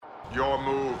Your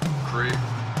move, creep.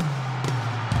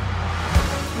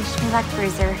 Wish me luck,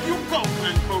 Bruiser. You go,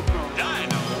 Big Coco.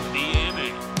 Dino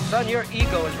DNA. Son, your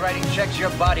ego is writing checks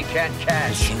your body can't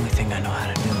cash. It's the only thing I know how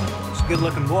to do. It's a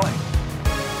good-looking boy.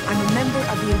 I'm a member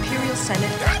of the Imperial Senate.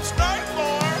 That's nice,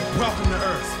 boy. Welcome to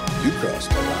Earth. You crossed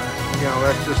the line. You know,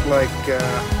 that's just like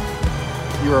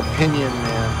your opinion,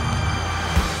 man.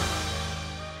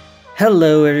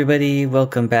 Hello, everybody.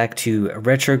 Welcome back to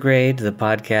Retrograde, the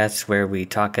podcast where we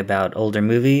talk about older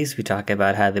movies. We talk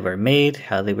about how they were made,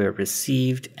 how they were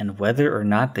received, and whether or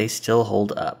not they still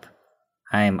hold up.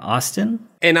 I'm Austin.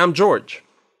 And I'm George.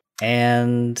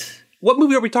 And... what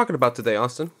movie are we talking about today,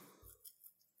 Austin?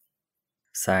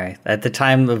 Sorry. At the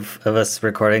time of us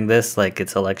recording this, like,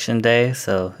 it's election day,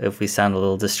 so if we sound a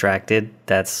little distracted,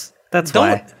 that's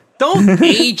why. Don't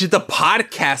age the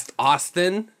podcast,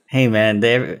 Austin. Hey, man,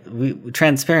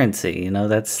 transparency, you know,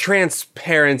 that's...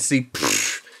 Transparency.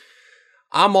 Pfft.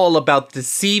 I'm all about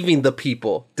deceiving the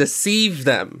people. Deceive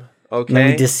them, okay? No,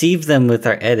 we deceive them with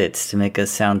our edits to make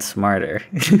us sound smarter.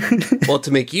 Well,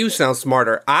 to make you sound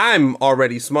smarter, I'm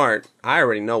already smart. I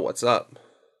already know what's up.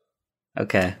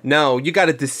 Okay. No, you got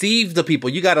to deceive the people.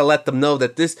 You got to let them know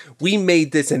that we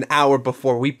made this an hour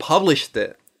before we published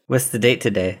it. What's the date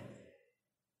today?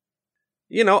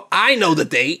 You know, I know the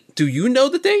date. Do you know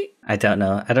the date? I don't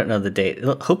know. I don't know the date.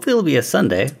 Hopefully it'll be a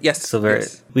Sunday. Yes. So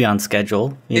we on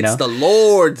schedule, you know? It's the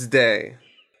Lord's Day.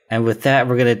 And with that,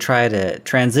 we're going to try to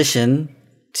transition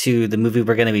to the movie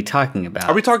we're going to be talking about.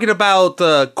 Are we talking about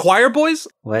Choir Boys?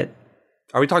 What?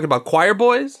 Are we talking about Choir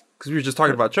Boys? Because we were just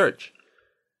talking about church.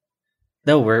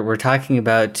 No, we're talking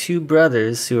about two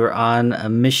brothers who are on a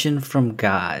mission from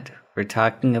God. We're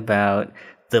talking about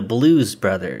the Blues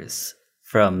Brothers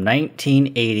from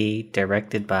 1980,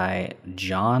 directed by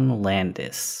John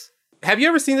Landis. Have you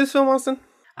ever seen this film, Austin?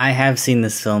 I have seen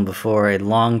this film before, a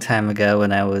long time ago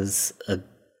when I was a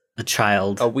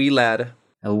child. A wee lad.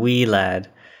 A wee lad.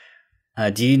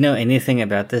 Do you know anything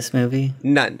about this movie?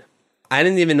 None. I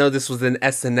didn't even know this was an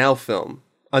SNL film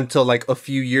until like a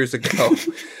few years ago.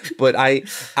 But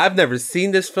I've never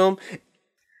seen this film.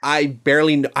 I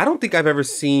don't think I've ever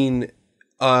seen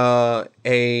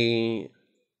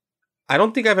I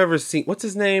don't think I've ever seen, what's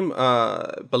his name?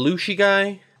 Belushi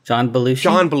guy? John Belushi?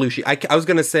 John Belushi. I was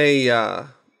going to say,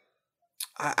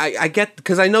 I get,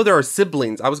 because I know there are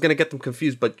siblings. I was going to get them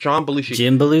confused, but John Belushi.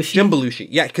 Jim Belushi? Jim Belushi.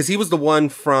 Yeah, because he was the one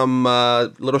from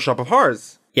Little Shop of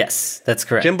Horrors. Yes, that's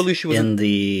correct. Jim Belushi was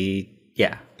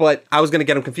yeah. But I was going to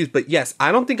get him confused. But yes,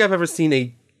 I don't think I've ever seen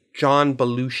a John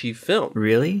Belushi film.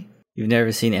 Really? You've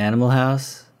never seen Animal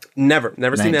House? Never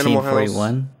seen Animal House.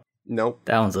 1941? Nope.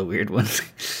 That one's a weird one.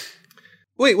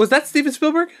 Wait, was that Steven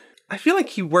Spielberg? I feel like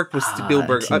he worked with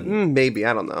Spielberg. Maybe,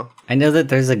 I don't know. I know that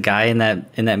there's a guy in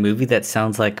that movie that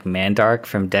sounds like Mandark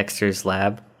from Dexter's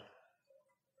Lab.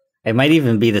 It might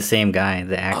even be the same guy,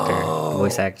 the actor,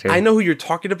 voice actor. I know who you're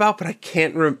talking about, but I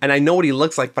can't and I know what he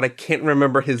looks like, but I can't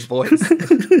remember his voice. Which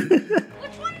one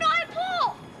do I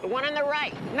pull? The one on the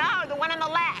right. No, the one on the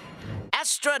left.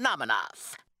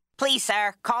 Astronominov. Please,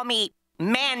 sir, call me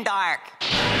Mandark.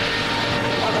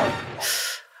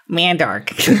 Mandark.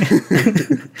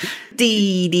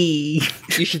 D.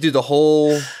 You should do the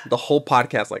whole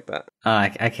podcast like that.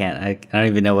 I can't. I don't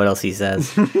even know what else he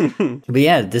says. But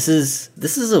yeah, this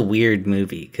is a weird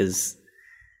movie because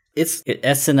it's an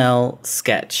SNL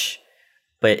sketch,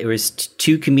 but it was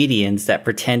two comedians that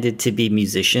pretended to be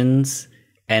musicians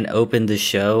and opened the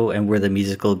show and were the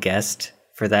musical guest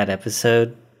for that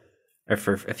episode, or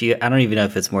for a few. I don't even know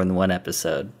if it's more than one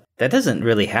episode. That doesn't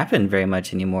really happen very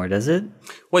much anymore, does it?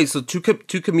 Wait, so two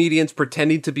comedians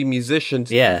pretending to be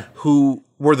musicians, yeah, who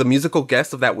were the musical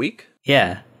guests of that week?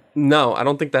 Yeah. No, I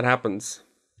don't think that happens.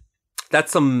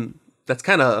 It's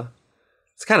kind of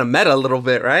meta a little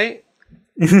bit, right?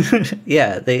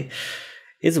 Yeah,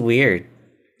 it's weird.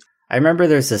 I remember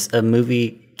there's a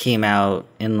movie came out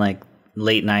in like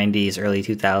late 90s, early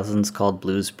 2000s called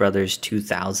Blues Brothers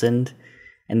 2000,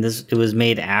 and it was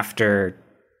made after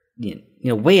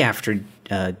way after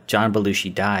John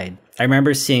Belushi died. I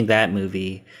remember seeing that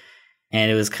movie,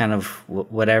 and it was kind of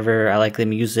whatever. I like the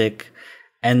music,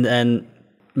 and then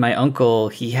my uncle,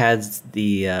 he had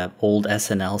the old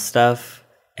SNL stuff,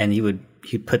 and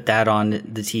he'd put that on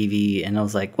the TV, and I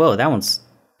was like, whoa, that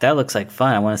looks like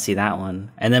fun. I want to see that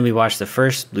one. And then we watched the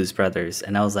first Blues Brothers,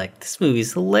 and I was like, this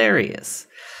movie's hilarious.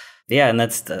 Yeah, and I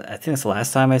think that's the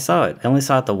last time I saw it. I only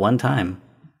saw it the one time.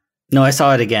 No, I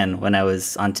saw it again when it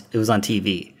was on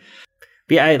TV.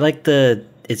 But yeah, I like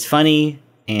it's funny,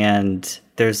 and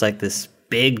there's like this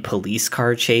big police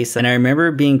car chase. And I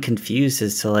remember being confused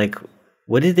as to like,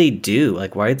 what did they do?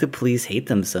 Like, why did the police hate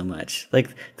them so much? Like,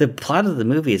 the plot of the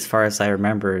movie, as far as I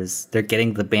remember, is they're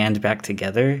getting the band back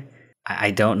together.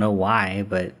 I don't know why,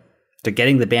 but they're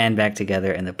getting the band back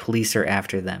together and the police are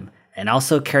after them. And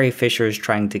also Carrie Fisher is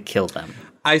trying to kill them.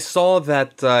 I saw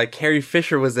that Carrie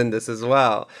Fisher was in this as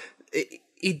well.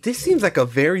 This seems like a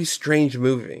very strange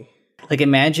movie. Like,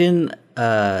 imagine,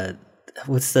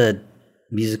 what's the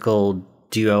musical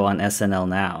duo on SNL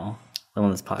now? The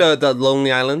one that's popular. The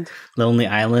Lonely Island? Lonely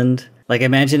Island. Like,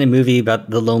 imagine a movie about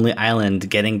the Lonely Island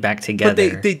getting back together.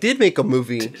 But they did make a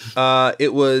movie.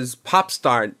 It was Pop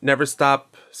Star, Never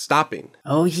Stop Stopping.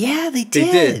 Oh, yeah, they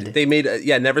did. They did. They made,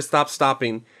 Never Stop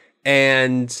Stopping.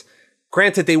 And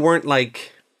granted, they weren't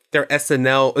like their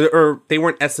SNL, or they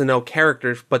weren't SNL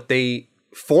characters, but they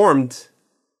formed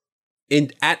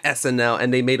at SNL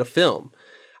and they made a film.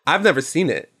 I've never seen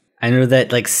it. I know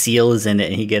that like Seal is in it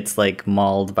and he gets like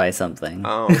mauled by something.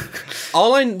 Oh,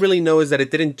 all I really know is that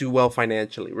it didn't do well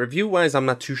financially. Review wise, I'm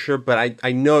not too sure, but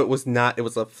I know it was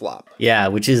a flop. Yeah,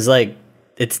 which is like,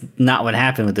 it's not what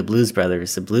happened with the Blues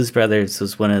Brothers. The Blues Brothers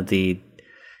was one of the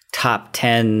top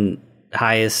 10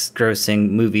 highest grossing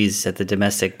movies at the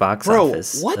domestic box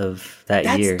office of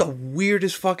that year. That's the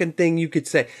weirdest fucking thing you could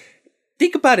say.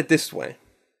 Think about it this way.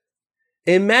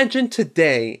 Imagine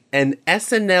today an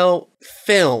SNL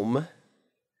film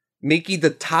making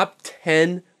the top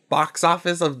 10 box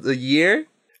office of the year.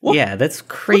 What? Yeah, that's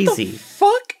crazy.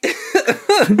 What the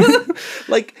fuck?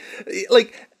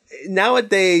 like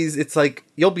nowadays, it's like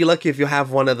you'll be lucky if you have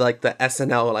one of like the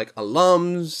SNL like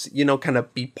alums, kind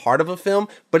of be part of a film.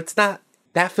 But it's not.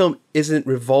 That film isn't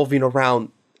revolving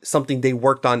around something they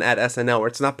worked on at SNL, or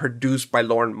it's not produced by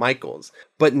Lorne Michaels.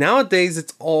 But nowadays,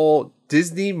 it's all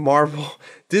Disney, Marvel,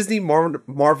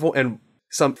 and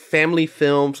some family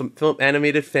film,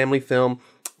 animated family film,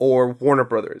 or Warner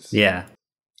Brothers. Yeah.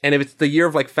 And if it's the year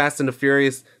of like Fast and the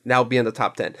Furious, that'll be in the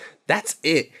top 10. That's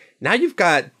it. Now you've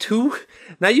got two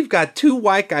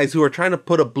white guys who are trying to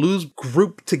put a blues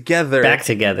group together. Back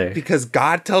together. Because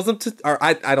God tells them to, or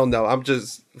I don't know. I'm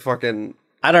just fucking...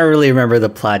 I don't really remember the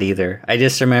plot either. I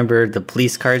just remember the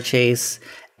police car chase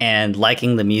and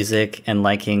liking the music and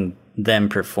liking them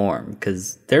perform.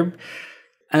 Because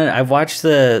I've watched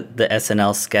the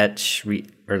SNL sketch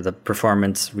or the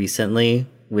performance recently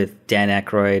with Dan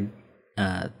Aykroyd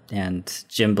and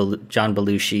John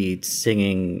Belushi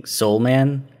singing Soul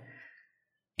Man.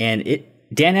 And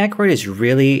Dan Aykroyd is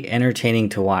really entertaining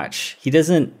to watch. He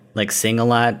doesn't like sing a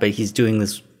lot, but he's doing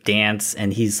this dance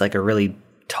and he's like a really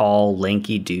tall,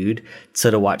 lanky dude. So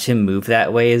to watch him move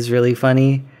that way is really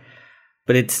funny.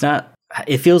 But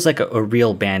it feels like a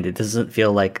real band. It doesn't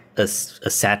feel like a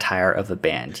satire of a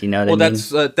band. You know what I mean?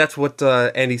 Well, that's what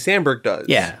Andy Samberg does.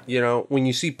 Yeah. When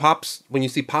you see Pop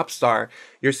Star,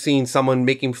 you're seeing someone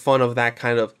making fun of that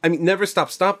kind of. I mean, Never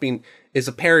Stop Stopping is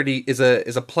a parody, is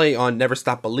a play on Never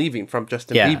Stop Believing from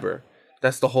Justin Bieber.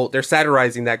 That's the whole. They're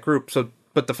satirizing that group. So,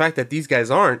 but the fact that these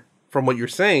guys aren't, from what you're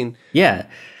saying, yeah.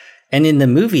 And in the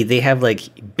movie, they have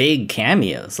like big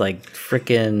cameos, like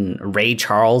freaking Ray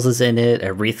Charles is in it,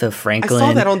 Aretha Franklin. I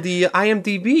saw that on the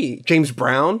IMDb. James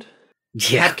Brown,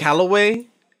 Cab Calloway.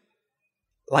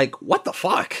 Like, what the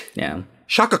fuck? Yeah.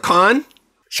 Shaka Khan.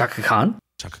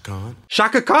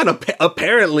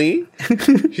 Apparently,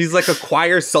 she's like a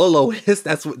choir soloist.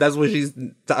 That's what she's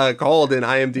called in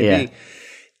IMDb. Yeah.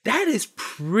 That is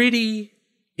pretty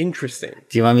interesting.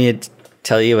 Do you want me to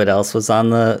tell you what else was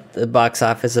on the box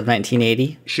office of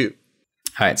 1980? Shoot.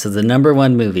 All right, so the number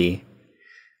one movie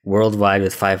worldwide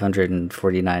with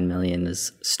 549 million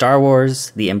is Star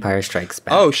Wars: The Empire Strikes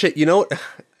Back. Oh shit! You know,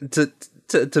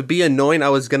 to be annoying, I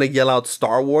was gonna yell out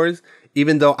Star Wars,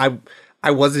 even though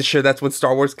I wasn't sure that's when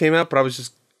Star Wars came out, but I was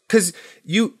just because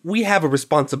we have a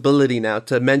responsibility now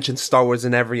to mention Star Wars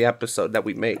in every episode that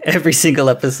we make. Every single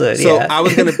episode. So yeah. I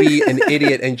was gonna be an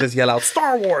idiot and just yell out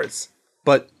Star Wars,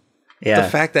 but. Yeah. The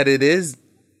fact that it is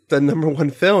the number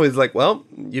one film is like, well,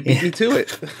 you beat me to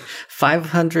it.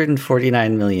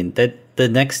 549 million. The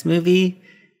next movie,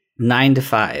 9 to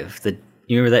 5.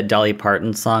 You remember that Dolly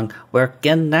Parton song,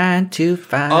 Working 9 to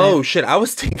 5? Oh shit! I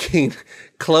was thinking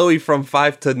Chloe from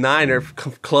 5 to 9 or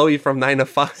Chloe from 9 to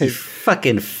 5. You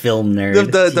fucking film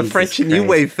nerd. The French New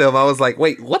Wave film. I was like,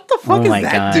 wait, what the fuck is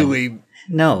that doing?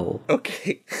 No.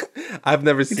 Okay, I've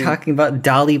never seen. You're talking about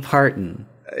Dolly Parton.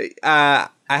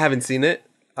 I haven't seen it.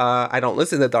 I don't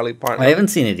listen to Dolly Parton. I haven't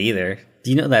seen it either.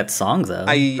 Do you know that song, though?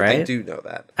 Right? I do know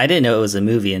that. I didn't know it was a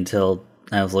movie until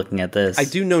I was looking at this. I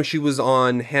do know she was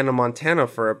on Hannah Montana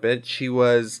for a bit. She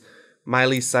was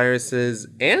Miley Cyrus's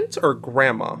aunt or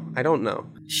grandma. I don't know.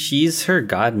 She's her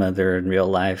godmother in real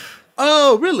life.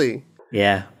 Oh, really?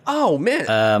 Yeah. Oh,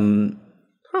 man.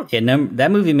 Yeah,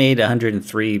 that movie made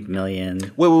 103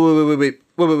 million.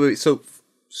 Wait. So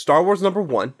Star Wars number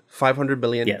 1, 500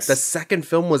 million. Yes. The second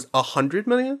film was 100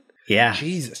 million? Yeah.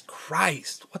 Jesus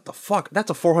Christ. What the fuck? That's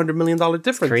a $400 million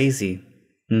difference. Crazy.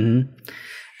 And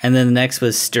then the next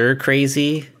was Stir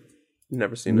Crazy.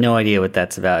 Never seen it. No idea what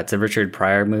that's about. It's a Richard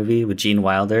Pryor movie with Gene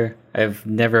Wilder. I've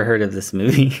never heard of this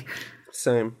movie.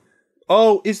 Same.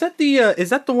 Oh, is that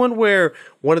the one where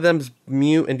one of them's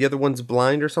mute and the other one's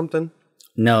blind or something?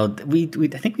 No,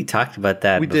 I think we talked about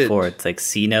that before. It's like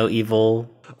See No Evil.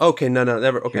 Okay, no,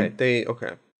 never. Okay,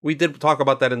 we did talk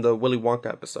about that in the Willy Wonka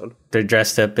episode. They're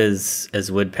dressed up as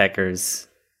woodpeckers.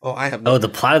 Oh, I have. The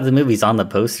plot of the movie's on the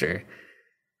poster.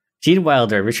 Gene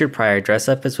Wilder and Richard Pryor dress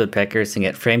up as woodpeckers and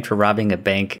get framed for robbing a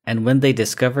bank. And when they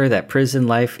discover that prison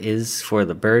life is for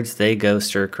the birds, they go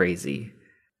stir crazy.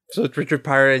 So it's Richard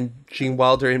Pryor and Gene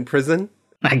Wilder in prison?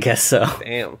 I guess so.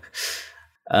 Damn.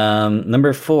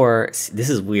 Number 4.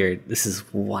 This is weird. This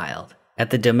is wild.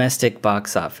 At the domestic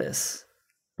box office,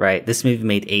 right? This movie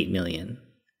made $8 million.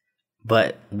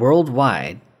 But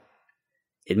worldwide,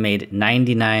 it made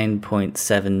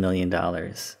 $99.7 million.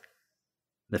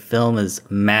 The film is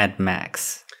Mad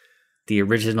Max, the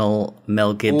original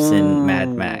Mel Gibson Mad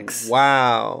Max.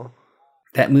 Wow.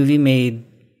 That movie made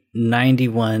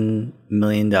 $91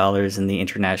 million in the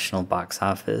international box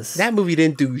office. That movie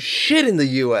didn't do shit in the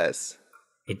U.S.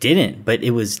 It didn't, but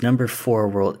it was number 4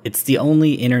 world. It's the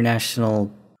only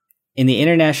international... In the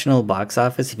international box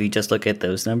office, if you just look at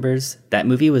those numbers, that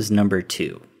movie was number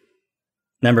 2.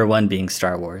 Number 1 being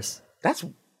Star Wars. That's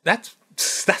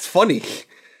funny.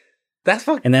 That's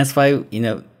fucking... And that's why,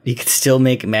 you could still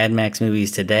make Mad Max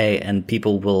movies today and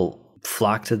people will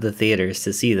flock to the theaters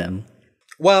to see them.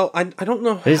 Well, I don't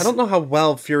know. I don't know how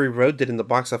well Fury Road did in the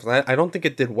box office. I don't think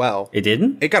it did well. It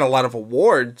didn't? It got a lot of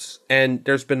awards and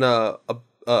there's been a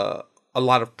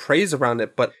lot of praise around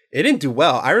it, but it didn't do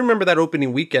well. I remember that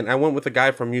opening weekend. I went with a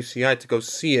guy from UCI to go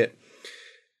see it.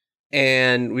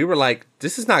 And we were like,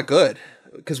 this is not good.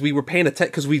 Because we were paying attention,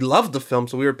 because we loved the film,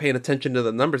 so we were paying attention to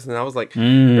the numbers, and I was like,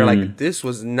 we're like, this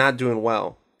was not doing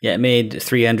well. Yeah, it made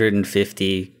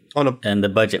 350, and the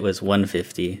budget was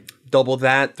 150. Double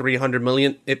that, 300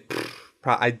 million.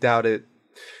 I doubt it.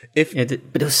 But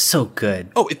it was so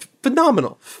good. Oh, it's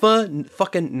phenomenal,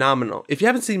 fucking nominal. If you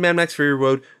haven't seen Mad Max Fury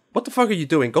Road, what the fuck are you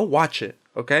doing? Go watch it,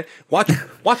 okay? Watch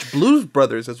Blues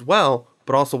Brothers as well,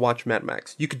 but also watch Mad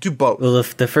Max. You could do both. Well,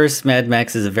 the first Mad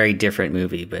Max is a very different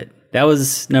movie, but that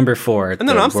was number 4.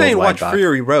 No, I'm saying watch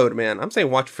Fury Road, man. I'm saying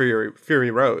watch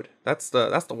Fury Road. That's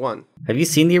the one. Have you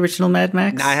seen the original Mad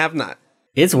Max? No, I have not.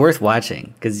 It's worth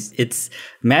watching because it's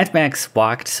Mad Max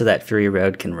walked so that Fury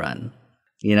Road can run.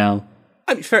 I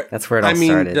mean, fair. That's where it all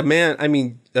started.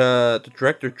 The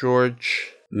director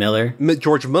George Miller.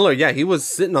 Yeah, he was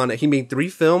sitting on it. He made 3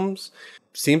 films.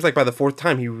 Seems like by the 4th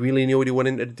time, he really knew what he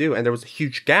wanted to do, and there was a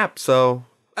huge gap. So,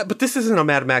 but this isn't a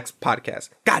Mad Max podcast.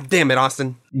 God damn it,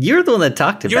 Austin! You're the one that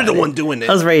talked about it. You're the one doing it.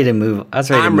 I was ready to move.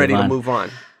 I'm ready to move on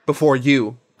before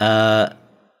you. My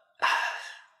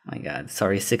God,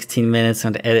 sorry, 16 minutes.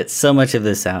 I'm going to edit so much of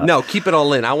this out. No, keep it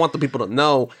all in. I want the people to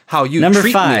know how you Number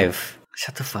treat 5. Me.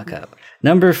 Shut the fuck up.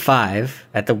 Number 5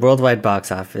 at the worldwide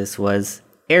box office was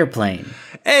Airplane.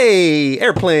 Hey,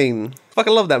 Airplane.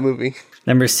 Fucking love that movie.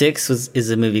 Number 6 is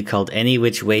a movie called Any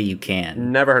Which Way You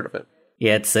Can. Never heard of it.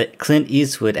 Yeah, it's a Clint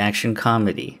Eastwood action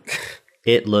comedy.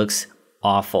 It looks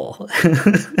awful.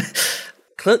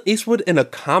 Clint Eastwood in a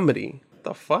comedy.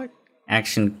 The fuck?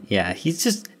 Action, yeah.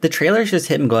 The trailer's just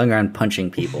him going around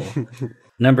punching people.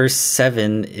 Number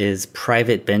 7 is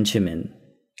Private Benjamin.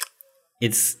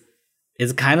 It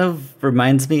kind of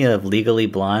reminds me of Legally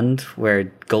Blonde, where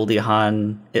Goldie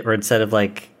Hawn, or instead of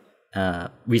like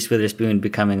Reese Witherspoon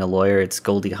becoming a lawyer, it's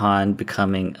Goldie Hawn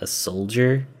becoming a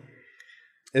soldier.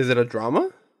 Is it a drama?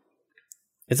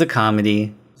 It's a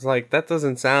comedy. It's like, that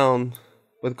doesn't sound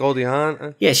with Goldie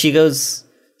Hawn. Yeah, she goes...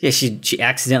 Yeah, she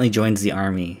accidentally joins the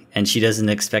army, and she doesn't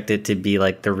expect it to be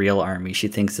like the real army. She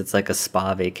thinks it's like a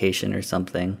spa vacation or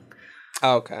something.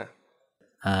 Oh, okay.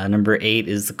 Number 8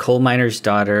 is The Coal Miner's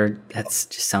Daughter. That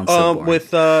just sounds so boring.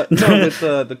 With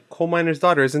The Coal Miner's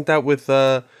Daughter. Isn't that with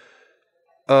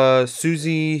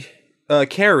Susie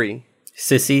Carey?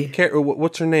 Sissy?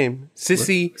 What's her name?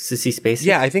 Sissy Spacek?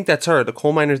 Yeah, I think that's her. The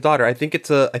Coal Miner's Daughter. I think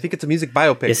it's a music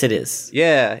biopic. Yes, it is.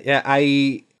 Yeah.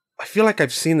 I feel like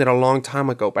I've seen it a long time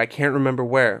ago, but I can't remember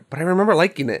where. But I remember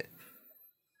liking it.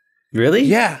 Really?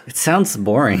 Yeah. It sounds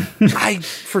boring.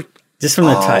 Just from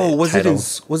the title. Was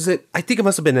it? I think it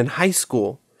must have been in high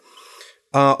school.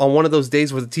 On one of those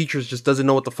days where the teachers just doesn't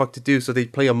know what the fuck to do, so they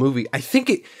play a movie. I think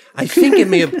it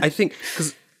may have. I think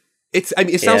because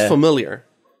it sounds familiar.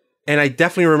 And I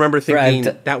definitely remember thinking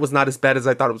Right. that was not as bad as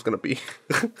I thought it was going to be.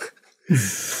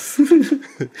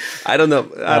 I don't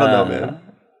know, man.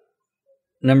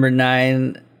 Number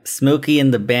 9, Smokey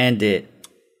and the Bandit,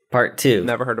 Part 2.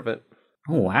 Never heard of it.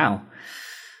 Oh, wow.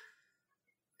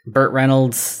 Burt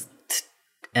Reynolds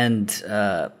and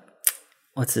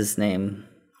what's his name?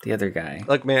 The other guy.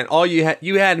 Look, man, all you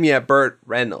had me at Burt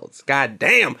Reynolds. God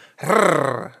damn.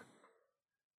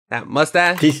 That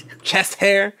mustache, chest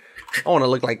hair. I want to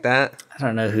look like that. I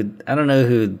don't know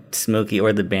who Smokey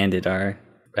or the Bandit are.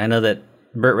 I know that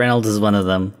Burt Reynolds is one of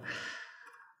them.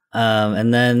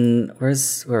 And then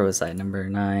where was I? Number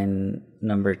 9.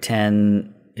 Number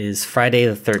 10 is Friday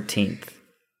the 13th.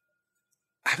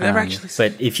 I've never actually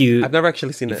seen. But if you, I've never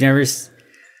actually seen it.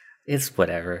 It's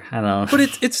whatever. I don't know. But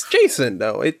it's Jason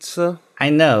though. It's I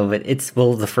know, but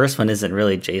the first one isn't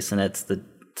really Jason. It's the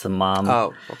mom.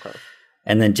 Oh, okay.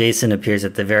 And then Jason appears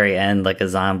at the very end like a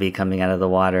zombie coming out of the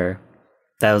water.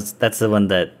 That's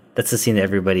the scene that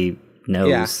everybody knows.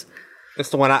 Yeah. It's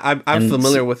the one I'm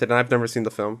familiar with it, and I've never seen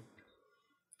the film.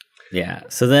 Yeah.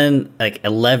 So then, like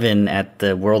 11 at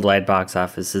the worldwide box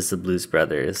office is the Blues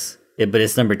Brothers, but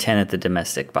it's number 10 at the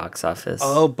domestic box office.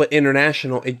 Oh, but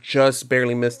international, it just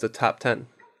barely missed the top 10.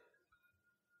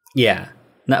 Yeah,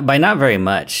 not very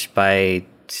much, by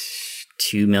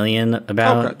 2 million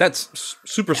about. Okay, that's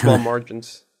super small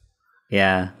margins.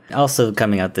 Yeah. Also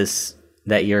coming out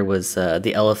that year was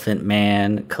The Elephant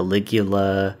Man,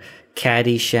 Caligula,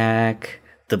 Caddyshack,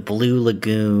 The Blue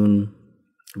Lagoon,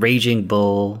 Raging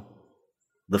Bull,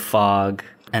 The Fog,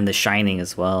 and The Shining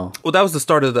as well. Well, that was the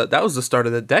start of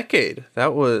the decade.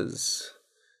 That was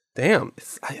damn.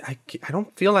 I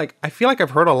don't feel like I feel like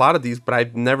I've heard a lot of these, but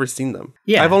I've never seen them.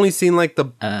 Yeah. I've only seen like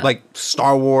like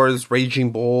Star Wars,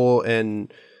 Raging Bull,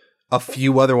 and a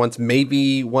few other ones.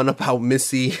 Maybe one about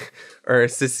Missy or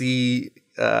Sissy.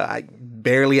 I can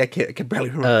barely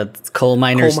remember. It's Coal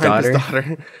Miner's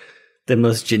Daughter. The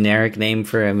most generic name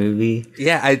for a movie.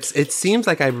 Yeah, it seems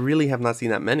like I really have not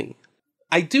seen that many.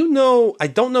 I don't know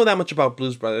that much about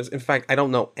Blues Brothers. In fact, I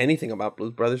don't know anything about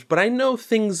Blues Brothers, but I know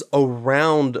things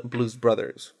around Blues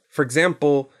Brothers. For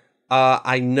example,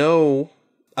 I know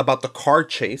about the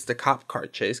cop car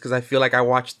chase, because I feel like I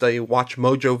watched the Watch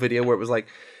Mojo video where it was like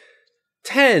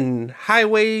 10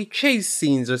 highway chase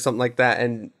scenes or something like that,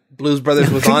 and Blues Brothers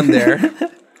was on there.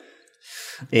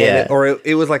 Yeah.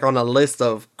 It was like on a list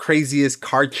of craziest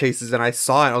car chases, and I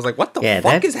saw it. I was like, what the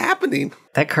fuck is happening?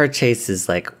 That car chase is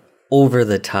like over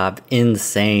the top,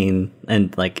 insane,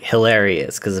 and like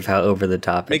hilarious because of how over the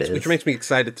top it is. Which makes me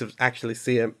excited to actually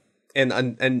see it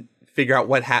and figure out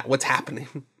what's happening.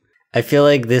 I feel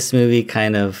like this movie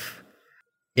kind of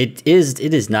it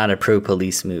is not a pro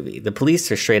police movie. The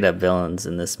police are straight up villains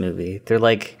in this movie. They're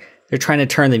trying to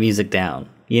turn the music down.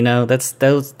 You know, that's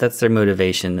their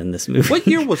motivation in this movie. What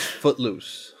year was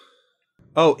Footloose?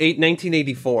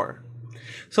 1984.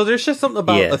 So there's just something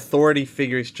about authority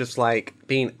figures just like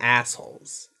being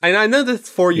assholes. And I know that's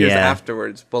 4 years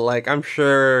afterwards, but like I'm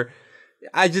sure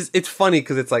it's funny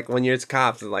because it's like when you're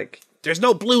cops, it's like there's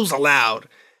no blues allowed,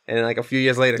 and like a few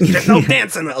years later, there's no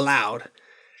dancing allowed.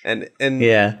 And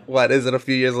what is it a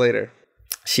few years later?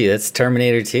 That's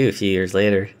Terminator 2 a few years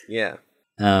later. Yeah.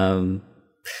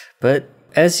 But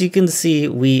as you can see,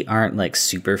 we aren't like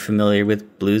super familiar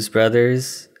with Blues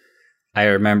Brothers. I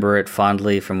remember it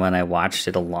fondly from when I watched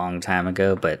it a long time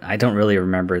ago, but I don't really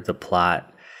remember the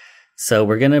plot. So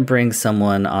we're going to bring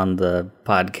someone on the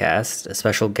podcast, a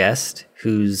special guest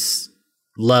who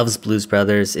loves Blues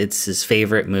Brothers. It's his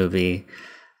favorite movie.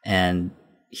 And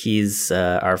he's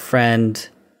our friend,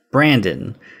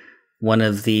 Brandon, one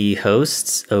of the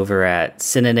hosts over at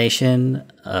Cinenation,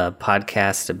 a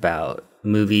podcast about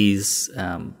movies.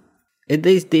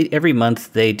 They every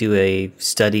month they do a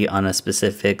study on a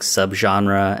specific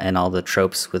subgenre and all the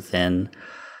tropes within.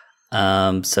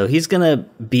 So he's gonna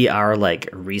be our like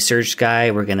research guy.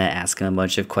 We're gonna ask him a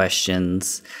bunch of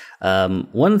questions.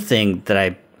 One thing that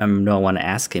I want to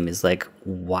ask him is like,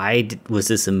 why was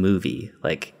this a movie?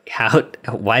 Like,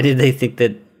 why did they think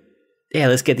that? Yeah,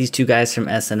 let's get these two guys from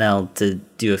SNL to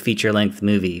do a feature-length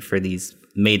movie for these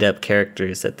made-up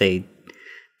characters that they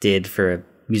did for a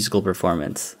musical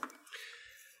performance.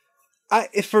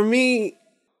 For me,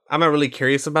 I'm not really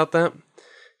curious about that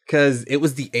because it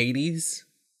was the 80s.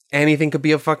 Anything could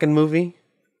be a fucking movie.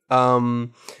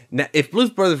 Now, if Blues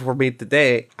Brothers were made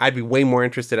today, I'd be way more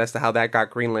interested as to how that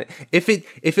got greenlit. If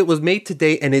it was made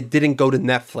today and it didn't go to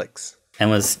Netflix and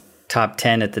was top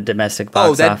 10 at the domestic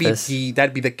box office,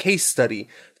 that'd be the case study.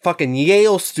 Fucking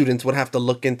Yale students would have to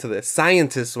look into this.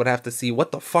 Scientists would have to see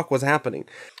what the fuck was happening.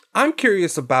 I'm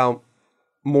curious about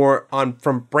more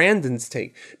from Brandon's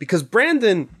take, because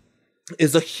Brandon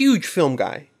is a huge film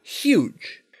guy.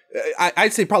 Huge.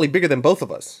 I'd say probably bigger than both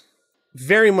of us.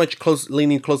 Very much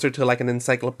leaning closer to like an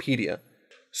encyclopedia.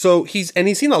 So he's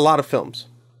seen a lot of films.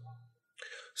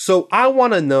 So I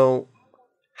want to know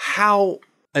how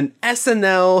an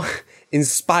SNL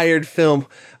inspired film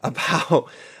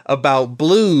about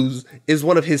blues is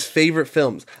one of his favorite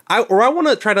films. I want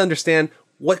to try to understand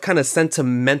what kind of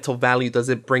sentimental value does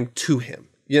it bring to him.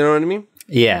 You know what I mean?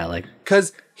 Yeah, like,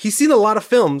 because he's seen a lot of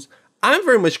films. I'm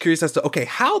very much curious as to, okay,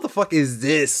 how the fuck is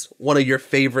this one of your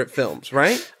favorite films,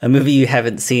 right? a movie you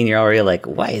haven't seen, you're already like,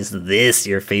 why is this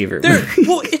your favorite movie?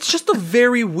 Well, it's just a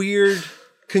very weird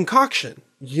concoction.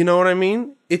 You know what I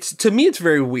mean? To me, it's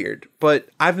very weird, but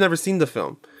I've never seen the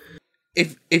film.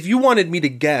 If you wanted me to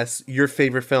guess your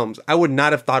favorite films, I would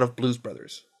not have thought of Blues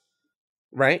Brothers,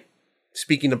 right?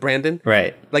 Speaking to Brandon,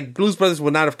 Right. like Blues Brothers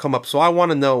would not have come up. So I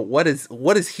want to know what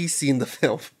is he seen the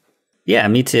film? Yeah,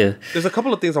 me too. There's a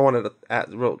couple of things I wanted to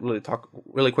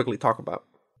really quickly talk about.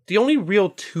 The only real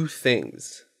two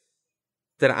things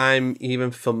that I'm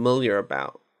even familiar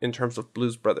about in terms of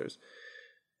Blues Brothers,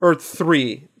 or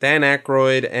three, Dan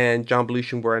Aykroyd and John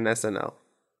Belushi were in SNL.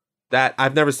 That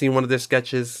I've never seen one of their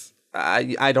sketches.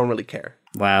 I don't really care.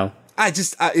 Wow. I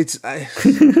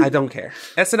don't care.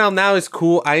 SNL now is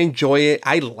cool. I enjoy it.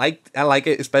 I like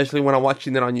it, especially when I'm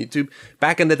watching it on YouTube.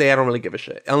 Back in the day, I don't really give a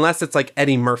shit unless it's like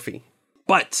Eddie Murphy.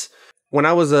 But when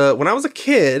I was a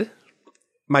kid,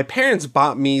 my parents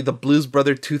bought me the Blues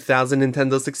Brother 2000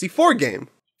 Nintendo 64 game.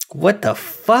 What the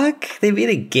fuck? They made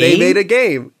a game? They made a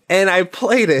game, and I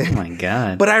played it. Oh my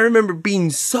god. But I remember being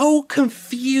so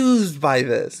confused by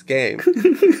this game.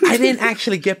 I didn't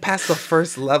actually get past the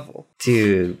first level.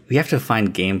 Dude, we have to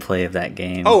find gameplay of that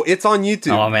game. Oh, it's on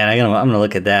YouTube. Oh man, I'm gonna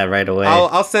look at that right away.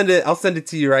 I'll send it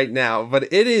to you right now.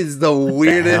 But it is the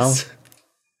weirdest.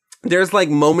 There's like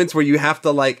moments where you have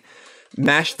to like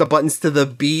mash the buttons to the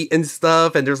beat and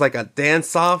stuff, and there's like a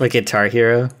dance off. Like Guitar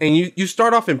Hero? And you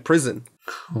start off in prison.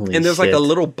 Holy and there's like shit. a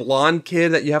little blonde kid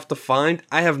that you have to find.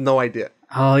 I have no idea.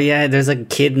 Oh yeah, there's a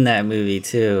kid in that movie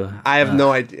too. I have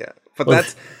no idea.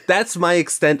 But that's my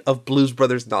extent of Blues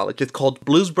Brothers knowledge. It's called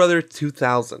Blues Brother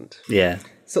 2000. Yeah.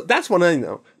 So that's what I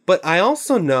know. But I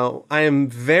also know I am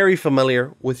very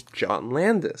familiar with John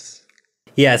Landis.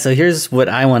 Yeah, so here's what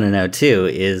I want to know too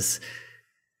is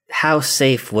how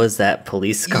safe was that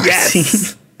police car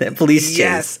scene? That police chase?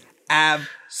 Yes,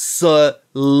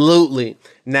 absolutely.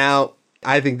 Now,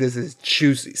 I think this is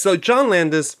juicy. So John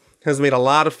Landis has made a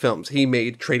lot of films. He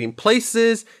made Trading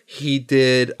Places. He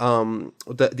did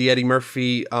the Eddie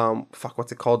Murphy,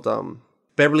 what's it called?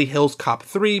 Beverly Hills Cop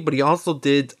 3. But he also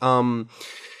did Coming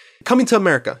to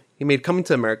America. He made Coming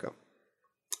to America.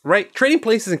 Right? Trading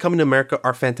Places and Coming to America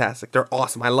are fantastic. They're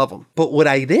awesome. I love them. But what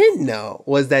I didn't know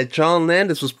was that John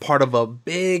Landis was part of a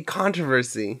big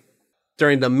controversy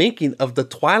during the making of the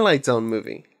Twilight Zone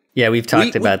movie. Yeah, we've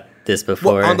talked about this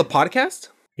before. On the podcast?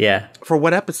 Yeah. For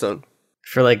what episode?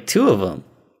 For like two of them.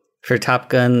 For Top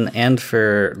Gun and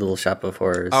for Little Shop of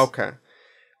Horrors. Okay.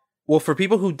 Well, for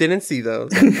people who didn't see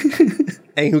those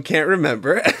and who can't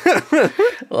remember.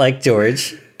 Like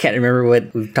George. Can't remember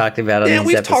what we've talked about on these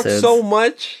episodes. Yeah, we've talked so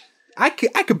much. I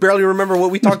could barely remember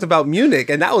what we talked about Munich,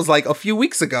 and that was like a few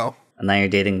weeks ago. And now you're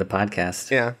dating the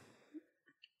podcast. Yeah.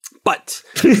 But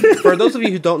for those of you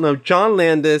who don't know, John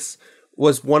Landis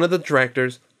was one of the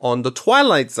directors on The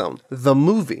Twilight Zone, the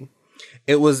movie.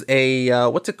 It was a,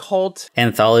 what's it called?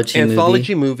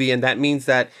 Anthology movie, and that means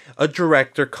that a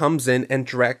director comes in and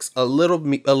directs a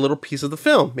little piece of the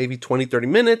film, maybe 20, 30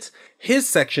 minutes. His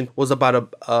section was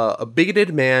about a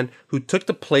bigoted man who took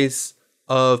the place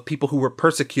of people who were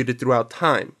persecuted throughout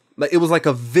time. Like it was like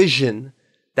a vision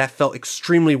that felt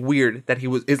extremely weird,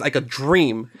 it's like a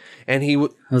dream, and it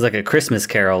was like a Christmas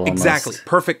Carol almost. Exactly.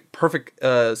 Perfect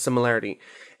similarity.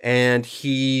 And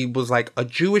he was like a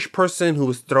Jewish person who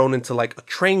was thrown into like a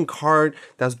train cart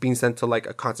that was being sent to like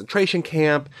a concentration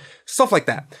camp, stuff like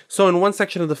that. So in one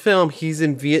section of the film, he's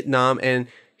in Vietnam and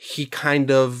he kind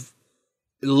of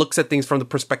looks at things from the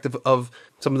perspective of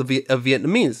some of the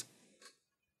Vietnamese.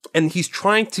 And he's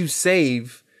trying to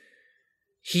save.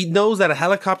 He knows that a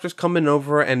helicopter's coming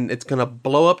over and it's going to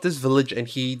blow up this village, and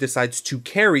he decides to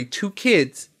carry two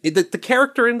kids. The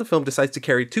character in the film decides to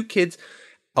carry two kids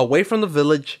away from the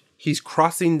village. He's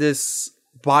crossing this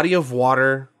body of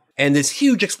water, and this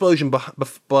huge explosion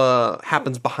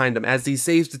happens behind him as he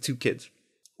saves the two kids.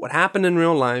 What happened in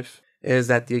real life is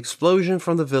that the explosion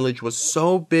from the village was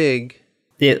so big.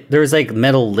 Yeah, there was like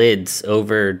metal lids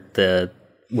over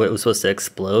what was supposed to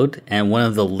explode, and one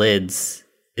of the lids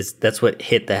that's what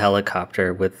hit the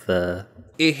helicopter with the.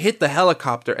 It hit the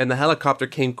helicopter, and the helicopter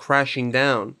came crashing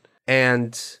down,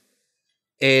 and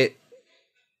it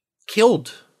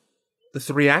killed the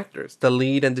 3 actors, the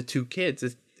lead and the 2 kids.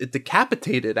 It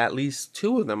decapitated at least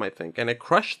 2 of them, I think, and it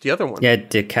crushed the other one. Yeah, it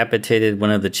decapitated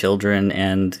one of the children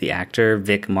and the actor,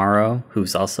 Vic Morrow,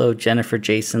 who's also Jennifer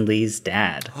Jason Leigh's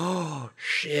dad. Oh,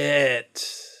 shit.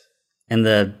 And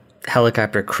the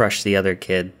helicopter crushed the other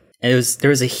kid. And there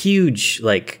was a huge,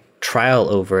 trial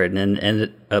over it, and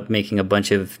ended up making a bunch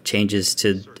of changes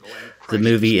to the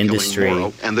movie industry.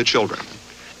 Morrow and the children.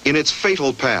 In its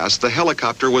fatal pass, the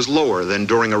helicopter was lower than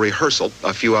during a rehearsal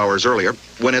a few hours earlier,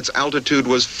 when its altitude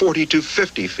was 40 to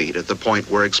 50 feet at the point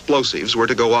where explosives were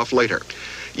to go off later.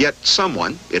 Yet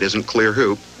someone, it isn't clear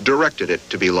who, directed it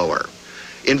to be lower.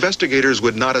 Investigators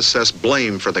would not assess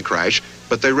blame for the crash,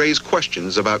 but they raised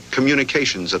questions about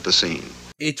communications at the scene.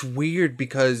 It's weird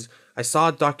because I saw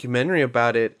a documentary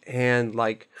about it, and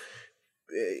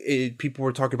people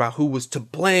were talking about who was to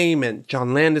blame, and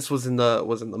John Landis was in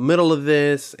the middle of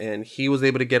this, and he was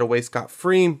able to get away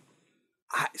scot-free.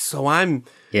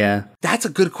 That's a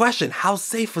good question. How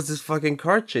safe was this fucking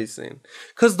car chasing?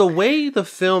 Because the way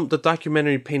the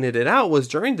documentary painted it out was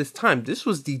during this time, this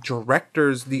was the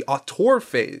auteur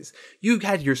phase. You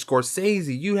had your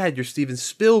Scorsese, you had your Steven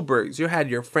Spielbergs, you had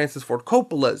your Francis Ford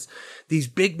Coppolas, these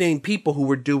big name people who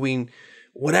were doing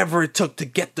whatever it took to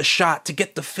get the shot, to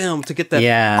get the film, to get that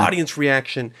audience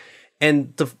reaction.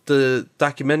 And the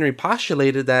documentary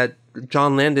postulated that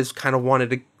John Landis kind of wanted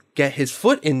to get his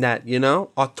foot in that,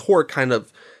 auteur kind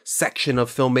of section of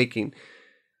filmmaking.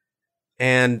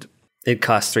 And it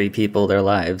cost 3 people their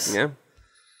lives. Yeah.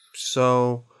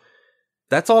 So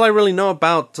that's all I really know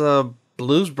about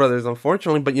Blues Brothers,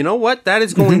 unfortunately. But you know what? That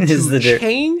is going to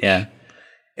change. Yeah.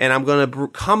 And I'm going to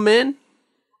come in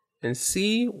and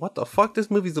see what the fuck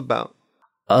this movie's about.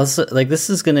 Also,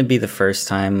 this is going to be the first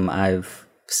time I've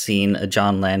seen a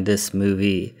John Landis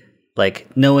movie,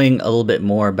 knowing a little bit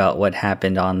more about what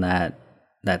happened on that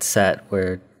set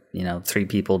where, 3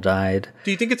 people died. Do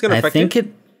you think it's going to affect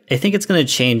it? I think it's going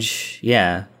to change.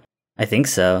 Yeah, I think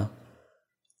so.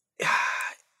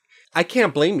 I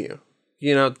can't blame you.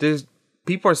 There's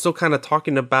people are still kind of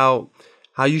talking about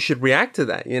how you should react to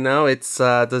that. It's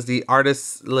does the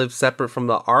artist live separate from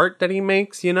the art that he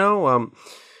makes?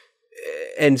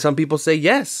 And some people say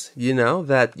yes,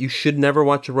 that you should never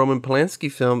watch a Roman Polanski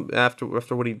film after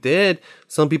what he did.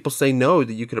 Some people say no,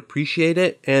 that you could appreciate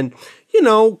it. And,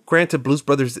 granted, Blues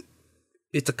Brothers,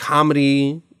 it's a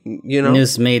comedy, And it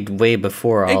was made way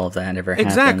before all of that ever happened.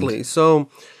 Exactly. So,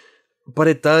 but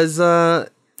it does...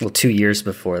 2 years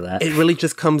before that. It really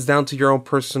just comes down to your own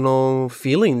personal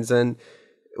feelings and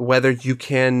whether you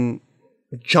can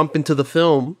jump into the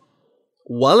film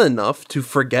well enough to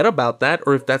forget about that,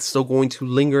 or if that's still going to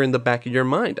linger in the back of your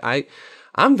mind.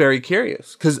 I'm very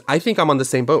curious because I think I'm on the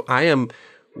same boat. I am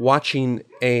watching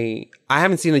I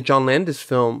haven't seen a John Landis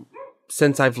film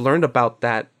since I've learned about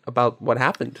what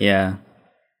happened. Yeah.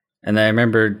 And I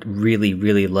remember really,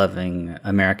 really loving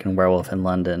American Werewolf in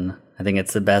London. I think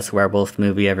it's the best werewolf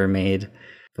movie ever made.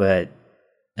 But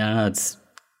I don't know, it's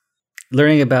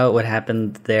learning about what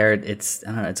happened there. It's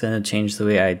going to change the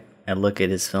way I look at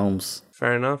his films.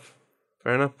 Fair enough.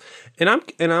 And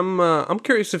I'm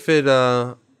curious if it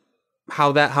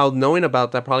how knowing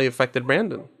about that probably affected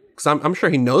Brandon, because I'm sure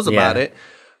he knows about it.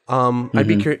 I'd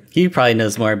be curious. He probably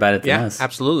knows more about it than us. Yeah,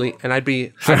 absolutely. And I'd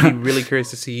be really curious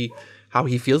to see how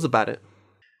he feels about it.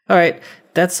 All right,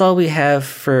 that's all we have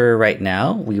for right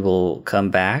now. We will come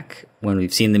back when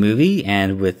we've seen the movie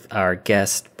and with our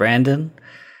guest Brandon.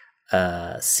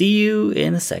 See you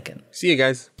in a second. See you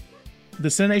guys. The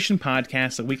Cinenation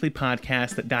Podcast, a weekly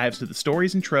podcast that dives into the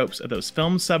stories and tropes of those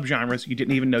film subgenres you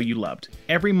didn't even know you loved.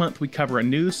 Every month we cover a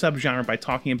new subgenre by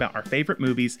talking about our favorite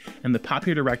movies and the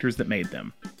popular directors that made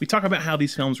them. We talk about how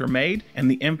these films were made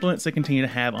and the influence they continue to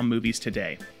have on movies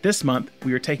today. This month,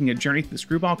 we are taking a journey through the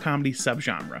screwball comedy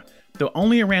subgenre. Though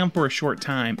only around for a short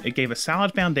time, it gave a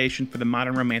solid foundation for the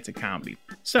modern romantic comedy.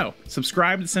 So,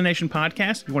 subscribe to the Cinenation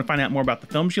Podcast if you want to find out more about the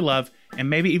films you love and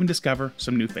maybe even discover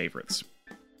some new favorites.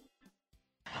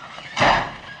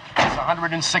 It's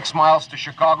 106 miles to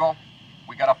Chicago.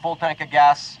 We got a full tank of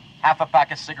gas, half a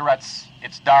pack of cigarettes.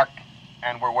 It's dark,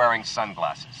 and we're wearing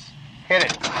sunglasses. Hit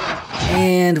it.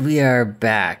 And we are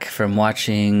back from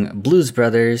watching Blues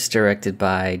Brothers, directed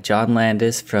by John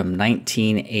Landis from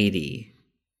 1980.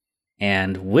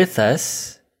 And with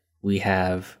us, we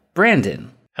have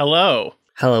Brandon. Hello.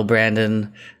 Hello,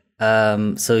 Brandon.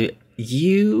 So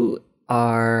you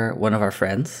are one of our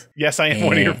friends. Yes, I am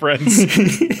one of your friends.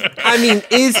 I mean,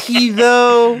 is he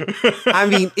though? I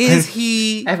mean, is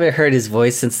he? I haven't heard his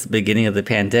voice since the beginning of the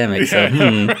pandemic. So,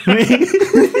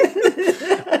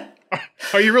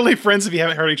 Are you really friends if you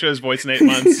haven't heard each other's voice in 8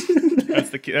 months? That's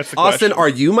the Austin, question. are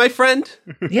you my friend?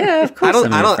 Yeah, of course.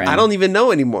 I don't even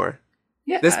know anymore.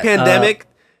 Yeah, this pandemic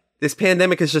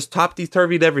has just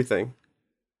topsy-turvied everything.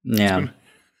 Yeah.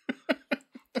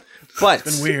 But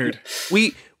it's been weird.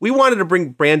 We wanted to bring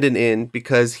Brandon in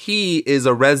because he is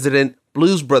a resident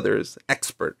Blues Brothers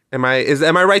expert. Am I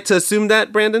right to assume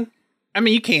that, Brandon? I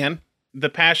mean, you can. The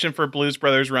passion for Blues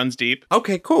Brothers runs deep.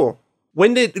 Okay, cool.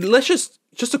 Let's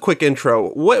just a quick intro.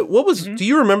 What was do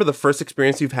you remember the first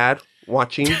experience you've had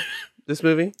watching this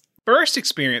movie? First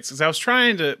experience, because I was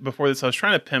trying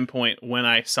to pinpoint when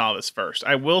I saw this first.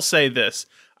 I will say this.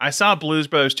 I saw Blues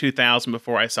Brothers 2000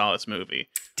 before I saw this movie.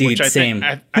 Dude, same.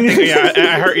 I think,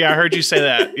 I heard you say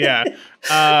that. Yeah.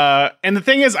 And the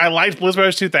thing is, I liked Blues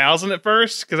Brothers 2000 at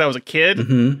first because I was a kid.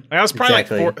 Mm-hmm. I was probably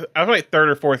Exactly. I was like third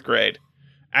or fourth grade.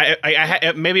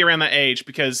 I maybe around that age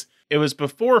because it was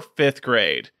before fifth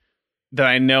grade that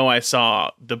I know I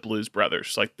saw the Blues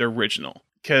Brothers, like the original.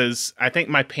 Because I think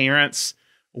my parents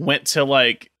went to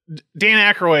like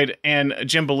Dan Aykroyd and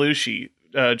Jim Belushi,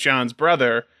 John's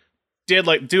brother, did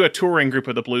like do a touring group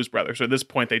of the Blues Brothers. Or at this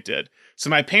point they did. So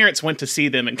my parents went to see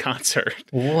them in concert.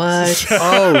 What?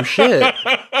 Oh shit.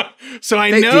 So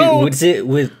I know. Dude, was it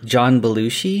with John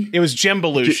Belushi? It was Jim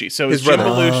Belushi. So it was his Jim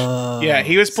brother. Belushi. Yeah,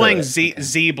 he was playing So-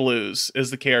 Z Blues is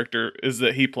the character is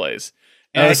that he plays.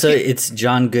 Oh, so it's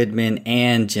John Goodman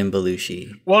and Jim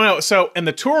Belushi. Well, no. So in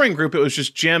the touring group, it was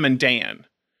just Jim and Dan,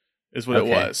 is what it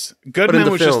Okay. was. Goodman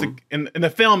the was film? just in the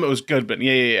film. It was Goodman.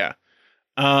 Yeah.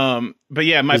 But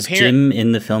yeah, my Was parents. Jim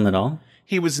in the film at all?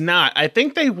 He was not. I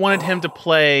think they wanted him to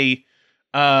play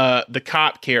the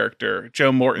cop character,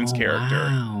 Joe Morton's character.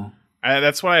 Wow.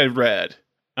 That's what I had read.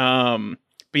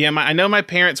 But yeah, I know my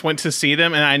parents went to see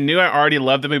them, and I knew I already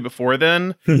loved the movie before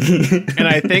then. And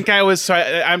I think I was. So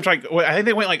I'm trying. I think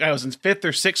they went like I was in fifth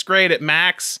or sixth grade at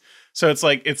max. So it's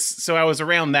like so I was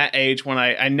around that age when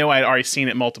I know I'd already seen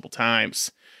it multiple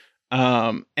times.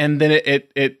 And then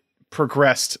it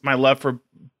progressed. My love for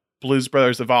Blues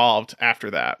Brothers evolved after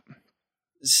that.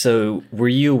 So were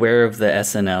you aware of the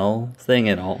SNL thing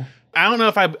at all? I don't know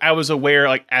if I was aware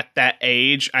like at that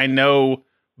age. I know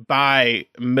by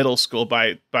middle school,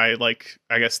 by like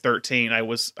I guess 13, I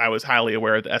was highly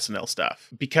aware of the SNL stuff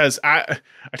because I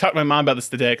talked to my mom about this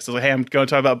today because I was like, hey, I'm going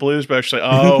to talk about Blues Brothers. She's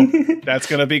like, oh, that's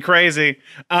gonna be crazy.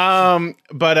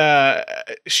 But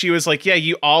she was like, yeah,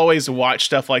 you always watch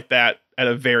stuff like that at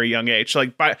a very young age. So,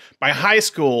 like by high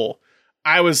school,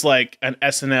 I was like an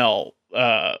SNL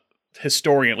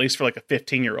historian, at least for like a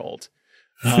 15-year-old.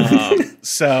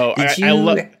 So Did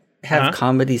you have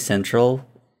Comedy Central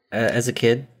as a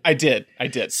kid? I did.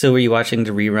 So were you watching the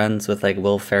reruns with like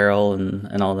Will Ferrell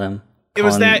and all them? It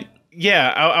was that, yeah.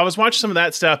 I was watching some of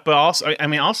that stuff, but also,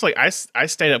 like I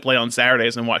stayed up late on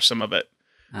Saturdays and watched some of it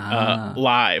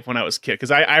live when I was a kid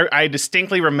because I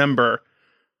distinctly remember.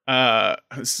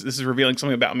 This is revealing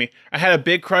something about me. I had a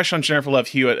big crush on Jennifer Love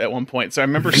Hewitt at one point, so I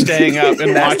remember staying up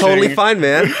and That's watching. totally fine,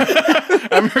 man.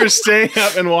 I remember staying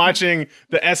up and watching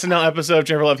the SNL episode of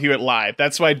Jennifer Love Hewitt live.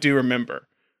 That's what I do remember.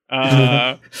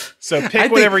 So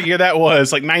pick whatever year that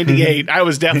was, like 98. I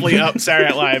was definitely up Saturday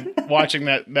Night Live watching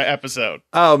that episode.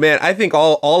 Oh man, I think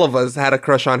all of us had a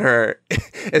crush on her,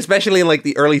 especially in like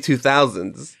the early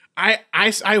 2000s.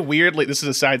 I weirdly, this is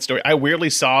a side story. I weirdly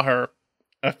saw her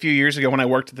a few years ago when I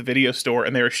worked at the video store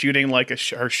and they were shooting like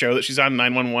her show that she's on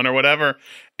 911 or whatever.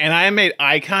 And I made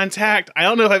eye contact. I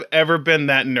don't know if I've ever been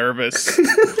that nervous.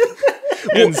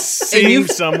 And seeing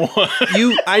someone.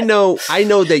 I know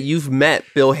that you've met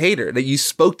Bill Hader, that you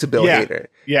spoke to Bill Hader.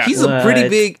 Yeah. He's a pretty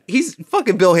big, he's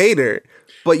fucking Bill Hader.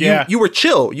 But you were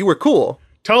chill. You were cool.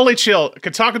 Totally chill.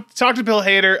 Could talk to Bill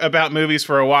Hader about movies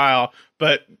for a while,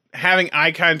 but having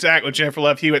eye contact with Jennifer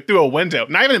Love Hewitt through a window,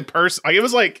 not even in person.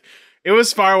 Like it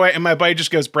was far away, and my buddy just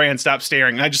goes, "Brand, stop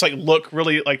staring." And I just like look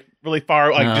really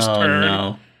far, just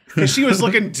turn because she was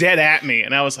looking dead at me,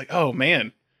 and I was like, "Oh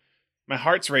man." My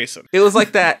heart's racing. It was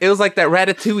like that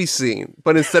Ratatouille scene,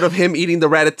 but instead of him eating the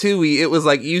ratatouille, it was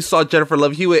like you saw Jennifer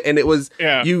Love Hewitt, and it was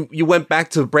you went back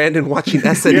to Brandon watching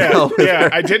SNL. Yeah.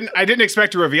 I didn't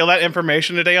expect to reveal that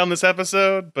information today on this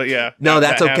episode, but yeah. No,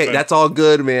 that's okay. Happened. That's all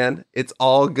good, man. It's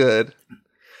all good.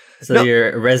 So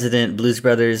you're a resident Blues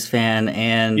Brothers fan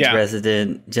and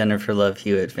resident Jennifer Love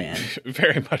Hewitt fan.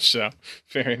 Very much so.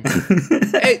 Very much.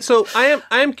 Hey, so I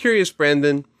am curious,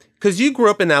 Brandon. Because you grew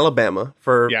up in Alabama,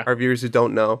 for our viewers who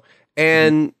don't know,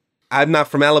 and I'm not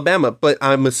from Alabama, but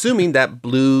I'm assuming that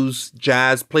blues,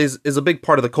 jazz is a big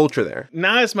part of the culture there.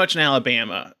 Not as much in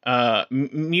Alabama.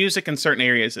 Music in certain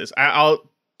areas is. I'll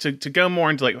to go more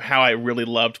into like how I really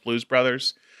loved Blues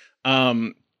Brothers. We're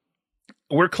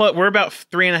about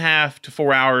 3.5 to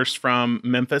 4 hours from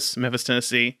Memphis,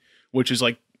 Tennessee, which is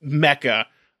like mecca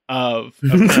of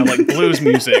kind of like blues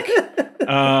music.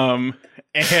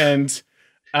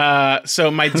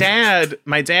 So my dad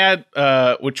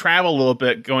would travel a little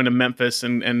bit, going to Memphis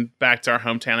and back to our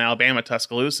hometown, Alabama,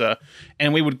 Tuscaloosa,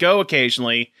 and we would go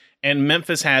occasionally. And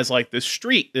Memphis has like this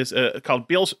street, called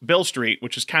Bill Street,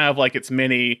 which is kind of like its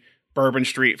mini Bourbon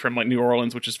Street from like New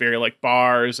Orleans, which is very like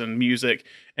bars and music.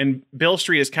 And Bill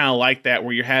Street is kind of like that,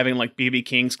 where you're having like BB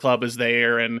King's Club is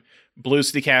there and Blue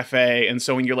City Cafe. And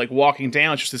so when you're like walking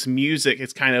down, it's just this music.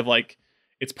 It's kind of like,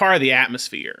 it's part of the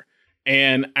atmosphere.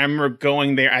 And I remember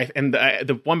going there.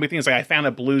 The one big thing is like I found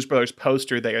a Blues Brothers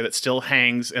poster there that still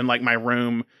hangs in like my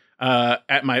room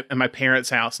at my parents'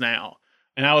 house now.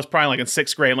 And I was probably like in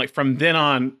 6th grade. And like from then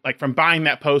on, like from buying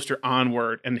that poster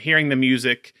onward and hearing the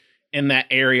music in that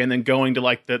area, and then going to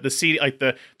like the CD, like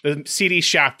the CD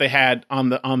shop they had on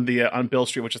Bill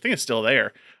Street, which I think is still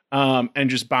there, and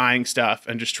just buying stuff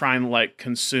and just trying to like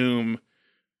consume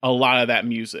a lot of that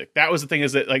music. That was the thing,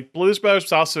 is that like Blues Brothers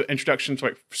was also an introduction to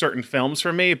like certain films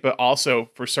for me, but also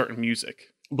for certain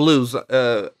music. Blues,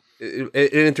 it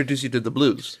introduced you to the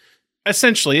blues.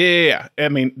 Essentially, yeah. I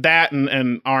mean, that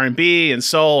and R&B and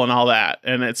soul and all that.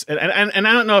 And it's and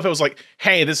I don't know if it was like,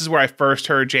 hey, this is where I first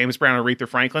heard James Brown or Aretha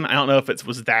Franklin. I don't know if it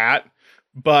was that,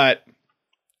 but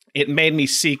it made me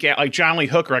seek out, like John Lee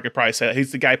Hooker, I could probably say that.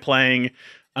 He's the guy playing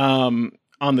on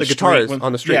the street. Guitarist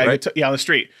on the street, right? Yeah, on the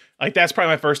street. Like that's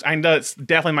probably my first, I know it's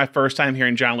definitely my first time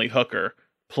hearing John Lee Hooker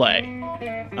play.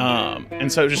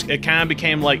 And so it kind of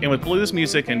became like, and with blues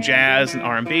music and jazz and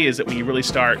R&B, is that when you really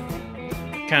start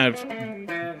kind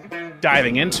of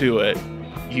diving into it,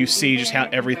 you see just how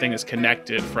everything is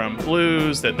connected, from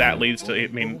blues that leads to,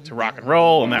 to rock and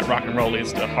roll, and that rock and roll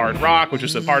leads to hard rock, which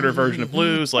is a harder version of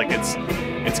blues. Like it's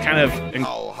kind of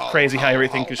crazy how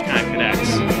everything just kind of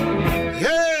connects.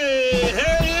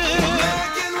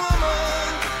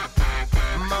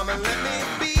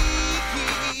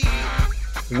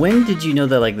 When did you know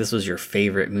that like this was your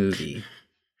favorite movie?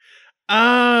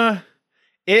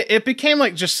 It became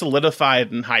like just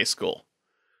solidified in high school.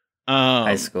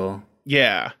 High school.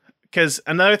 Yeah. Because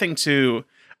another thing too,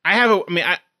 I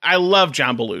love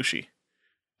John Belushi.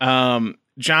 John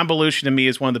Belushi to me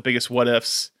is one of the biggest what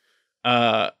ifs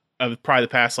of probably the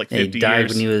past like 50 years. He died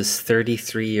when he was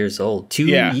 33 years old. 2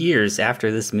 years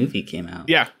after this movie came out.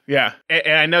 Yeah, yeah.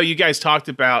 And I know you guys talked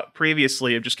about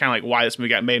previously of just kind of like why this movie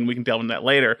got made, and we can delve into that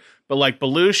later. But like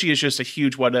Belushi is just a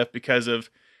huge what if because of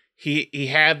he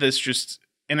had this just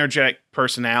energetic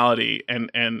personality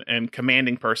and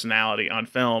commanding personality on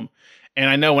film. And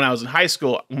I know when I was in high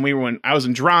school, when I was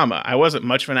in drama, I wasn't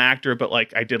much of an actor, but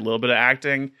like I did a little bit of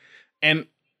acting. And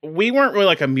we weren't really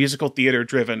like a musical theater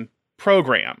driven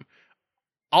program.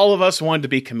 All of us wanted to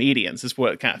be comedians, is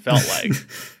what it kind of felt like.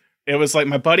 It was like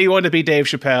my buddy wanted to be Dave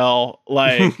Chappelle.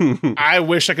 Like I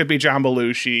wish I could be John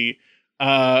Belushi.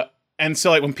 And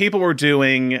so like when people were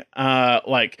doing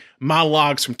like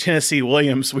monologues from Tennessee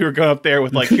Williams, we were going up there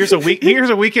with like, here's a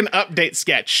weekend update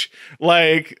sketch.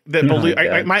 Like that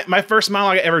my first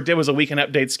monologue I ever did was a weekend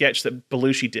update sketch that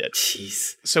Belushi did.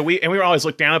 Jeez. So we were always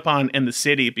looked down upon in the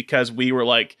city because we were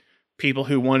like people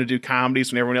who wanted to do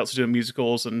comedies when everyone else was doing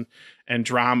musicals and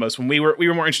dramas. When we were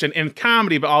more interested in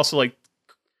comedy, but also like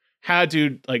how to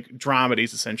do like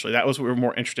dramedies essentially. That was what we were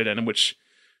more interested in which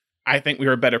I think we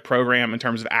were a better program in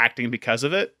terms of acting because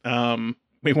of it.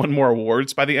 We won more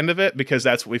awards by the end of it because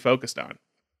that's what we focused on.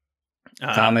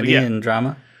 Comedy and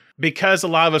drama? Because a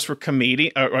lot of us were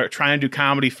or trying to do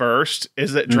comedy first,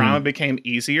 is that drama became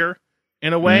easier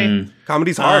in a way.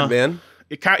 Comedy's hard, man.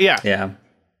 Yeah.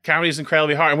 Comedy is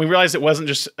incredibly hard. And we realized it wasn't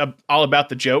just all about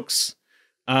the jokes.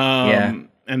 And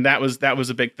that was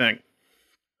a big thing.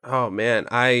 Oh, man.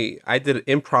 I did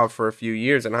improv for a few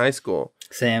years in high school.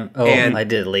 Sam. Oh, and I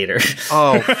did it later.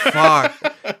 Oh, fuck.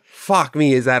 Fuck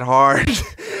me, is that hard?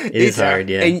 It's hard,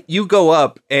 yeah. And you go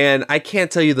up, and I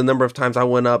can't tell you the number of times I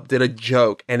went up, did a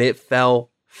joke, and it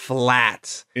fell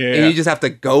flat. Yeah. And you just have to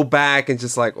go back and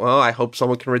just like, well, I hope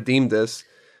someone can redeem this.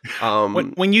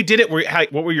 When you did it,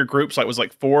 what were your groups like? Was it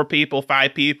like 4 people,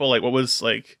 5 people? Like what was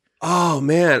like? Oh,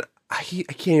 man. I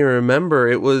can't even remember.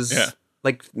 It was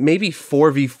like maybe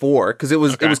 4v4 because it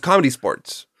was comedy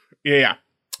sports. Yeah.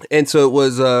 And so it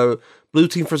was blue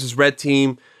team versus red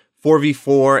team,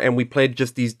 4v4, and we played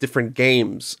just these different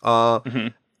games.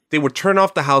 They would turn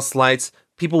off the house lights.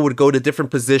 People would go to different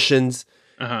positions,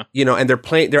 and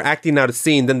they're acting out a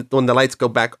scene. Then when the lights go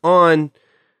back on,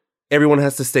 everyone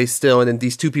has to stay still, and then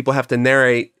these 2 people have to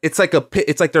narrate. It's like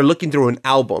they're looking through an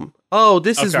album. Oh,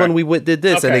 this is when we did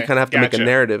this, and they kind of have to make a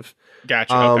narrative.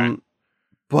 Gotcha.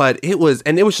 But it was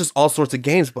just all sorts of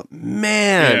games. But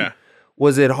man,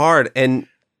 was it hard. And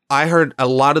I heard a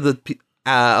lot of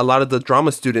a lot of the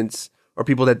drama students or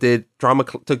people that did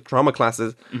took drama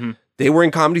classes, they were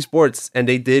in comedy sports and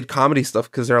they did comedy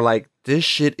stuff because they're like, this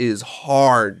shit is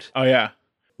hard. Oh yeah.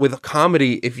 With a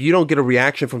comedy, if you don't get a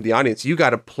reaction from the audience, you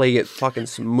got to play it fucking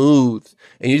smooth,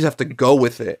 and you just have to go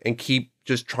with it and keep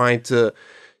just trying to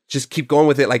just keep going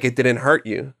with it like it didn't hurt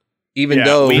you, even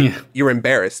though you're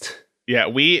embarrassed. Yeah,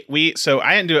 so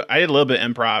I did a little bit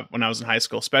of improv when I was in high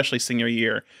school, especially senior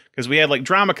year, because we had like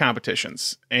drama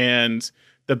competitions, and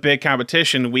the big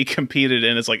competition we competed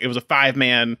in is like, it was a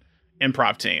 5-man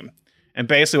improv team. And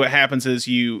basically what happens is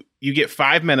you get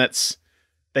 5 minutes.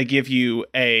 They give you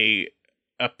a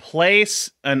place,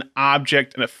 an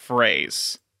object, and a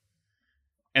phrase.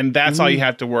 And that's all you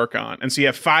have to work on. And so you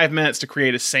have 5 minutes to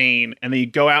create a scene, and then you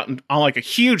go out on like a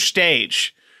huge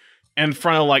stage in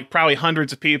front of like probably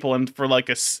hundreds of people. And for like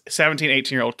a 17,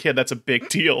 18-year-old kid, that's a big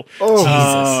deal.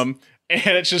 And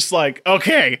it's just like,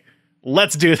 okay,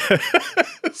 let's do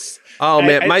this. Oh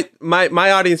man,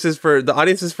 my audiences for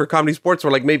comedy sports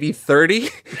were like maybe 30.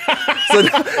 So,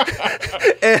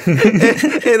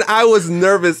 and I was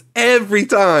nervous every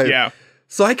time. Yeah.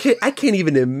 So I can't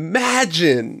even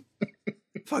imagine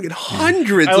fucking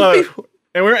hundreds of people.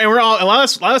 And we're all, a lot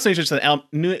of us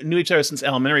knew each other since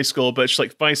elementary school, but it's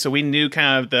like funny. So we knew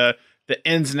kind of the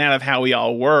ins and out of how we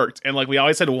all worked. And like we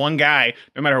always had one guy,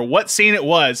 no matter what scene it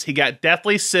was, he got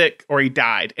deathly sick or he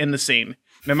died in the scene.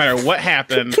 No matter what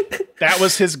happened, that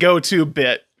was his go-to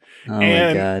bit. Oh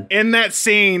my God. In that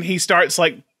scene, he starts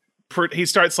like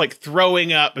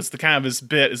throwing up. It's the kind of his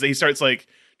bit is that he starts like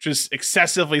just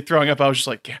excessively throwing up. I was just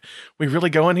like, yeah, we really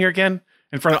going here again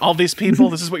in front of all these people?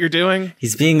 This is what you're doing?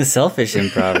 He's being a selfish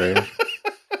improver.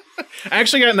 I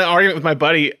actually got in an argument with my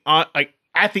buddy like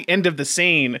at the end of the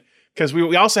scene, because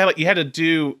we also had like, you had to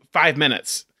do 5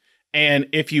 minutes, and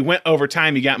if you went over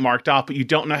time, you got marked off, but you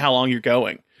don't know how long you're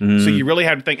going. So you really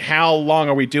have to think, how long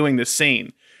are we doing this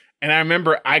scene? And I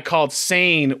remember I called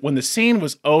scene when the scene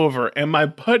was over, and my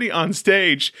buddy on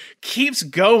stage keeps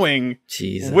going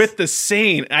with the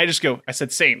scene. And I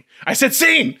said scene.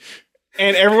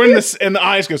 And everyone in the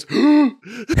audience goes,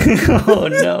 oh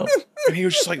no. And he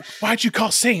was just like, why'd you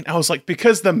call scene? I was like,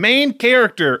 because the main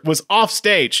character was off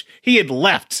stage. He had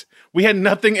left. We had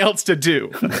nothing else to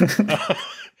do.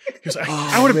 He was like,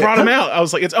 I would have brought him out. I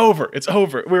was like, it's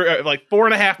over. We're at like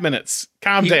 4.5 minutes.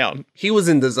 Calm down. He was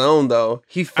in the zone though.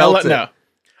 He felt it. No,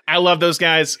 I love those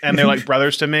guys, and they're like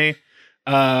brothers to me.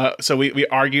 So we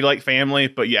argued like family,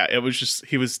 but yeah, it was just,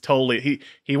 he was totally,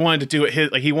 he wanted to do it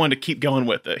he wanted to keep going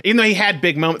with it. Even though he had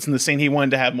big moments in the scene, he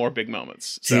wanted to have more big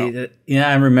moments. So. See,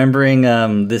 I'm remembering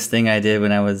this thing I did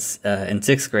when I was in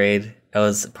 6th grade. I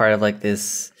was part of like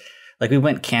this. Like, we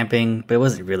went camping, but it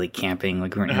wasn't really camping.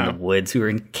 Like, we weren't in the woods. We were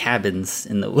in cabins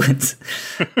in the woods.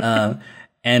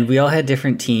 And we all had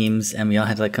different teams, and we all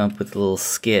had to, like, come up with a little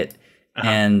skit.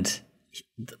 And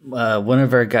one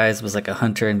of our guys was, like, a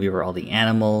hunter, and we were all the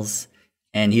animals.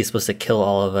 And he was supposed to kill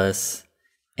all of us.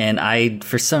 And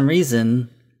for some reason,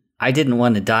 I didn't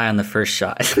want to die on the first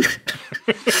shot.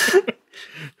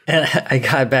 And I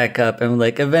got back up, and I'm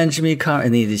like, avenge me,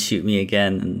 and he just shoot me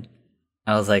again. And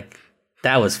I was like...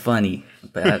 That was funny,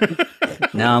 but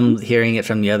now I'm hearing it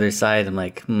from the other side. I'm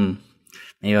like,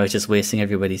 maybe I was just wasting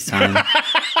everybody's time.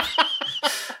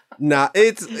 Nah,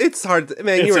 it's hard.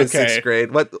 Man, you were in 6th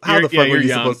grade. How the fuck were you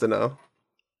supposed to know?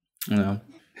 No.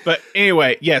 But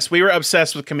anyway, yes, we were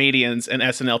obsessed with comedians and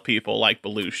SNL people like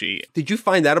Belushi. Did you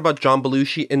find out about John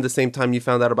Belushi in the same time you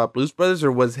found out about Blues Brothers,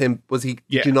 or did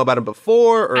you know about him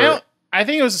before? Or I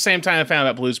think it was the same time I found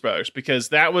out about Blues Brothers, because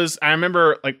I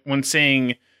remember like when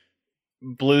seeing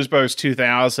Blues Brothers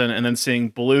 2000 and then seeing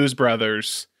Blues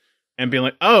Brothers and being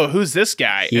like, oh, who's this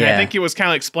guy? Yeah. And I think it was kind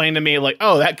of explained to me like,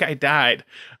 oh, that guy died.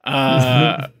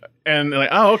 And like,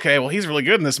 oh, okay, well, he's really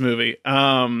good in this movie.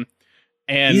 And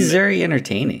he's very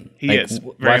entertaining. He is.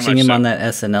 Watching him on that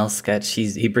SNL sketch,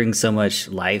 he brings so much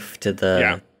life to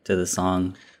the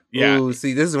song. Yeah. Ooh,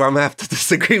 see, this is where I'm gonna have to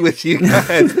disagree with you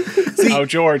guys. See,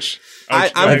 George.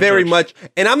 I'm very much,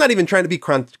 and I'm not even trying to be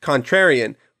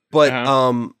contrarian,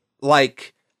 but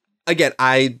like, again,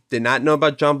 I did not know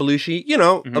about John Belushi.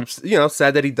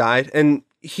 Sad that he died, and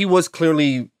he was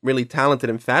clearly really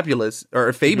talented and fabulous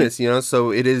or famous.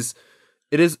 So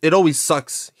it always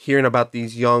sucks hearing about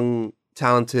these young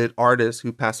talented artists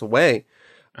who pass away.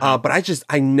 But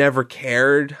I never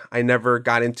cared. I never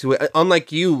got into it.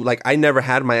 Unlike you, like I never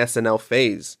had my SNL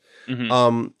phase.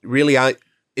 Really,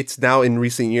 it's now in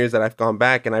recent years that I've gone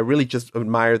back and I really just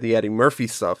admire the Eddie Murphy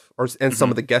stuff and some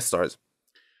of the guest stars.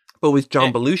 But with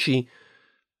John Belushi,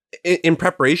 in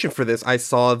preparation for this, I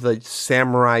saw the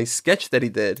samurai sketch that he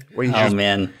did. Where he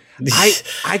man,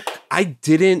 I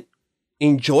didn't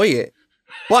enjoy it.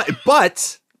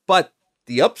 But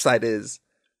the upside is,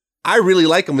 I really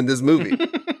like him in this movie.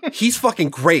 He's fucking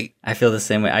great. I feel the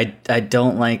same way. I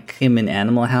don't like him in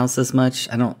Animal House as much.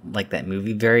 I don't like that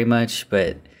movie very much,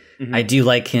 but I do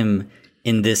like him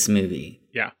in this movie.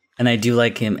 Yeah. And I do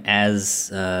like him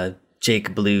as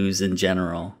Jake Blues in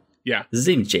general. Yeah. His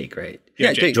name's Jake, right?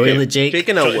 Yeah, Jake. Joliet Jake? Jake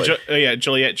and Elwood.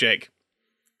 Joliet Jake.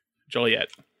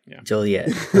 Joliet. Yeah. Joliet.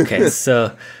 Okay,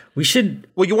 so we should...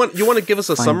 Well, you want to give us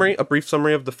a brief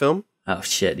summary of the film? Oh,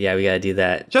 shit. Yeah, we got to do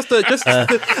that.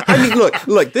 I mean,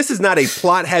 look, this is not a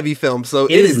plot-heavy film, so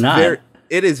it is not.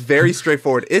 It is very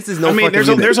straightforward. This is no. I mean, there's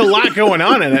a lot going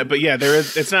on in it, but yeah,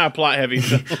 it's not a plot-heavy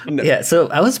film. No. Yeah, so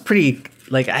I was pretty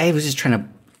I was just trying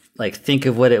to think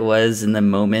of what it was in the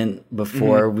moment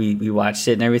before we watched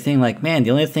it and everything. Like, man, the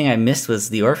only thing I missed was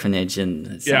the orphanage, and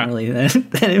it's not really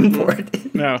that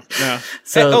important. No.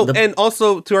 So and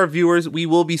also to our viewers, we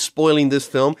will be spoiling this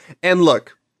film. And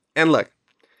look.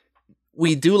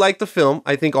 We do like the film.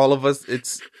 I think all of us,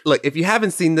 if you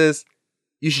haven't seen this,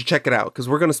 you should check it out because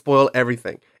we're going to spoil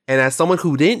everything. And as someone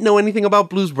who didn't know anything about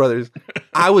Blues Brothers,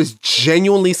 I was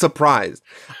genuinely surprised.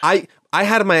 I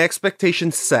had my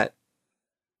expectations set,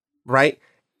 right?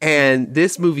 And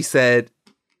this movie said,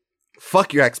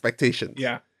 fuck your expectations.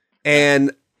 Yeah.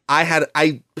 And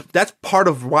that's part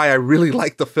of why I really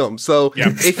like the film. So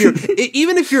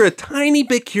even if you're a tiny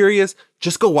bit curious,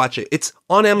 just go watch it. It's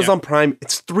on Amazon Prime.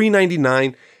 It's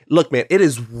 $3.99. Look, man, it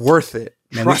is worth it.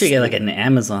 Man, we should get an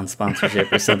Amazon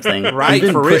sponsorship or something. Right?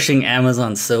 We've been pushing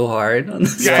Amazon so hard on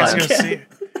this podcast.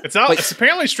 It's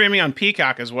apparently streaming on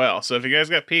Peacock as well. So if you guys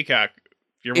got Peacock,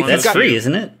 that's free,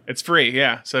 isn't it? It's free,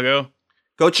 yeah. So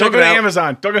go check it out.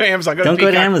 Amazon. Don't go to Amazon. Don't go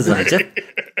to Amazon.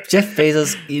 Jeff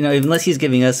Bezos, unless he's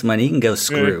giving us money, he can go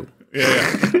screw.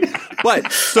 Yeah.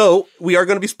 But so we are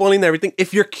going to be spoiling everything.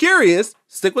 If you're curious,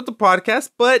 stick with the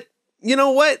podcast. But you know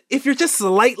what? If you're just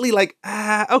slightly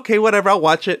okay, whatever, I'll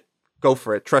watch it. Go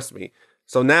for it. Trust me.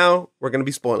 So now we're going to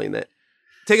be spoiling it.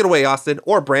 Take it away, Austin,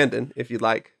 or Brandon, if you'd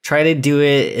like. Try to do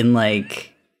it in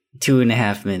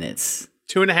 2.5 minutes.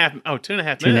 2.5. Oh, 2.5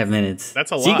 minutes. 2.5 minutes.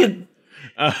 That's a lot.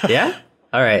 Yeah?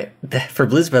 All right. For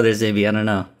Blues Brothers, maybe. I don't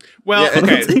know. Well,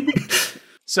 okay.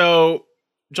 So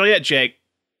Joliet Jake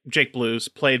Blues,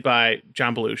 played by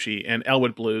John Belushi, and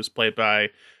Elwood Blues, played by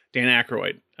Dan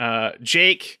Aykroyd.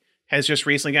 Jake has just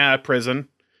recently got out of prison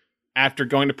after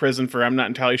going to prison for I'm not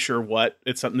entirely sure what.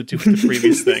 It's something to do with the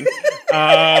previous thing.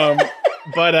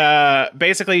 But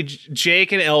basically,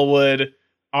 Jake and Elwood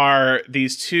are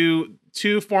these two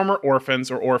former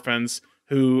orphans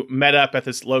who met up at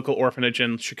this local orphanage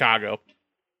in Chicago.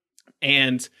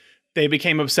 And they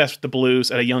became obsessed with the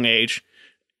blues at a young age.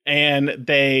 And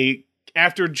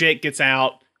after Jake gets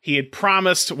out, he had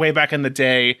promised way back in the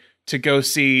day to go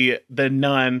see the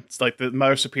nun, it's like the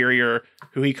Mother Superior,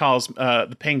 who he calls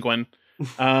the Penguin,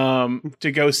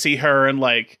 to go see her and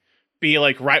be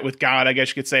right with God, I guess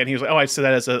you could say. And he was like, "Oh, I said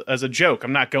that as a joke.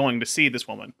 I'm not going to see this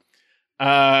woman."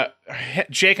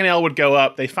 Jake and Elle would go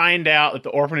up. They find out that the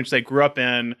orphanage they grew up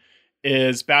in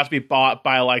is about to be bought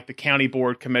by the county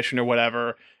board commission or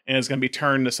whatever, and is going to be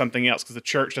turned to something else because the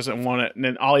church doesn't want it. And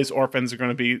then all these orphans are going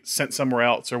to be sent somewhere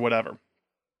else or whatever.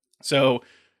 So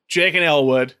Jake and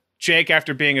Elwood, Jake,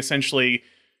 after being essentially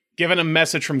given a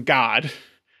message from God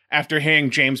after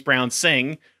hearing James Brown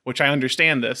sing, which I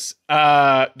understand this,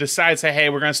 decides, hey,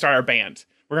 we're going to start our band.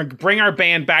 We're going to bring our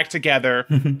band back together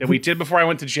that we did before I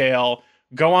went to jail,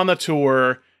 go on the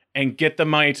tour, and get the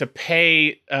money to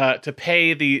pay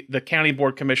the county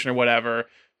board commissioner, whatever,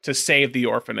 to save the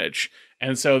orphanage.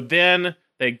 And so then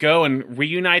they go and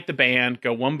reunite the band,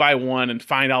 go one by one, and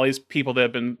find all these people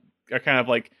that are kind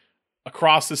of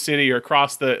across the city or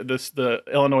across the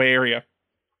Illinois area,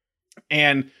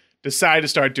 and decide to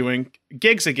start doing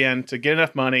gigs again to get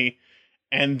enough money.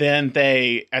 And then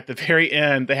at the very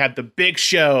end, they have the big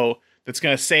show that's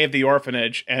going to save the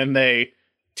orphanage, and they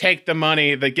take the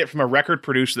money they get from a record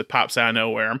producer that pops out of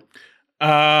nowhere,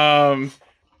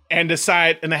 and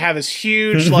decide, and they have this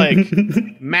huge,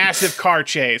 massive car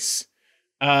chase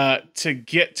to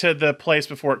get to the place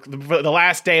before the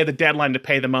last day of the deadline to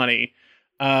pay the money,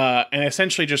 and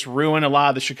essentially just ruin a lot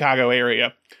of the Chicago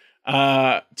area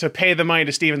to pay the money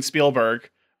to Steven Spielberg.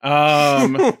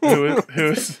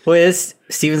 Who's wait, is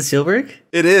Steven Spielberg?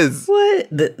 It is. What?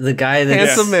 The guy that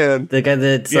handsome man. The guy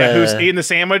that's who's eating the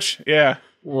sandwich? Yeah.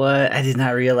 What? I did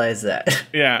not realize that.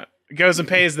 Yeah. Goes and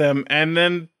pays them, and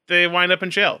then they wind up in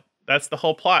jail. That's the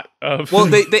whole plot of. Well,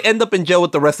 they end up in jail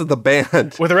with the rest of the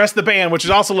band. With the rest of the band, which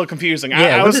is also a little confusing.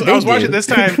 Yeah, I was watching this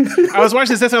time. I was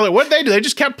watching this time. What did they do? They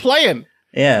just kept playing.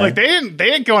 Yeah. They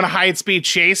didn't go on a high-speed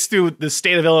chase through the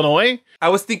state of Illinois. I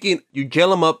was thinking, you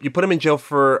jail them up, you put them in jail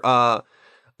for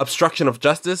obstruction of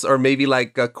justice or maybe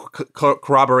like a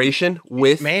corroboration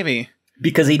with. Maybe.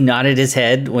 Because he nodded his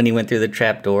head when he went through the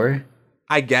trap door.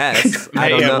 I guess. I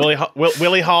don't know.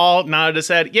 Willie Hall nodded his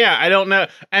head. Yeah, I don't know.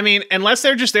 I mean, unless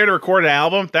they're just there to record an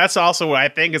album, that's also what I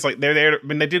think. It's like they're there. I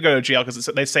mean, they do go to jail because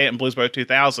they say it in Blues Brothers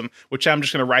 2000, which I'm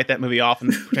just going to write that movie off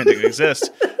and pretend it exists.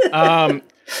 Yeah,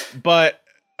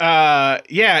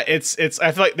 it's.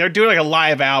 I feel like they're doing like a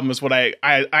live album is what I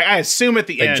assume at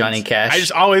the end. Like Johnny Cash. I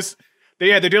just always.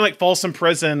 They're doing like Folsom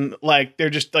Prison. Like they're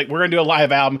just like, we're gonna do a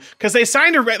live album because they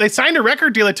signed a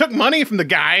record deal. They took money from the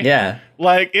guy. Yeah,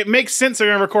 like it makes sense they're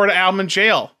gonna record an album in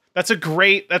jail. That's a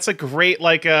great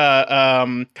like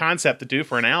concept to do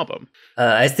for an album.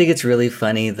 I think it's really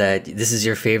funny that this is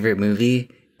your favorite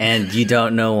movie and you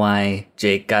don't know why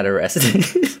Jake got arrested.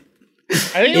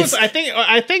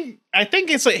 I think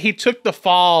it's like he took the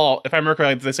fall. If I remember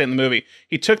correctly, they say in the movie,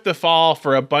 he took the fall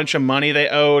for a bunch of money they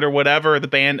owed or whatever the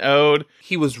band owed.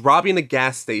 He was robbing a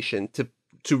gas station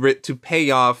to pay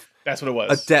off. That's what it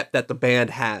was. A debt that the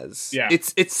band has. Yeah,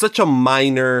 it's such a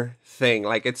minor thing.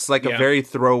 Like it's like a very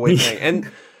throwaway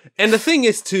thing. And the thing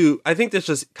is too, I think this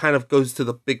just kind of goes to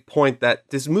the big point that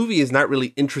this movie is not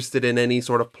really interested in any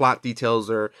sort of plot details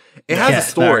or it has a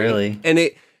story, really. And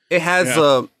it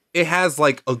has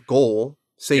like a goal.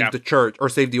 Save the church or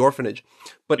save the orphanage.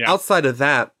 But outside of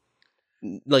that,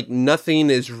 like nothing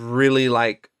is really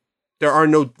like,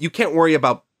 you can't worry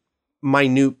about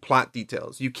minute plot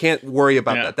details. You can't worry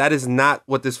about that. That is not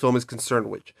what this film is concerned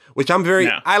with, which I'm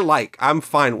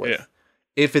fine with. Yeah.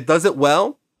 If it does it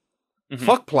well,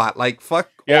 fuck plot, like fuck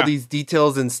all these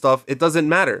details and stuff. It doesn't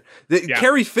matter.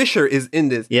 Carrie Fisher is in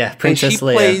this. Yeah, Princess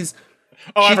Leia. Plays,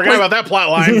 I forgot about that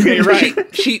plot line. Yeah, you're right.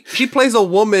 She plays a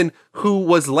woman who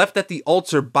was left at the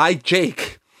altar by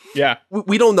Jake. Yeah.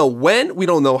 We don't know when, we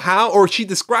don't know how, or she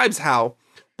describes how,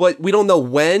 but we don't know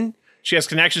when. She has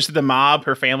connections to the mob.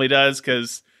 Her family does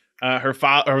because her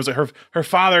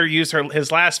father used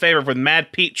his last favor with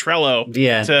Mad Pete Trello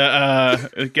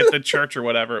to get the church or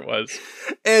whatever it was.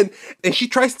 And she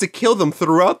tries to kill them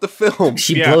throughout the film.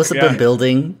 She blows up a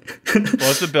building.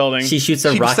 Blows the building. She shoots a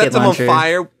rocket launcher. She sets them on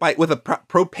fire with a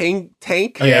propane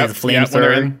tank. Oh yeah, the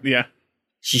flamethrower. Yeah.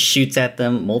 She shoots at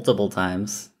them multiple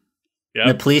times. Yeah.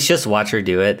 The police just watch her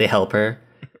do it. They help her.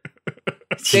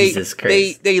 Jesus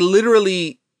Christ. They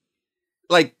literally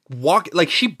like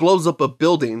she blows up a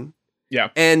building. Yeah.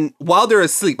 And while they're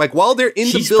asleep, like while they're in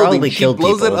the building, she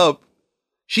blows it up.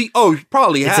 She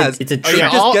probably has. It's a trick.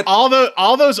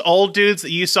 All those old dudes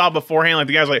that you saw beforehand, like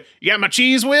the guys like, you got my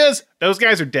cheese whiz? Those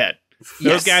guys are dead.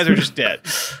 Those guys are just dead.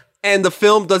 And the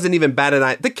film doesn't even bat an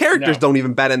eye. The characters don't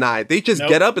even bat an eye. They just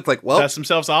get up. It's like, well, dust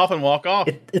themselves off and walk off.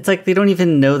 It's like they don't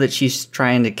even know that she's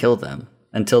trying to kill them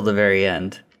until the very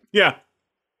end. Yeah.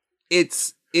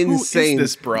 It's insane. Who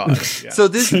is this broad? Yeah. So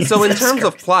in terms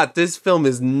of plot, this film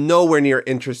is nowhere near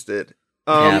interested.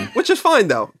 Which is fine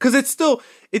though, because it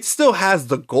still has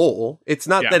the goal. It's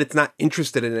not that it's not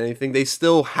interested in anything. They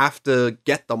still have to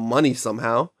get the money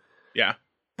somehow. Yeah.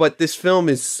 But this film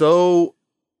is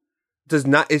does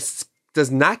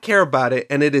not care about it,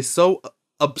 and it is so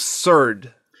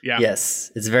absurd. Yeah.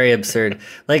 Yes, it's very absurd.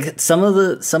 Like some of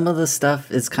the stuff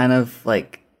is kind of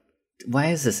like, why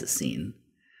is this a scene?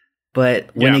 But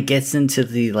when it gets into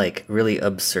the like really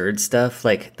absurd stuff,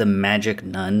 like the magic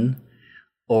nun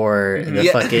or the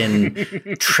fucking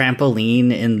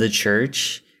trampoline in the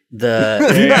church, the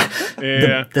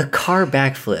car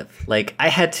backflip. Like I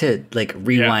had to like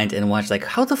rewind and watch like,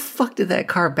 how the fuck did that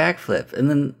car backflip? And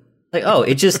then like, oh,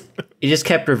 it just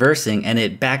kept reversing and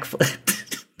it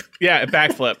backflipped. Yeah, it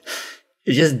backflipped.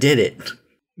 It just did it.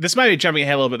 This might be jumping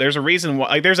ahead a little bit. There's a reason why.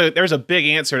 Like, there's a big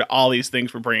answer to all these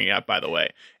things we're bringing up, by the way,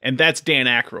 and that's Dan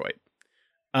Aykroyd.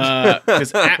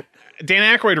 Because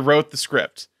Dan Aykroyd wrote the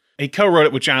script. He co-wrote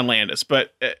it with John Landis,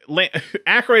 but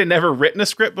Aykroyd had never written a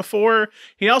script before.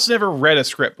 He also never read a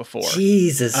script before.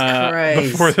 Jesus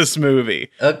Christ! Before this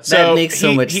movie, that makes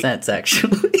so much sense,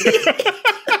 actually.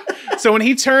 So when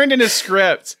he turned in his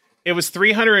script, it was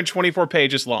 324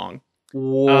 pages long.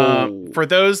 For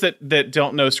those that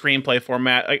don't know screenplay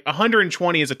format, like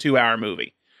 120 is a 2-hour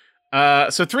movie.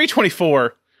 So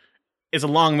 324 is a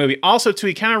long movie. Also, too,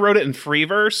 he kind of wrote it in free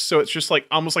verse, so it's just like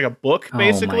almost like a book,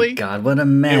 basically. Oh my God, what a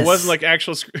mess! It wasn't like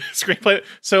actual screenplay.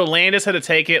 So Landis had to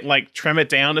take it, like trim it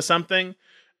down to something.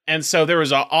 And so there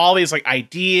was all these like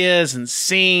ideas and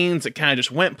scenes that kind of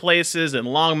just went places and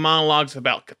long monologues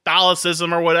about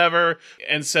Catholicism or whatever.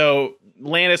 And so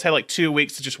Landis had like 2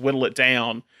 weeks to just whittle it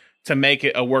down to make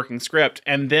it a working script.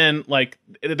 And then like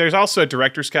there's also a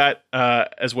director's cut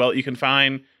as well that you can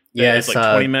find. Yeah, it's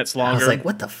like 20 minutes longer. I was like,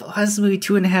 what the fuck? How's this movie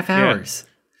 2.5 hours?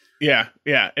 Yeah,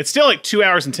 yeah. It's still like 2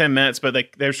 hours and 10 minutes, but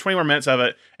like there's 20 more minutes of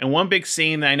it. And one big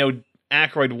scene that I know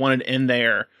Aykroyd wanted in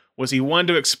there was he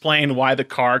wanted to explain why the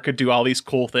car could do all these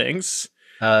cool things.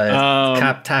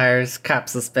 Cop tires, cop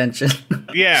suspension.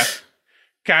 Yeah.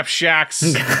 Cop shocks.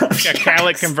 Yeah,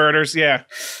 catalytic converters. Yeah.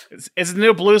 It's the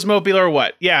new Bluesmobile or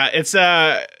what? Yeah, it's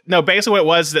no, basically what it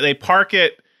was is that they park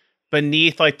it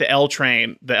beneath like the L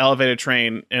train, the elevated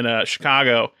train in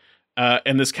Chicago,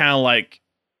 in this kind of like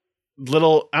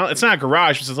little, it's not a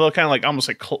garage, it's a little kind of like almost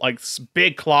like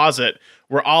big closet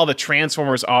where all the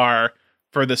transformers are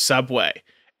for the subway.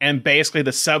 And basically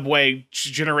the subway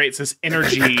generates this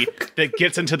energy that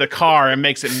gets into the car and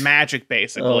makes it magic,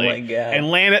 basically. Oh my God.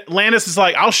 And Landis is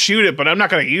like, I'll shoot it, but I'm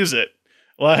not going to use it.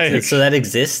 Like, so that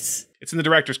exists? It's in the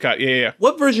director's cut. Yeah.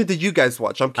 What version did you guys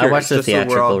watch? I'm curious. I watched the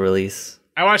theatrical release.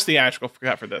 I watched the theatrical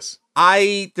for this.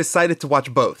 I decided to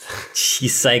watch both. You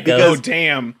psycho. Oh,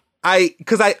 damn.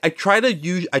 Because I try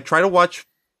to watch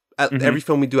every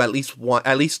film we do at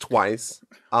least twice.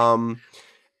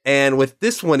 And with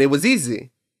this one, it was easy.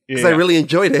 Because I really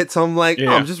enjoyed it, so I'm like,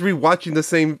 I'm just rewatching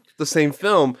the same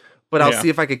film, but I'll see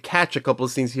if I could catch a couple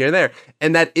of scenes here and there.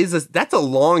 And that's a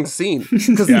long scene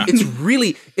because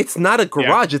it's not a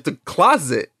garage, it's a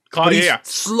closet. But he's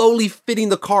slowly fitting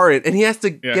the car in, and he has to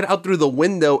get out through the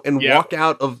window and walk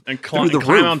out through the roof.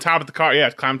 Climb on top of the car. Yeah,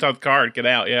 climb on top of the car and get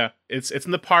out. Yeah, it's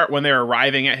in the part when they're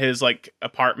arriving at his like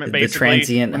apartment, basically. The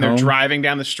transient when home. They're driving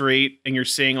down the street, and you're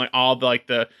seeing like all the like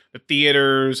the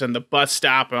theaters and the bus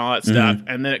stop and all that stuff,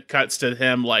 and then it cuts to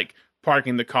him like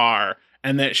parking the car,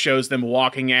 and then it shows them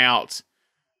walking out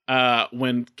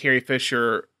when Carrie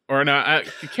Fisher. Or no,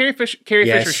 Carrie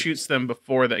Fisher shoots them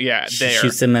before that. Yeah, she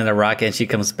shoots them in a rocket, and she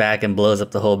comes back and blows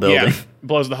up the whole building. Yeah,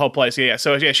 blows the whole place. Yeah.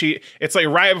 So yeah, it's like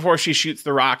right before she shoots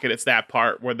the rocket. It's that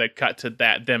part where they cut to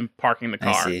them parking the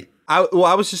car. I see.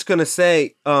 I was just gonna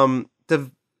say,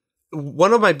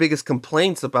 one of my biggest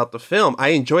complaints about the film, I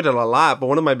enjoyed it a lot, but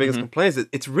one of my biggest complaints is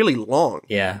it's really long.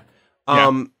 Yeah.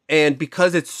 And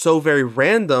because it's so very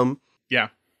random. Yeah.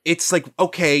 It's like,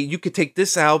 okay, you could take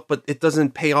this out, but it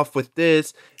doesn't pay off with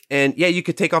this. And yeah, you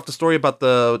could take off the story about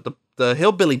the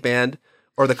hillbilly band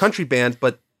or the country band,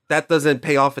 but that doesn't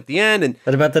pay off at the end. And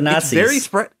what about the Nazis? It's very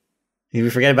spread. You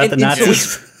forget about the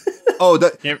Nazis. Can't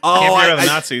forget the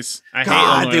Nazis. I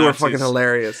hate they were Nazis. fucking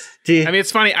hilarious. I mean,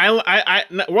 it's funny. I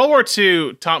World War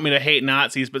II taught me to hate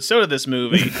Nazis, but so did this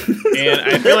movie. And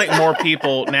I feel like more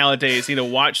people nowadays need to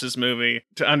watch this movie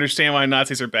to understand why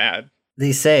Nazis are bad.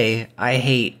 They say, I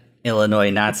hate Illinois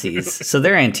Nazis. So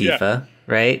they're Antifa,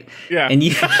 right? Yeah. And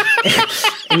you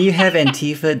and you have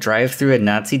Antifa drive through a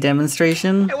Nazi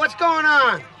demonstration? Hey, what's going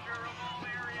on?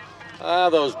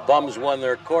 Those bums won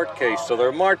their court case, so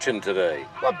they're marching today.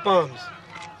 What bums?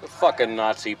 The fucking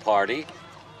Nazi party.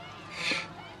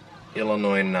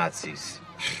 Illinois Nazis.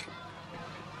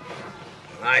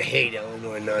 I hate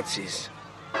Illinois Nazis.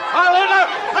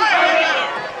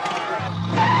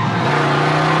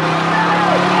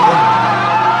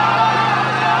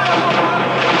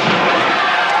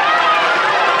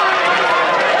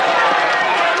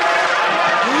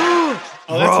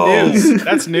 Oh, that's news.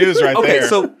 That's news right there. Okay,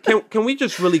 so can we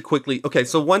just really quickly? Okay,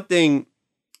 so one thing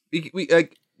we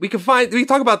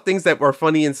talk about things that were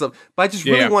funny and stuff, but I just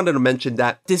really wanted to mention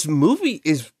that this movie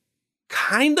is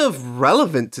kind of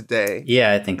relevant today.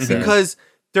 Yeah, I think so. Because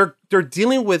they're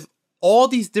dealing with all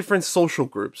these different social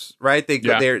groups, right?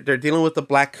 They're dealing with the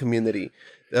Black community.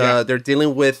 They're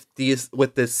dealing with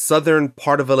this southern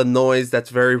part of Illinois that's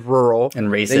very rural and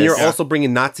racist. Then you're also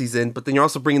bringing Nazis in, but then you're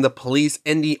also bringing the police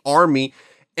and the army.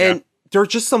 And there are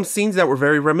just some scenes that were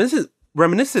very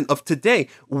reminiscent of today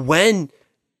when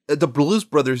the Blues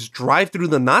Brothers drive through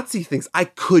the Nazi things. I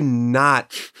could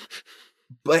not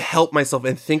but help myself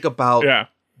and think about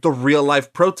the real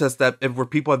life protests where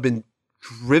people have been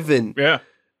driven,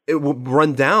 it will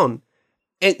run down.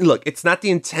 And look, it's not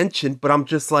the intention, but I'm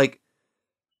just like,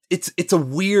 it's a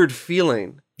weird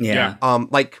feeling. Yeah.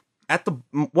 Like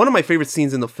one of my favorite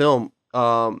scenes in the film,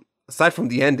 aside from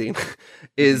the ending,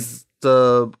 is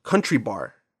the country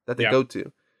bar that they go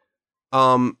to.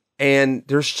 And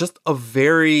there's just a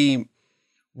very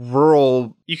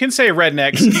rural. You can say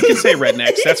rednecks. You can say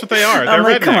rednecks. That's what they are. They're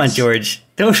rednecks. Come on, George.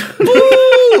 Don't.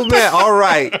 Ooh, man. All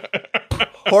right.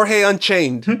 Jorge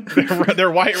Unchained.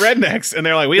 They're white rednecks, and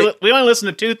they're like, we only listen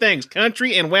to two things: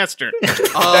 country and western.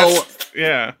 Oh,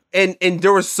 yeah. And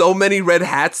there were so many red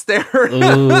hats there.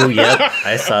 Ooh, yep,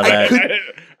 I saw that.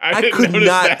 I could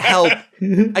not help.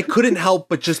 I couldn't help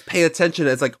but just pay attention.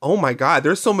 It's like, oh my god,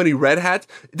 there's so many red hats.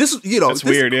 This, that's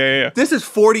weird. Yeah. This is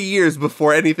 40 years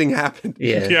before anything happened.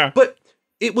 Yeah. But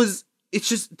it's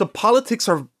just the politics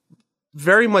are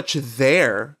very much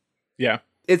there. Yeah.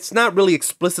 it's not really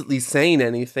explicitly saying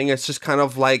anything. It's just kind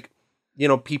of like, you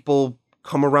know, people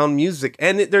come around music.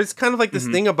 And there's kind of like this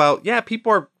thing about,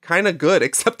 people are kind of good,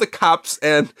 except the cops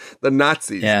and the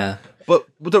Nazis. Yeah. But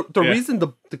the reason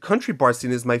the country bar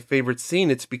scene is my favorite scene,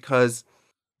 it's because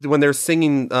when they're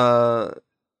singing Stand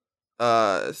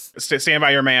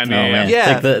By Your Man. Man.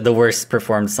 Yeah. It's like the worst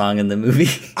performed song in the movie.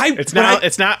 It's now on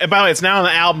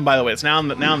the album, by the way. It's now on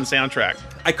the soundtrack.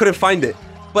 I couldn't find it.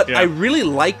 But I really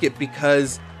like it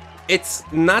because it's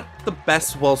not the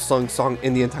best well-sung song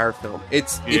in the entire film.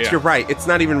 It's you're right. It's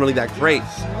not even really that great.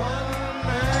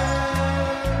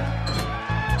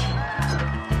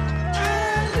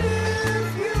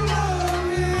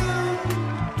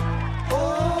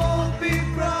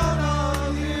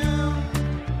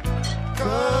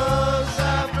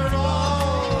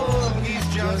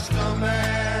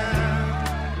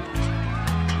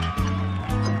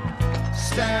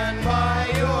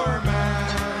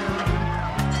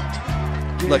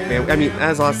 Look, man, I mean,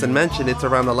 as Austin mentioned, it's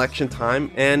around election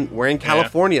time, and we're in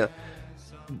California.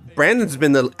 Brandon's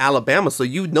been to Alabama, so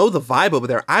you know the vibe over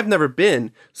there. I've never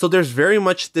been. So there's very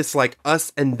much this, like,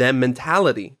 us and them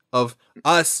mentality of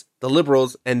us, the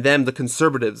liberals, and them, the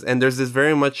conservatives. And there's this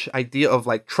very much idea of,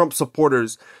 like, Trump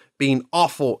supporters being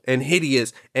awful and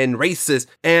hideous and racist.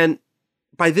 And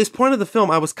by this point of the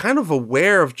film, I was kind of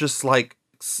aware of just, like,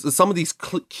 some of these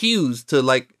cues to,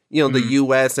 like, you know, the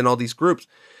U.S. and all these groups.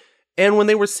 And when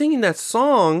they were singing that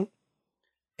song,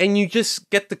 and you just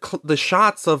get the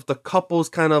shots of the couples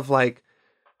kind of like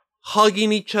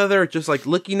hugging each other, just like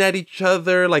looking at each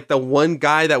other, like the one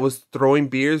guy that was throwing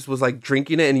beers was like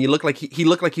drinking it, and he looked like he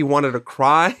looked like he wanted to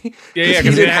cry. Yeah,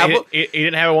 because he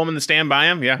didn't have a woman to stand by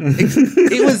him. Yeah,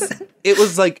 it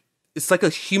was like, it's like a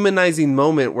humanizing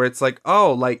moment where it's like,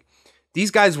 oh, like these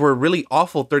guys were really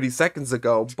awful 30 seconds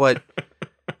ago, but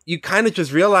you kind of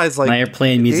just realize, like, now you're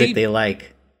playing music they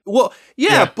like. Well,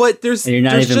 but and you're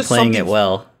not even playing it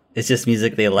well. It's just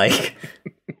music they like.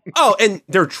 Oh, and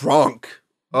they're drunk.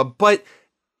 But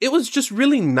it was just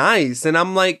really nice. And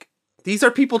I'm like, these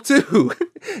are people too.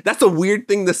 That's a weird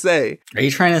thing to say. Are you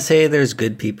trying to say there's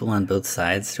good people on both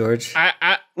sides, George?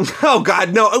 Oh,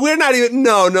 God, no. We're not even...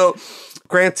 No.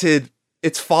 Granted,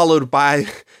 it's followed by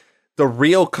the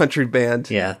real country band.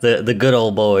 Yeah, the Good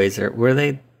Old Boys. Or were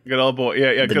they? Good Old Boy.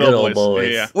 Yeah, the Good Old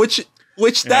Boys. Yeah.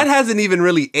 Which that hasn't even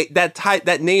really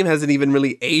that name hasn't even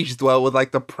really aged well with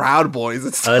like the Proud Boys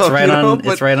and stuff. Oh, it's right on.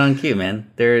 It's right on cue,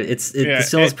 man. It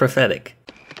still is prophetic.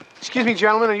 Excuse me,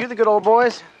 gentlemen. Are you the Good Old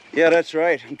Boys? Yeah, that's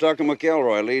right. I'm Dr.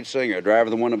 McElroy, lead singer, driver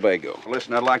of the Winnebago.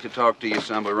 Listen, I'd like to talk to you,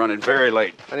 son. We're running very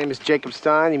late. My name is Jacob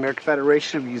Stein, the American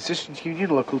Federation of Musicians Union,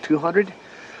 Local 200.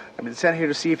 I've been sent here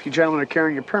to see if you gentlemen are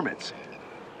carrying your permits.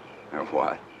 Of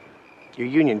what? Your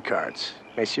union cards.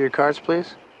 May I see your cards,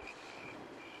 please?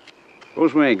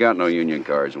 Suppose we ain't got no union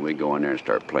cards and we go in there and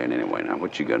start playing anyway. Now,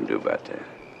 what you gonna do about that?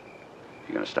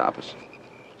 You gonna stop us?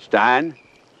 Stein?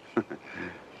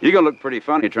 You're gonna look pretty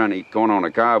funny trying to eat corn on a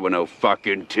cob with no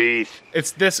fucking teeth.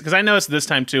 It's this, because I noticed this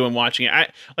time too when watching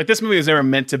it. This movie was never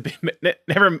meant to be, I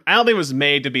don't think it was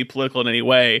made to be political in any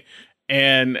way.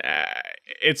 And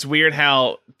it's weird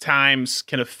how current times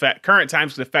can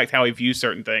affect how we view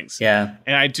certain things. Yeah.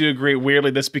 And I do agree,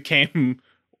 weirdly, this became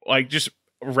like just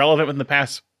relevant in the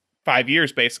past 5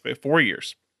 years, basically 4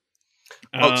 years.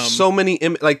 So many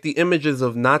like the images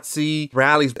of Nazi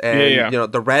rallies and you know,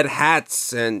 the red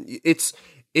hats, and it's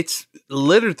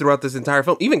littered throughout this entire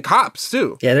film. Even cops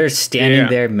too. Yeah, they're standing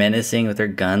there menacing with their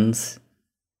guns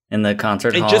in the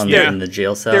concert hall and in the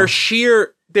jail cell. Their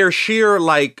sheer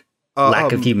like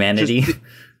lack of humanity.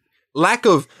 Lack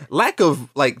of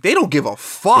like, they don't give a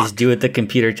fuck. They just do what the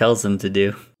computer tells them to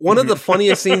do. One of the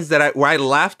funniest scenes where I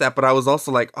laughed at, but I was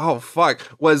also like, oh fuck,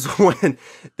 was when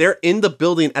they're in the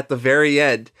building at the very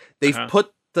end. They've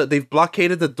they've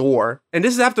blockaded the door, and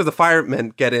this is after the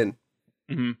firemen get in.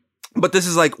 Mm-hmm. But this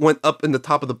is like went up in the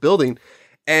top of the building,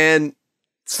 and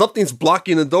something's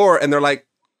blocking the door, and they're like,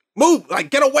 move, like,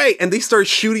 get away, and they start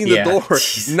shooting the door,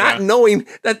 not knowing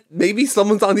that maybe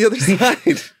someone's on the other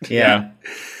side. Yeah.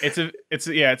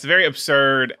 It's very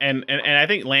absurd, and I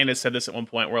think Landis said this at one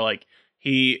point where like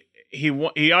he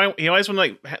always want to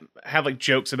like have like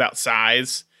jokes about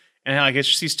size, and like it's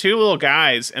just these two little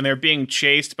guys, and they're being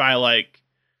chased by like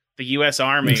the U.S.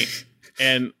 Army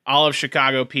and all of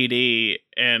Chicago PD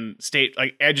and state,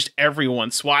 like just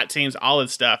everyone, SWAT teams, all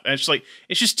this stuff, and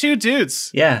it's just two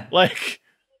dudes, like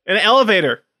in an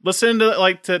elevator, listening to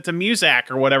like to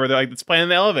Muzak or whatever they're like that's playing in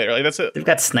the elevator. Like that's it. They've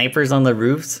got snipers on the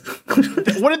roofs.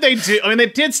 What did they do? I mean, they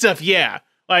did stuff,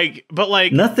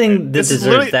 but nothing that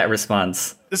deserves that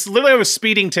response. This is literally over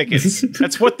speeding tickets.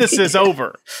 That's what this is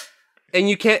over. And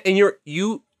you can't. And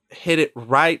you hit it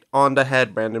right on the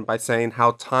head, Brandon, by saying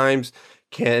how times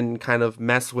can kind of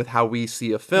mess with how we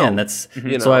see a film. Yeah, and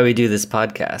that's why we do this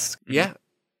podcast. Yeah.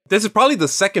 This is probably the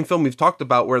second film we've talked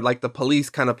about where like the police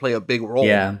kind of play a big role.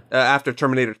 Yeah. After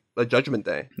Terminator Judgment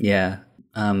Day. Yeah.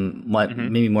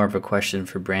 Maybe more of a question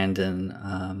for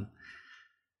Brandon.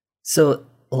 So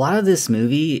a lot of this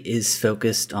movie is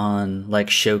focused on like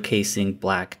showcasing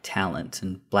Black talent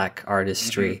and Black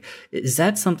artistry. Is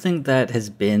that something that has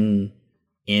been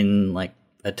in like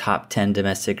a top 10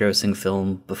 domestic grossing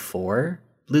film before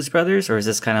Blues Brothers, or is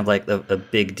this kind of like a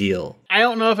big deal? I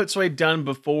don't know if it's really done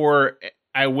before.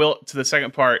 I will, to the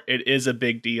second part, it is a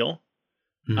big deal.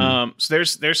 So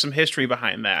there's some history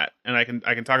behind that, and I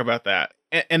can talk about that.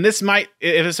 And this might,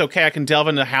 if it's okay, I can delve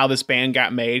into how this band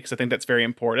got made, because I think that's very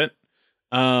important.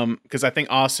 Because I think,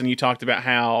 Austin, you talked about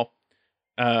how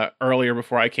earlier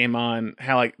before I came on,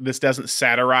 how like this doesn't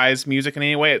satirize music in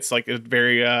any way. It's like a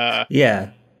very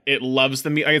it loves the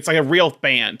music. It's like a real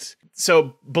band.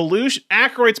 So Belushi,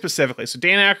 Aykroyd specifically. So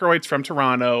Dan Aykroyd's from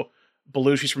Toronto.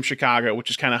 Belushi's from Chicago, which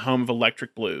is kind of home of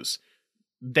electric blues.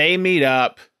 They meet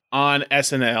up on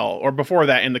SNL, or before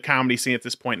that in the comedy scene at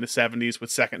this point in the 70s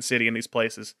with Second City and these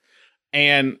places.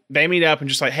 And they meet up and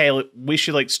just like, hey, we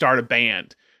should like start a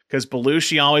band. Because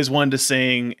Belushi always wanted to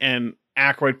sing and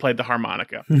Aykroyd played the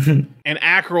harmonica. And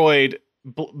Aykroyd,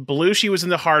 Belushi was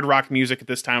into hard rock music at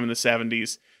this time in the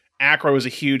 70s. Aykroyd was a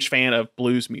huge fan of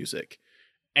blues music.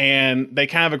 And they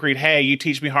kind of agreed, hey, you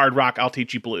teach me hard rock, I'll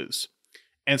teach you blues.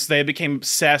 And so they became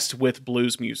obsessed with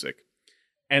blues music.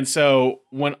 And so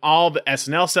when all the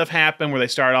SNL stuff happened, where they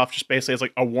started off just basically as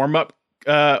like a warm-up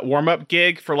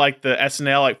gig for like the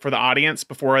SNL, like for the audience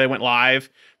before they went live,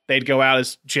 they'd go out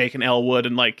as Jake and Elwood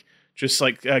and like just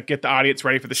like get the audience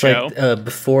ready for the show. Like,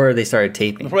 before they started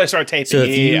taping. So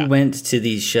if you went to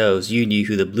these shows, you knew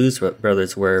who the Blues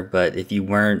Brothers were, but if you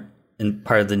weren't in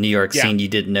part of the New York scene, you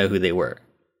didn't know who they were.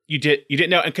 You didn't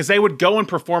know, because they would go and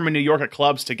perform in New York at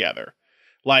clubs together.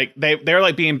 Like they're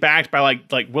like being backed by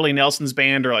like Willie Nelson's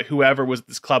band or like whoever was at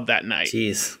this club that night.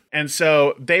 Jeez. And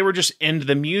so they were just into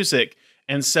the music.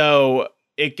 And so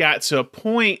it got to a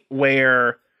point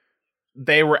where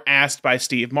they were asked by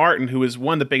Steve Martin, who is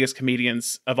one of the biggest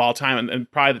comedians of all time,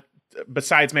 and probably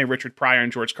besides maybe Richard Pryor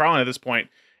and George Carlin at this point,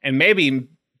 and maybe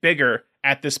bigger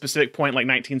at this specific point, like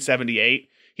 1978.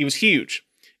 He was huge.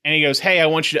 And he goes, hey, I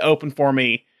want you to open for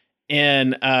me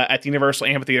in at the Universal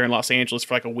Amphitheater in Los Angeles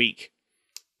for like a week.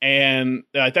 And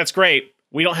that's great.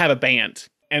 We don't have a band.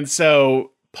 And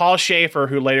so Paul Schaefer,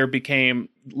 who later became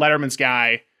Letterman's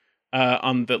guy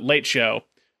on the Late Show,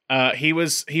 he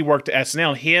worked at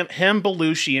SNL. Him,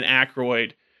 Belushi, and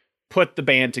Aykroyd put the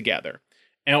band together.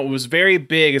 And what was very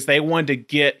big is they wanted to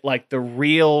get like the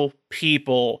real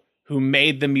people who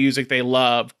made the music they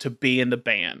loved to be in the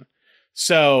band.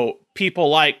 So people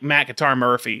like Matt Guitar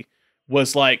Murphy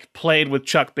was like played with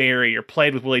Chuck Berry or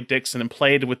played with Willie Dixon and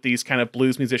played with these kind of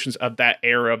blues musicians of that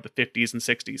era of the 50s and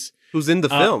 60s. Who's in the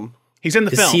film? He's in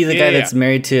the film. Is he the guy that's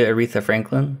married to Aretha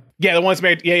Franklin? Yeah, the one that's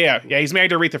married. Yeah. He's married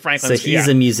to Aretha Franklin. So he's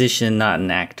a musician, not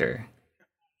an actor.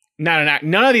 Not an actor.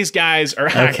 None of these guys are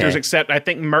actors except I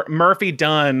think Murphy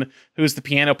Dunn, who's the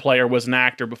piano player, was an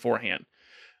actor beforehand.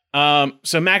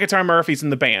 So Matt Guitar Murphy's in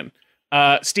the band.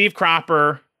 Steve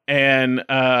Cropper and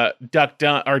Duck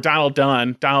Dunn, or Donald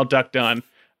Duck Dunn.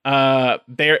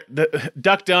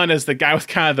 Duck Dunn is the guy with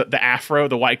kind of the afro,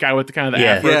 the white guy with the kind of the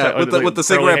afro, with the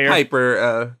cigarette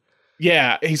pipe.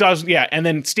 Yeah, he's always and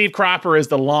then Steve Cropper is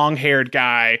the long-haired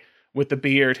guy with the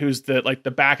beard, who's the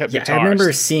backup guitarist. I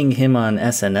remember seeing him on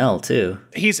SNL too.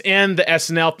 He's in the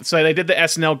SNL, so they did the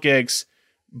SNL gigs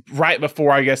right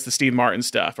before, I guess, the Steve Martin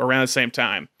stuff around the same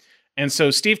time. And so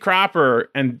Steve Cropper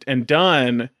and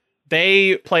Dunn,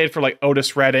 they played for like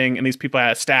Otis Redding and these people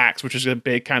at Stax, which is a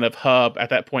big kind of hub at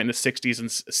that point in the 60s and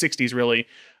 60s, really,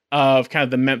 of kind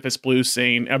of the Memphis blues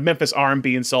scene, Memphis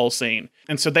R&B and soul scene.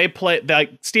 And so they play,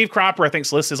 like Steve Cropper, I think,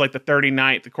 is listed as like the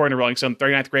 39th, according to Rolling Stone,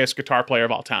 39th greatest guitar player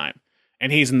of all time.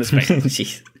 And he's in this band.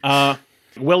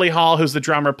 Willie Hall, who's the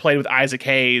drummer, played with Isaac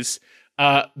Hayes.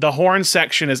 The horn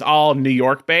section is all New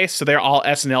York based, so they're all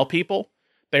SNL people.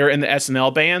 They were in the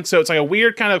SNL band. So it's like a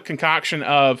weird kind of concoction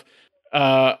of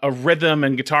a rhythm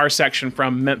and guitar section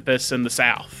from Memphis and the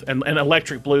South, and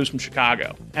electric blues from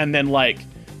Chicago. And then like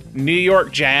New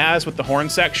York jazz with the horn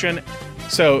section.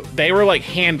 So they were like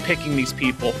hand-picking these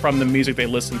people from the music they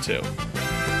listened to.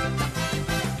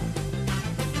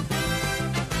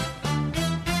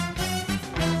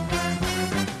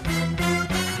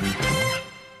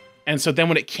 And so then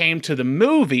when it came to the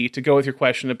movie, to go with your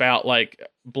question about like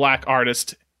black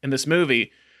artists in this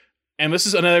movie, and this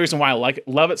is another reason why I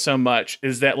love it so much,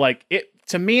 is that like it,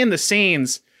 to me in the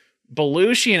scenes,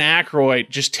 Belushi and Aykroyd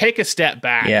just take a step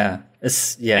back.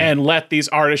 And let these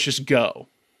artists just go.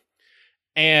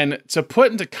 And to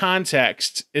put into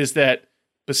context is that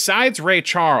besides Ray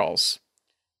Charles,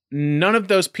 none of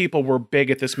those people were big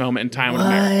at this moment in time in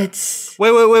America.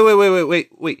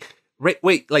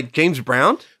 Wait, like James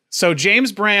Brown? So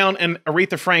James Brown and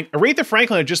Aretha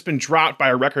Franklin had just been dropped by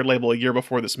a record label a year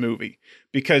before this movie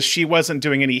because she wasn't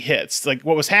doing any hits. Like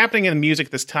what was happening in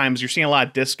music this time is you're seeing a lot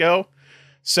of disco.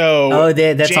 So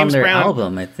that's James on their Brown,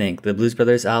 album, I think. The Blues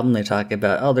Brothers album, they talk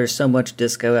about, there's so much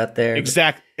disco out there.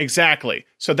 Exactly.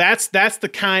 So that's the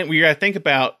kind we got to think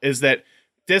about is that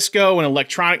disco and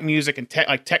electronic music and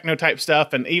like techno type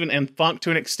stuff and even funk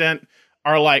to an extent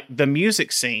are like the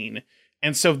music scene.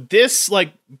 And so this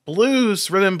like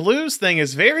rhythm blues thing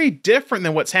is very different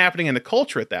than what's happening in the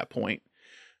culture at that point.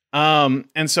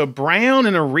 And so Brown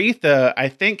and Aretha, I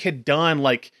think, had done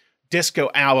like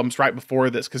disco albums right before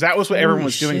this because that was what everyone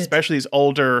was doing, especially these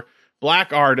older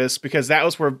black artists, because that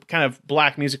was where kind of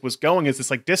black music was going, is this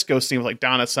like disco scene with like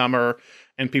Donna Summer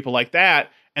and people like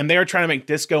that. And they were trying to make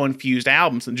disco infused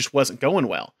albums and just wasn't going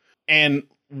well. And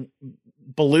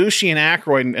Belushi and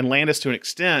Aykroyd and Landis to an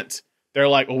extent, they're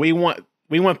like, well, we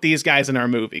want these guys in our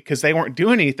movie because they weren't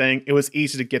doing anything. It was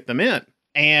easy to get them in.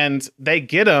 And they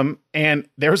get them. And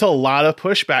there was a lot of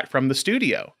pushback from the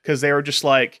studio because they were just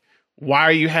like, why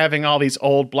are you having all these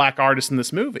old black artists in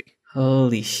this movie?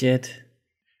 Holy shit.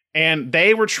 And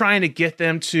they were trying to get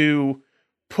them to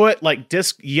put like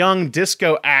young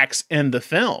disco acts in the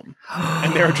film.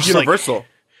 And they were just Universal.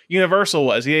 Universal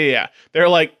was. Yeah. They're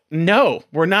like, no,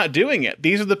 we're not doing it.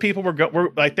 These are the people we're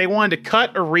like, they wanted to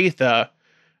cut Aretha,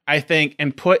 I think,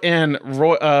 and put in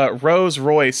Rose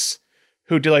Royce,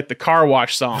 who did like the car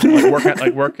wash song,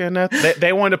 working at.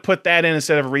 They wanted to put that in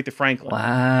instead of Aretha Franklin.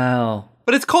 Wow.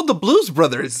 But it's called the Blues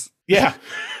Brothers. Yeah.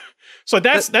 So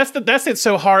that's it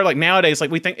so hard. Like nowadays,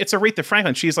 like we think it's Aretha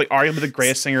Franklin. She's like arguably the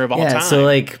greatest singer of all time. So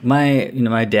like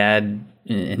my dad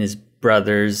and his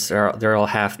brothers they're all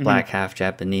half black, half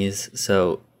Japanese.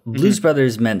 So Blues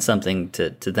Brothers meant something to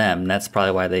them. That's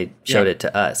probably why they showed it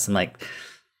to us. And like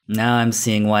now I'm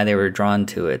seeing why they were drawn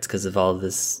to it. It's because of all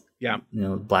this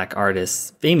black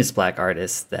artists, famous black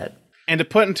artists that. And to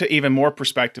put into even more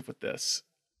perspective with this,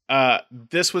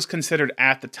 this was considered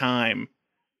at the time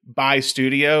by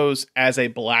studios as a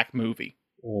black movie.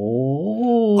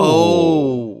 Oh,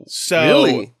 so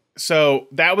really? So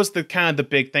that was the kind of the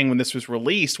big thing when this was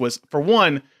released was, for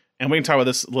one, and we can talk about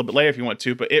this a little bit later if you want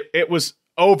to, but it was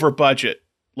over budget,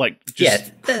 like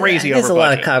just crazy over budget. There's a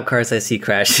lot of cop cars I see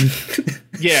crashing.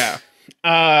 Yeah.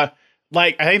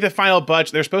 Like I think the final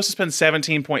budget, they're supposed to spend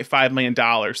 $17.5 million.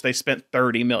 They spent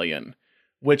 $30 million.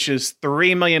 Which is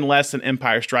 $3 million less than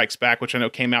Empire Strikes Back, which I know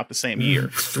came out the same year.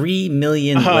 $3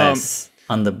 million less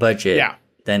on the budget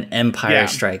than Empire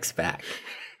Strikes Back.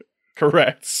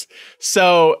 Correct.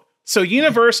 So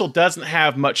Universal doesn't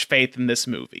have much faith in this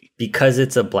movie. Because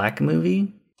it's a black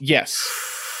movie? Yes.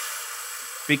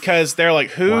 Because they're like,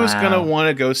 who's going to want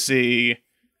to go see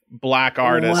black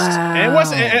artists? Wow. And it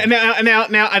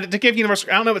wasn't. Now, to give Universal,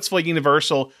 I don't know if it's fully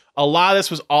Universal. A lot of this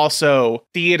was also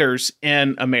theaters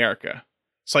in America.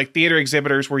 It's like theater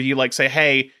exhibitors where you like say,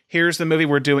 hey, here's the movie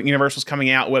we're doing, Universal's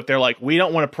coming out with. They're like, we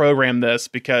don't want to program this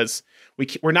because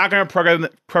we're not going to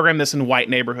program this in white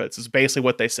neighborhoods. Is basically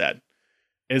what they said.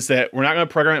 Is that we're not going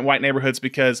to program it in white neighborhoods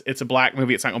because it's a black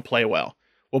movie. It's not going to play well.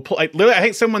 We'll put literally, I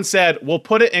think someone said, we'll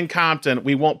put it in Compton.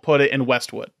 We won't put it in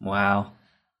Westwood. Wow.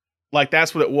 Like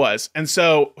that's what it was. And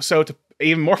so to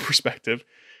even more perspective,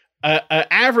 an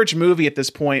average movie at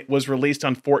this point was released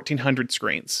on 1,400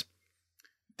 screens.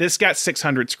 This got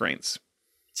 600 screens.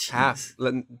 Half.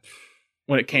 When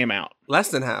it came out.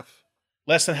 Less than half.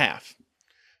 Less than half.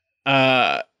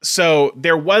 So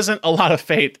there wasn't a lot of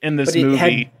faith in this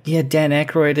movie. He had Dan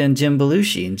Aykroyd and Jim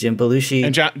Belushi. And Jim Belushi.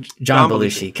 And John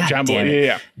Belushi. God damn it.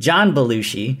 Yeah. John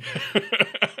Belushi.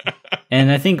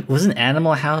 And I think, wasn't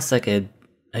Animal House like a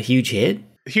huge hit?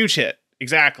 Huge hit.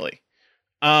 Exactly.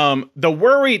 The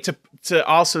worry to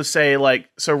also say, like,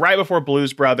 so right before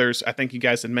Blues Brothers, I think you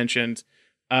guys had mentioned,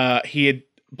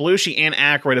 Belushi and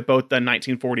Aykroyd have both done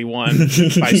 1941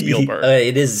 by Spielberg.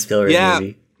 It is a Spielberg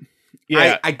movie.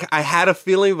 Yeah. I had a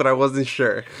feeling, but I wasn't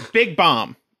sure. Big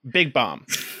bomb.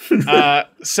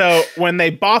 So when they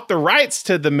bought the rights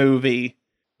to the movie,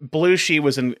 Belushi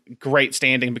was in great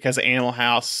standing because of Animal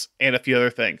House and a few other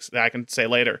things that I can say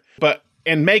later. But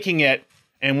in making it,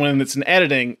 and when it's in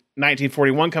editing,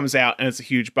 1941 comes out and it's a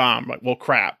huge bomb. Like, well,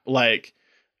 crap. Like,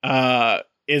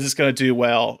 is this going to do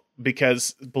well?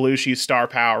 Because Belushi's star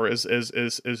power is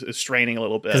straining a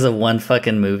little bit. Because of one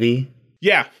fucking movie?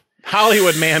 Yeah.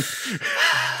 Hollywood, man.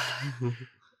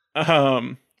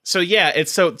 So yeah,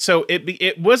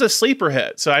 it was a sleeper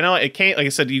hit. So I know it can't, like I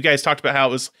said, you guys talked about how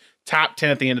it was top 10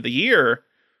 at the end of the year,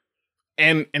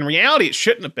 and in reality, it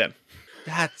shouldn't have been.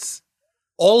 That's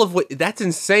all of what. That's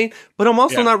insane. But I'm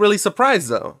also not really surprised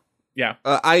though. Yeah.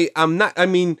 I'm not. I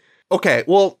mean, okay.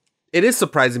 Well, it is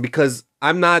surprising because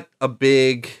I'm not a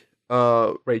big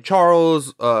Ray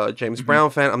Charles, James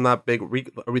Brown fan. I'm not a big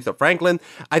Aretha Franklin.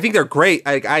 I think they're great.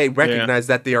 I recognize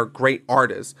that they are great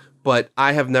artists. But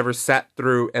I have never sat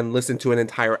through and listened to an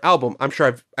entire album. I'm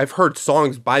sure I've heard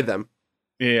songs by them.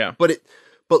 Yeah.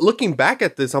 But looking back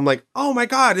at this, I'm like, oh my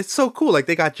God, it's so cool. Like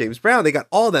they got James Brown, they got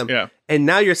all of them. Yeah. And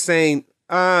now you're saying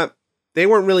they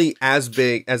weren't really as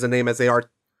big as a name as they are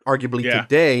arguably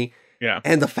today. Yeah.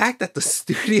 And the fact that the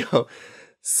studio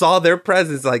saw their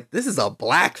presence, like, this is a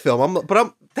black film.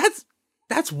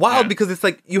 That's wild because it's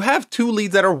like you have two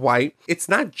leads that are white. It's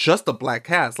not just a black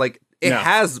cast. Like it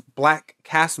has black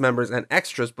cast members and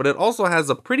extras, but it also has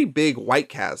a pretty big white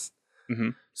cast. Mm-hmm.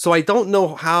 So I don't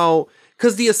know how,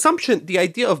 because the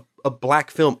idea of a black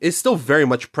film is still very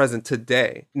much present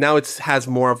today. Now it has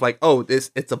more of like,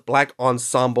 it's a black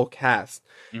ensemble cast,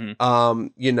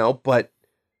 but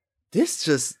this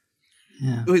just,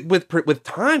 with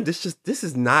time, this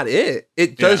is not it.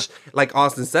 It does, like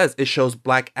Austin says, it shows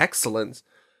black excellence,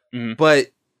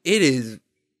 but it's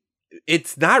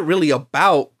not really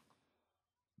about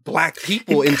black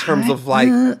people in terms of like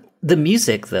the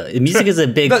music, though. The music is a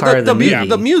big part of the movie.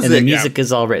 The music, and the music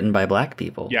is all written by black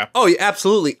people. Yeah. Oh, yeah,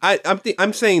 absolutely.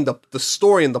 I'm saying the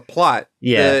story and the plot.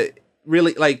 Yeah.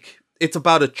 Really, like, it's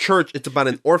about a church. It's about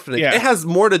an orphanage. Yeah. It has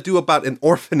more to do about an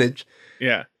orphanage.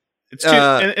 Yeah.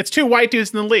 It's two white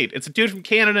dudes in the lead. It's a dude from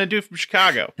Canada and a dude from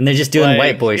Chicago. And they're just doing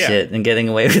white boy shit and getting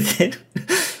away with it.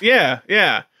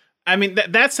 Yeah. I mean,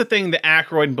 that's the thing that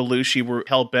Aykroyd and Belushi were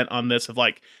hell-bent on this, of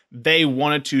like, they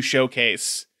wanted to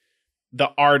showcase the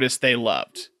artists they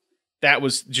loved. That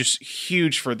was just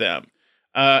huge for them.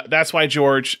 That's why,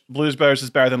 George, Blues Brothers is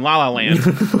better than La La Land.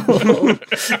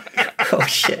 Oh,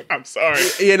 shit. I'm sorry.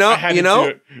 I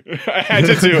had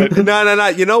to do it. No.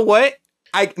 You know what?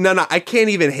 I can't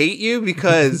even hate you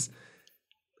because,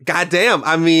 goddamn,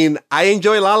 I mean, I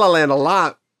enjoy La La Land a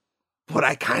lot, but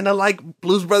I kind of like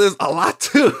Blues Brothers a lot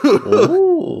too.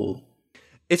 Ooh.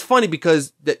 It's funny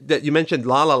because that you mentioned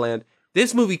La La Land.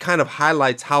 This movie kind of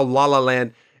highlights how La La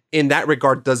Land, in that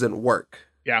regard, doesn't work.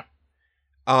 Yeah.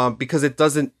 Because it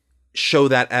doesn't show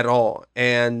that at all.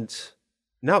 And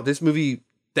no, this movie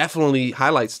definitely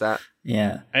highlights that.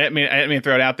 Yeah. I didn't mean to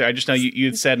throw it out there. I just know you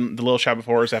had said in the Little Shop of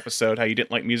Horrors episode how you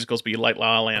didn't like musicals, but you like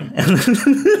La La Land.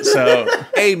 So,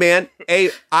 hey, man.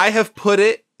 Hey, I have put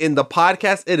it in the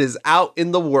podcast. It is out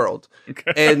in the world.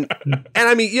 And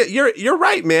I mean, you're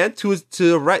right, man. To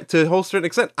a whole certain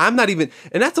extent, I'm not even,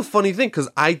 and that's a funny thing because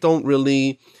I don't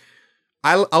really.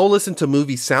 I'll listen to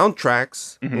movie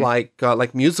soundtracks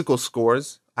like musical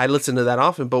scores. I listen to that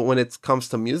often, but when it comes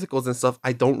to musicals and stuff,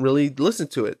 I don't really listen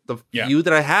to it. The few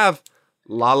that I have,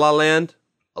 La La Land,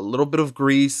 a little bit of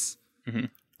Grease,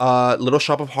 Little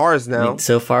Shop of Horrors now. I mean,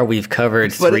 so far, we've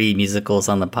covered 3 musicals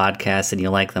on the podcast, and you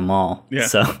like them all. Yeah.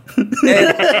 So,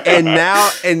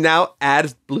 and now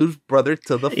add Blues Brother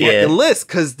to the fucking list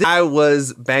because I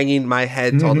was banging my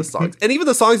head to all the songs, and even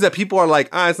the songs that people are like,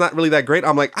 it's not really that great.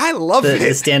 I'm like, I love it.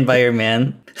 The Stand By Your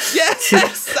Man. Yes,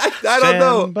 I don't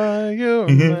know. Stand by your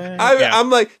man. I'm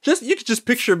like, you could just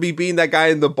picture me being that guy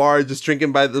in the bar, just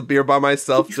drinking the beer by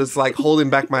myself, just like holding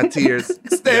back my tears.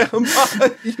 Stand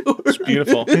by your. It's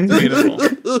beautiful. It's beautiful.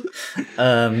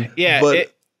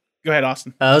 Go ahead,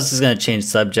 Austin. I was just gonna change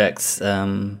subjects.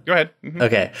 Go ahead. Mm-hmm.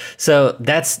 Okay, so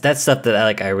that's stuff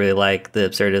that I really like, the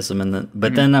absurdism and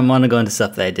but then I want to go into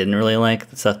stuff that I didn't really like,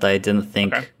 the stuff that I didn't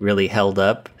think really held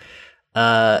up.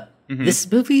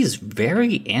 This movie is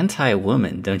very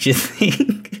anti-woman, don't you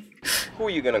think? Who are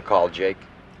you gonna call, Jake?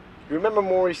 You remember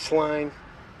Maurice Sline?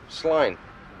 Sline,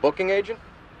 booking agent?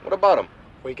 What about him?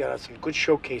 Well, he got us some good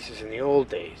showcases in the old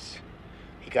days.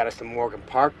 He got us to Morgan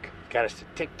Park, got us to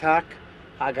TikTok.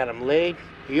 I got him laid.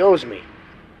 He owes me.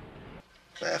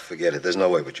 Forget it. There's no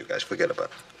way with you guys. Forget about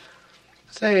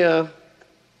it. Say,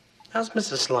 how's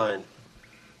Mrs. Sline?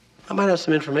 I might have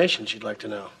some information she'd like to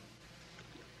know.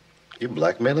 You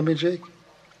blackmailing me, Jake?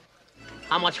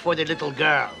 How much for the little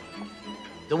girl?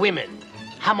 The women.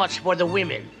 How much for the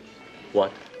women?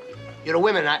 What? Your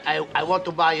women. I want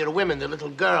to buy your women, the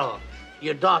little girl,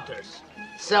 your daughters.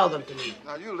 Sell them to me.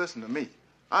 Now, you listen to me.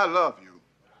 I love you,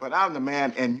 but I'm the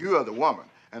man and you're the woman,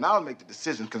 and I'll make the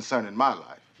decisions concerning my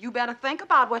life. You better think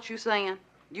about what you're saying.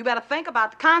 You better think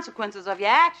about the consequences of your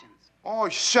actions. Oh,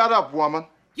 shut up, woman.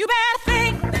 You better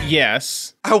think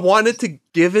Yes. I wanted to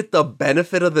give it the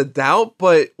benefit of the doubt,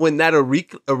 but when that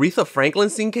Aretha Franklin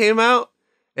scene came out,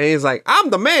 and he's like, "I'm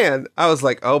the man," I was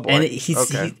like, "Oh boy."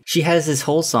 And she has this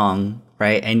whole song,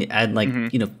 right? And like,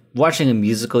 watching a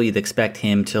musical, you'd expect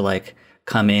him to like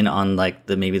come in on like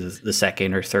maybe the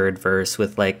second or third verse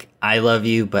with like, "I love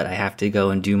you, but I have to go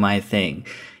and do my thing."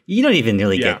 You don't even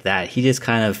really get that. He just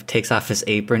kind of takes off his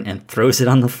apron and throws it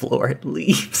on the floor and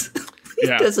leaves. He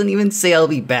doesn't even say, "I'll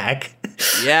be back."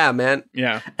 Yeah, man.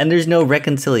 Yeah. And there's no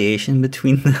reconciliation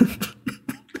between them.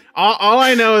 All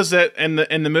I know is that in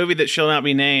the movie that shall not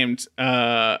be named,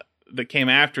 that came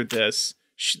after this,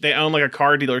 they own like a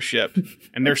car dealership,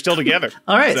 and they're still together.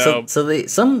 All right, so they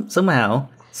somehow,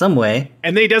 some way,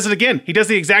 and then he does it again. He does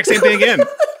the exact same thing again.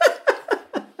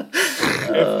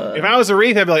 If I was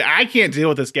Aretha, I'd be like, I can't deal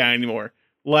with this guy anymore.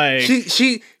 Like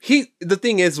he. The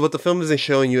thing is, what the film isn't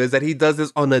showing you is that he does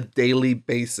this on a daily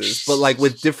basis, but like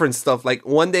with different stuff. Like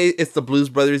one day it's the Blues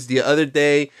Brothers, the other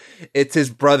day it's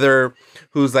his brother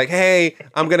who's like, "Hey,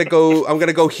 I'm gonna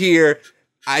go here.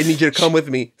 I need you to come with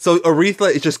me." So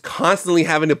Aretha is just constantly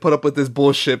having to put up with this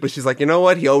bullshit, but she's like, you know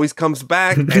what? He always comes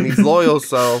back and he's loyal.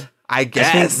 So I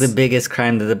guess I think the biggest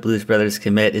crime that the Blues Brothers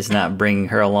commit is not bringing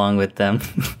her along with them.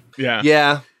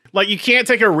 Yeah. Like, you can't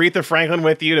take Aretha Franklin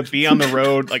with you to be on the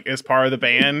road, like, as part of the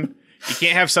band. You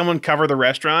can't have someone cover the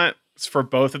restaurant. It's for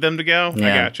both of them to go. Yeah.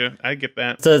 I gotcha. I get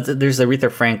that. So there's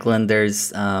Aretha Franklin.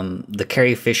 There's the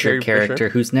Carrie Fisher character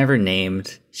who's never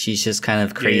named. She's just kind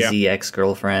of crazy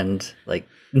ex-girlfriend. Like,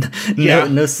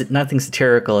 nothing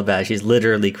satirical about it. She's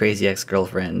literally crazy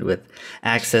ex-girlfriend with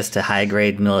access to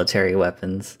high-grade military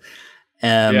weapons.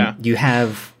 You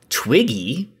have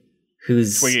Twiggy,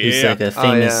 who's like a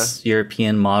famous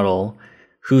European model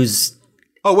who's...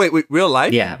 Oh, wait, real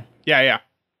life? Yeah. Yeah.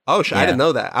 Oh, I didn't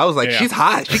know that. I was like, she's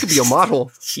hot. She could be a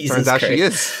model. Turns out she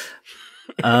is.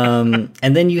 And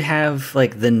then you have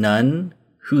like the nun,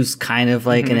 who's kind of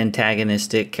like an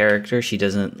antagonistic character. She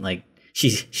doesn't like...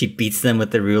 She beats them with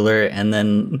the ruler, and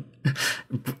then...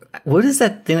 What is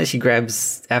that thing that she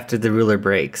grabs after the ruler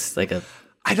breaks? Like a...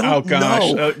 I don't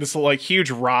know. This like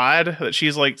huge rod that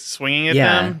she's like swinging at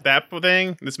them. That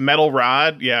thing, this metal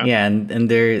rod. Yeah. And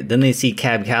then they see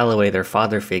Cab Calloway, their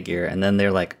father figure, and then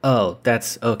they're like, "Oh,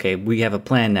 that's okay. We have a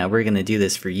plan now. We're gonna do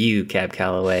this for you, Cab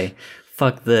Calloway.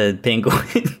 Fuck the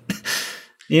penguin."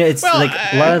 It's like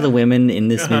a lot of the women in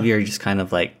this movie are just kind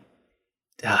of like,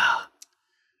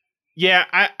 Yeah,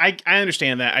 I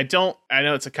understand that. I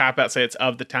know it's a cop out say it's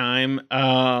of the time.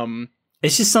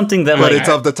 It's just something that, but it's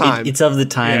of the time. It's of the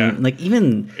time. Yeah. Like,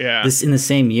 even this in the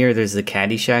same year, there's the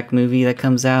Caddyshack movie that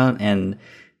comes out, and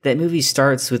that movie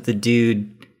starts with the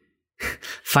dude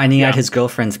finding out his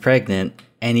girlfriend's pregnant,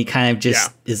 and he kind of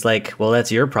just is like, "Well,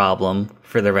 that's your problem,"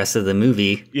 for the rest of the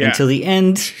movie until the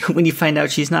end when you find out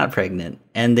she's not pregnant,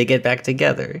 and they get back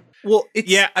together. Well,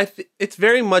 it's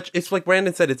very much, it's like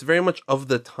Brandon said, it's very much of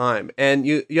the time, and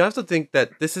you have to think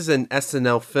that this is an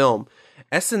SNL film.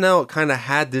 SNL kind of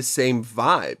had this same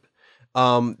vibe,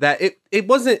 that it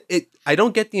wasn't, I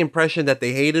don't get the impression that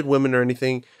they hated women or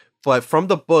anything, but from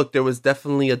the book, there was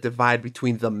definitely a divide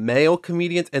between the male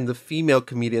comedians and the female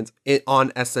comedians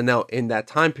on SNL in that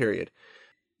time period.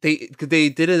 They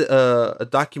did a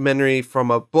documentary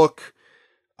from a book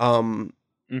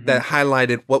that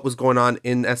highlighted what was going on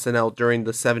in SNL during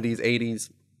the 70s, 80s.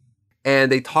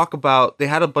 And they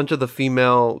had a bunch of the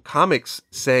female comics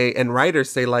say, and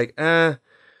writers say like,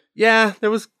 yeah,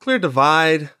 there was clear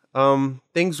divide.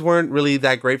 Things weren't really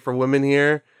that great for women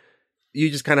here. You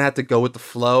just kind of had to go with the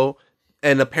flow.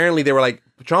 And apparently they were like,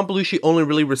 John Belushi only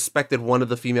really respected one of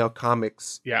the female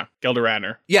comics. Yeah, Gilda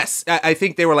Radner. Yes, I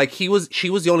think they were like, she was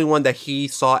the only one that he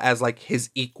saw as like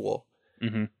his equal.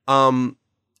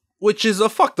 Which is a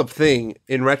fucked up thing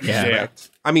in retrospect.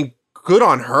 Yeah. I mean, good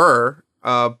on her.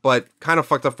 But kind of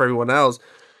fucked up for everyone else.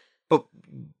 But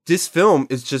this film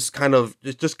is just kind of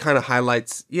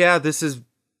highlights, this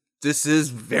is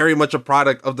very much a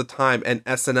product of the time, and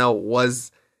SNL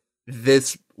was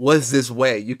this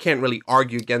way. You can't really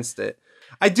argue against it.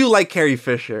 I do like Carrie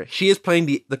Fisher. She is playing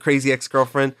the crazy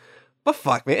ex-girlfriend, but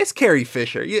fuck, man, it's Carrie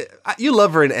Fisher. You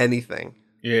love her in anything.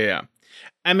 Yeah.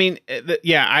 I mean, it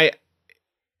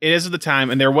is at the time,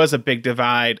 and there was a big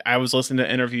divide. I was listening to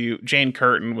an interview. Jane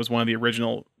Curtin was one of the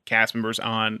original cast members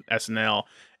on SNL,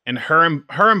 and her and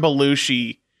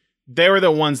Belushi, they were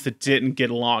the ones that didn't get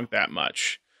along that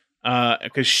much.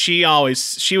 Because she's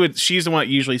the one that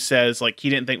usually says like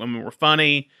he didn't think women were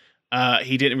funny.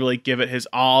 He didn't really give it his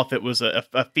all. If it was a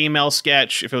female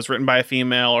sketch, if it was written by a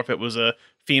female, or if it was a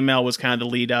female was kind of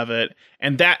the lead of it,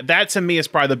 and that to me is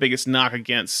probably the biggest knock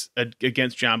against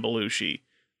John Belushi.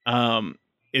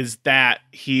 is that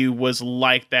he was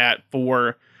like that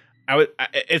for.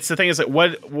 It's the thing is that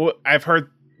what I've heard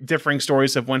differing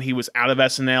stories of when he was out of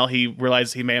SNL, he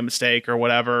realized he made a mistake or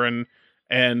whatever,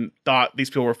 and thought these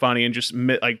people were funny and just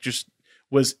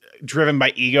was driven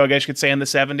by ego, I guess you could say, in the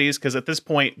 70s. Because at this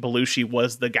point, Belushi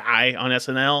was the guy on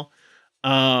SNL,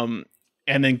 and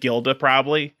then Gilda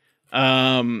probably,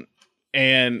 and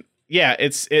yeah,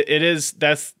 it is.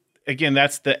 That's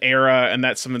the era, and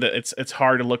that's some of the. It's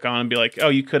hard to look on and be like, oh,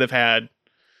 you could have had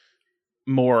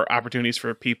more opportunities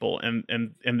for people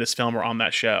in this film or on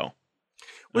that show.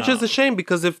 Which is a shame,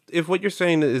 because if what you're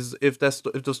saying is if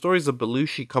the stories of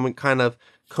Belushi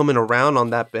coming around on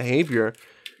that behavior,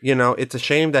 it's a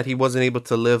shame that he wasn't able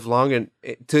to live long and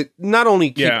to not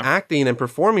only keep acting and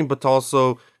performing, but to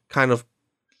also kind of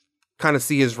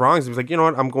see his wrongs. He was like, you know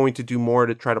what, I'm going to do more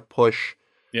to try to push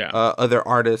other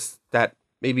artists that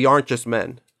maybe aren't just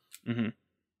men. Mm-hmm.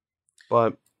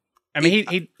 But I mean,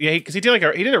 he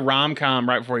did a rom-com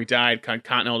right before he died,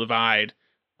 Continental Divide.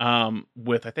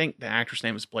 With, I think the actress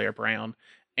name is Blair Brown.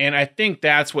 And I think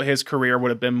that's what his career would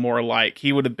have been more like.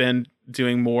 He would have been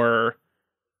doing more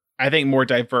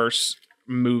diverse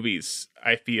movies,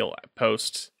 I feel,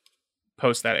 post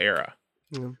that era.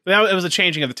 Yeah. But it was a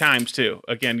changing of the times too.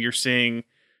 Again, you're seeing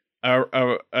in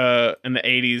the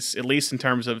 80s, at least in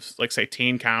terms of, like, say,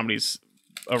 teen comedies,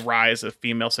 a rise of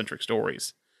female-centric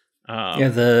stories.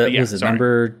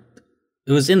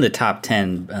 It was in the top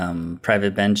 10.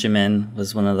 Private Benjamin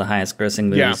was one of the highest grossing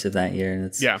movies of that year. And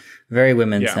it's very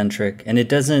women-centric. And it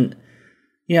doesn't,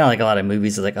 like a lot of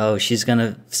movies are like, oh, she's going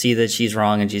to see that she's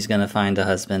wrong and she's going to find a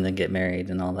husband and get married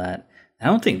and all that. I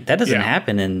don't think that doesn't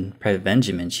happen in Private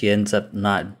Benjamin. She ends up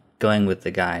not going with the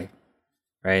guy,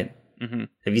 right? Mm-hmm.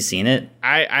 Have you seen it?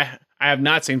 I have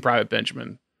not seen Private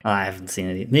Benjamin. Oh, I haven't seen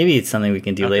it either. Maybe it's something we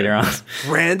can do later on.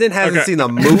 Brandon hasn't seen a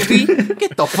movie?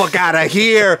 Get the fuck out of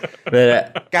here.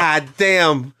 But, God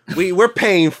damn. We're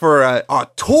paying for a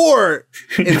tour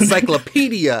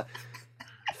encyclopedia.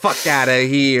 Fuck out of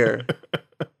here.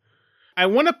 I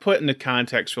want to put into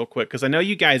context real quick, because I know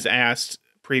you guys asked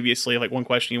previously, like, one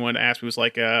question you wanted to ask me was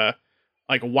like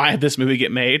why did this movie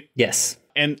get made? Yes.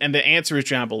 And the answer is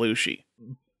John Belushi.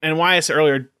 And why I said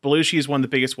earlier, Belushi is one of the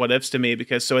biggest what ifs to me,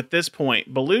 because so at this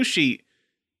point, Belushi,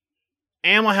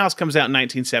 Animal House comes out in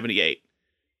 1978.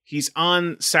 He's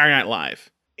on Saturday Night Live.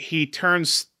 He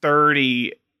turns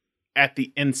 30 at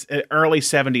the early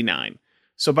 79.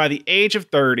 So by the age of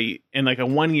 30, in like a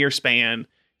 1 year span,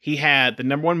 he had the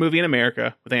 #1 movie in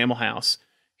America with Animal House.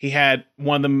 He had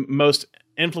one of the most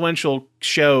influential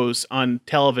shows on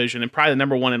television, and probably the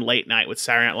 #1 in late night with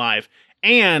Saturday Night Live.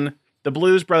 And the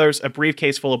Blues Brothers, A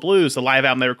Briefcase Full of Blues, the live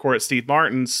album they recorded at Steve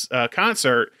Martin's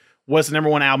concert, was the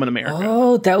 #1 album in America.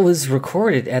 Oh, that was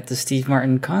recorded at the Steve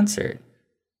Martin concert.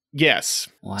 Yes.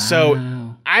 Wow.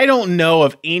 So I don't know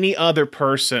of any other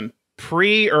person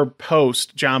pre or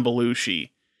post John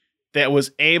Belushi that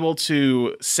was able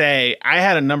to say, I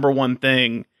had a #1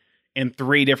 thing in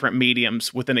 3 different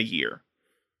mediums within a year.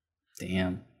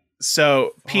 Damn.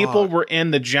 So people were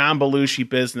in the John Belushi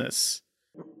business.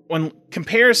 When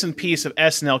comparison piece of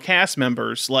SNL cast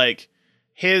members, like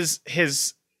his,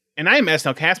 and I am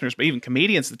SNL cast members, but even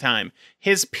comedians at the time,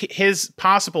 his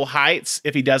possible heights,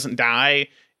 if he doesn't die,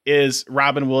 is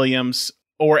Robin Williams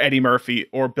or Eddie Murphy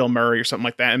or Bill Murray or something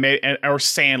like that, or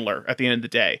Sandler at the end of the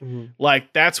day. Mm-hmm.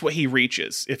 Like, that's what he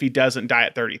reaches if he doesn't die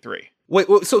at 33. Wait,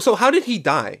 so how did he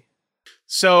die?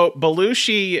 So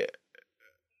Belushi,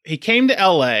 he came to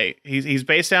LA. He's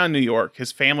based out in New York.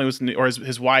 His family was,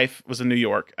 his wife was in New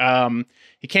York.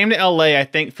 He came to LA, I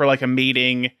think, for like a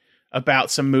meeting about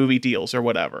some movie deals or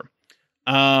whatever.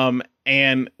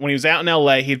 And when he was out in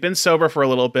LA, he'd been sober for a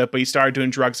little bit, but he started doing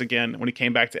drugs again when he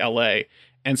came back to LA.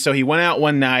 And so he went out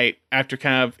one night after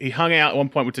he hung out at one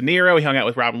point with De Niro. He hung out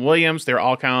with Robin Williams. They were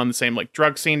all kind of on the same like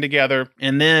drug scene together.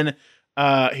 And then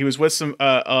he was with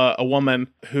a woman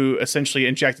who essentially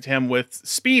injected him with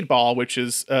Speedball, which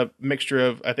is a mixture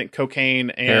of, I think, cocaine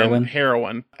and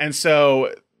heroin. And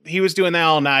so he was doing that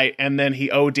all night. And then he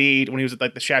OD'd when he was at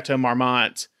like the Chateau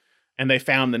Marmont, and they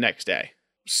found him the next day.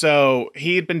 So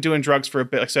he had been doing drugs for a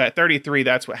bit. So at 33,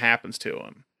 that's what happens to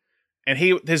him. And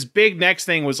his big next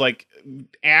thing was like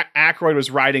Aykroyd was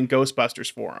writing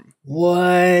Ghostbusters for him.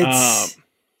 What?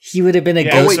 He would have been a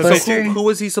Ghostbuster? So who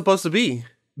was he supposed to be?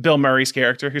 Bill Murray's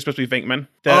character. He was supposed to be Venkman.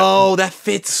 That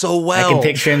fits so well. I can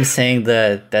picture him saying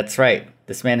that's right.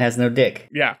 This man has no dick.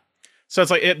 Yeah. So it's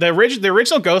like the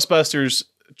original Ghostbusters,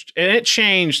 and it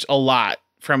changed a lot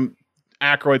from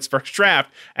Aykroyd's first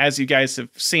draft, as you guys have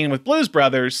seen with Blues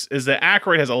Brothers, is that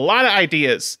Aykroyd has a lot of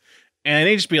ideas, and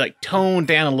they just be like toned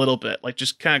down a little bit, like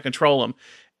just kind of control them.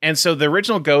 And so the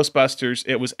original Ghostbusters,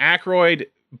 it was Aykroyd,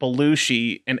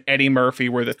 Belushi, and Eddie Murphy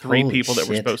were the three Holy people that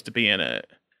were shit. supposed to be in it.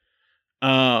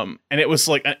 And it was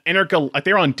like an like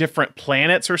they were on different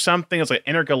planets or something. It was like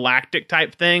an intergalactic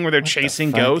type thing where they're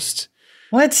chasing ghosts.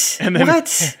 What? And then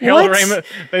What? Harold What? Ramis,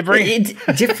 they bring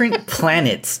different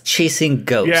planets chasing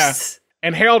ghosts. Yeah.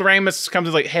 And Harold Ramis comes and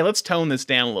is like, hey, let's tone this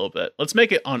down a little bit. Let's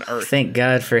make it on Earth. Thank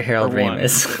God for Harold For one.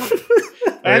 Ramis.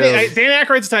 Dan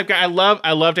Aykroyd's the type of guy.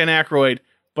 I love Dan Aykroyd,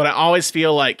 but I always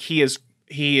feel like he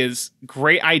is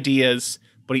great ideas,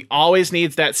 but he always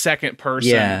needs that second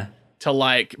person to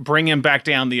like bring him back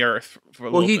down the Earth for a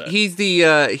little bit. he's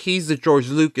the George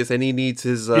Lucas, and he needs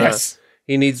his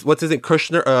he needs what's his name,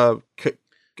 Kushner,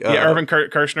 Irvin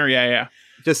Kershner, yeah.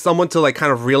 Just someone to like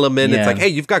kind of reel him in. Yeah. It's like, hey,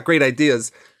 you've got great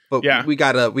ideas, but we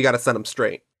gotta set them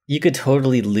straight. You could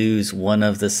totally lose one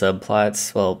of the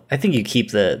subplots. Well, I think you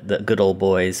keep the good old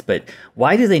boys, but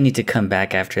why do they need to come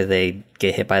back after they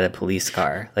get hit by the police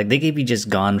car? Like, they could be just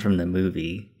gone from the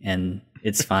movie and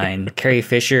it's fine. Carrie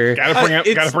Fisher.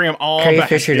 Gotta bring them all Carrie back.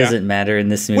 Fisher doesn't matter in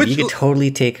this movie. Which- You could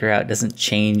totally take her out. It doesn't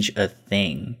change a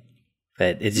thing.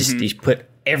 But it's just, you put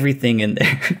everything in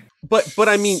there. But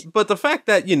I mean, but the fact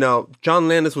that, you know, John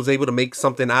Landis was able to make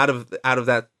something out of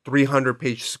that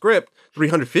 350-page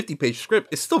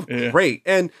script is still great.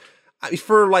 And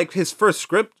for like his first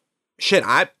script, shit,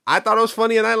 I thought it was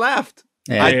funny and I laughed.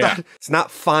 I thought it's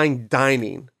not fine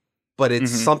dining, but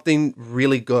it's something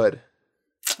really good.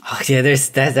 Oh, yeah, there's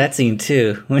that scene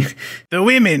too. The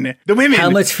women. How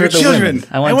much for your the children? women?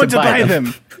 I want to buy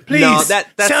them. Please, No, that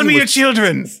sell scene me your was-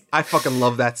 children. I fucking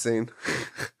love that scene.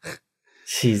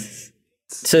 Jeez.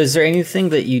 So is there anything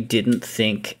that you didn't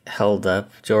think held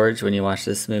up, George, when you watched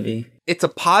this movie? It's a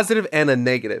positive and a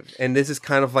negative, and this is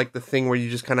kind of like the thing where you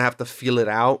just kind of have to feel it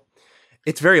out.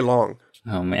 It's very long.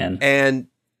 Oh, man. And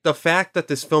the fact that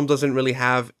this film doesn't really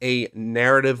have a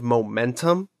narrative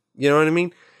momentum, you know what I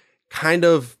mean? Kind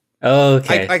of. Oh,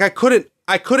 okay.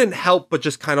 I couldn't help but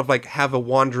just kind of like have a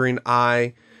wandering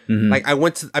eye. Like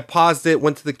I paused it,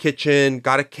 went to the kitchen,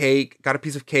 got a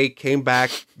piece of cake, came back,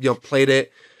 played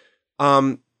it.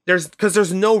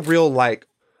 There's no real like,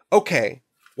 okay,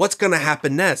 what's gonna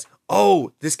happen next?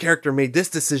 Oh, this character made this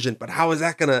decision, but how is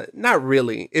that gonna? Not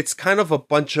really. It's kind of a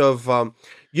bunch of,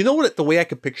 you know what? The way I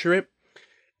could picture it,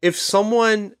 if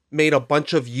someone made a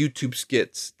bunch of YouTube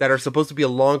skits that are supposed to be a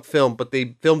long film, but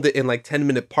they filmed it in like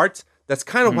 10-minute parts. That's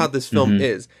kind of how this film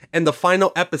is. And the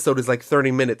final episode is like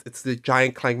 30 minutes. It's the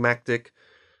giant climactic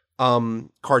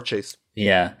car chase.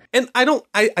 Yeah. And I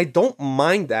don't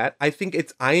mind that. I think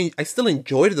I still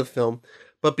enjoyed the film,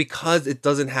 but because it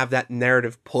doesn't have that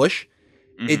narrative push,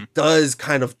 it does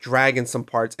kind of drag in some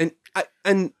parts.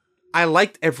 And I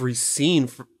liked every scene.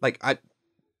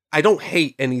 I don't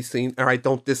hate any scene, or I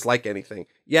don't dislike anything.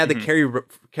 Yeah, the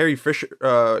Carrie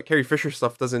Fisher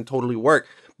stuff doesn't totally work,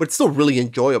 but it's still really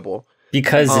enjoyable.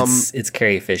 Because it's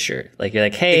Carrie Fisher. Like, you're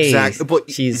like, hey, exactly,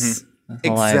 but she's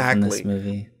alive in this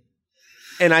movie.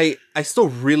 And I still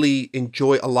really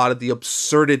enjoy a lot of the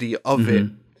absurdity of it,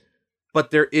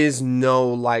 but there is no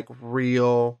like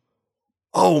real,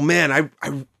 oh man,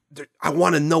 I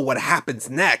want to know what happens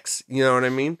next. You know what I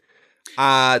mean?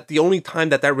 The only time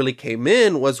that really came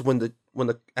in was when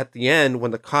at the end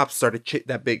when the cops started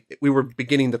we were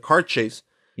beginning the car chase.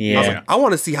 Yeah, I was like, I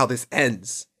want to see how this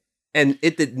ends. And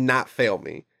it did not fail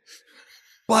me.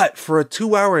 But for a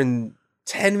 2-hour and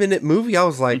 10-minute movie, I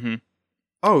was like,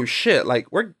 oh shit, like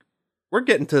we're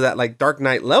getting to that like Dark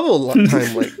Knight level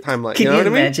timeline. Can you know what I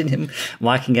mean? Imagine him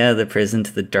walking out of the prison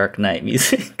to the Dark Knight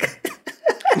music?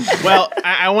 Well,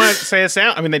 I want to say this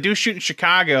out. I mean, they do shoot in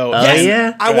Chicago. Oh,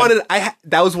 yeah?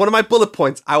 That was one of my bullet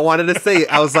points. I wanted to say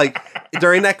it. I was like,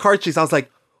 during that car chase, I was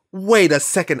like, wait a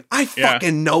second, I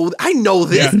fucking know, I know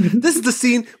this. Yeah. This is the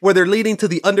scene where they're leading to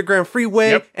the underground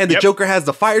freeway, and the Joker has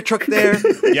the fire truck there.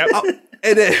 I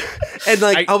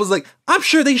was like, I'm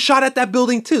sure they shot at that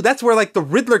building too. That's where like the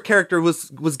Riddler character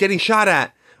was getting shot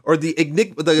at, or the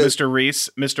Mr. Reese.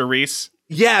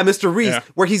 Yeah, Mr. Reese,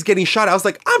 where he's getting shot at. I was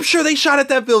like, I'm sure they shot at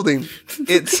that building.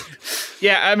 It's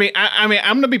yeah. I mean, I'm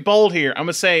gonna be bold here. I'm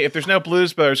gonna say if there's no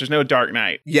Blues Brothers, there's no Dark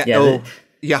Knight. Yeah,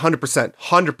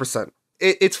 100%.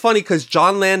 It's funny because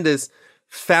John Landis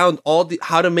found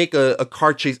how to make a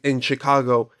car chase in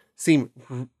Chicago seem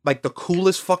like the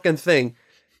coolest fucking thing,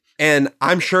 and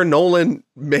I'm sure Nolan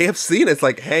may have seen it. It's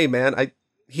like, hey man,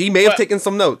 he may have taken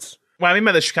some notes. Well, I mean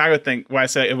by the Chicago thing, why I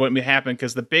said it wouldn't happen,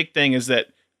 because the big thing is that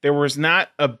there was not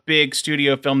a big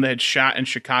studio film that had shot in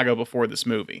Chicago before this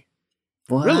movie.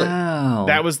 Wow. Really?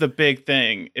 That was the big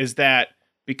thing, is that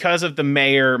because of the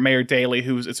Mayor Daley,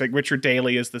 it's like Richard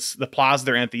Daley is the plaza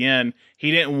they're at the end.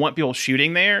 He didn't want people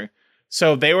shooting there.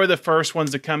 So they were the first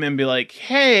ones to come in and be like,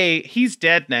 hey, he's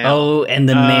dead now. Oh, and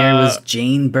the mayor was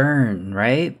Jane Byrne,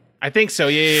 right? I think so.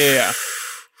 Yeah.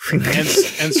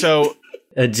 and so...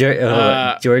 George,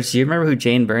 do you remember who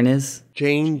Jane Byrne is?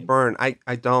 Jane Byrne.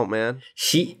 I don't, man.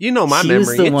 She my memory. She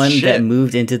was the it's one shit. that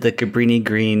moved into the Cabrini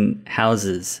Green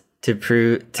houses to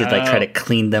try to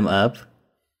clean them up.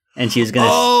 And she was going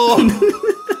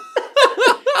to...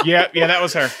 yeah, that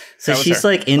was her. So she's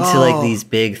like into like these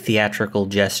big theatrical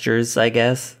gestures, I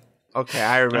guess. Okay,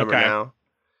 I remember now.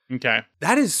 Okay.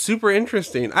 That is super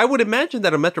interesting. I would imagine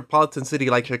that a metropolitan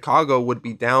city like Chicago would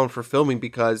be down for filming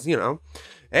because,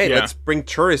 hey, let's bring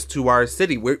tourists to our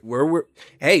city.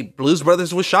 Hey, Blues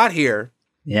Brothers was shot here.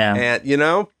 Yeah.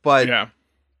 And, but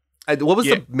what was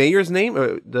the mayor's name?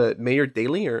 The Mayor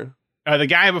Daley or? The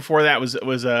guy before that was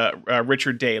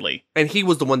Richard Daley. And he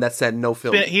was the one that said no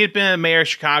film. He had been mayor of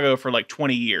Chicago for like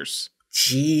 20 years.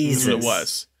 Jesus. It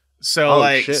was.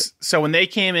 So so when they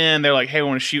came in, they're like, hey, we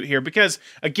want to shoot here. Because,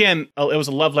 again, it was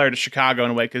a love letter to Chicago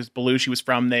in a way because Belushi was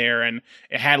from there and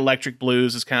it had electric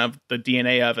blues as kind of the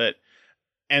DNA of it.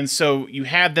 And so you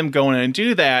had them go in and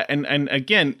do that. And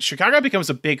again, Chicago becomes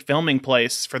a big filming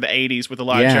place for the 80s with a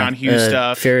lot of John Hughes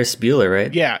stuff. Ferris Bueller,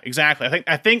 right? Yeah, exactly.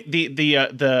 I think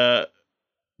the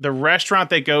restaurant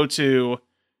they go to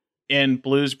in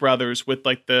Blues Brothers with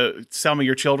like the Sell Me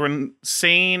Your Children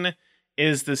scene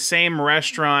is the same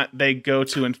restaurant they go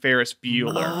to in Ferris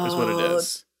Bueller is what it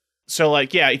is. So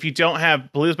like, yeah, if you don't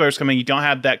have Blues Brothers coming, you don't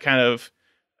have that kind of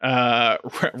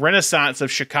renaissance of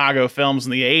Chicago films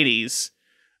in the 80s.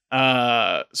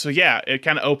 So yeah, it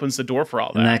kind of opens the door for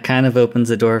all that. And that kind of opens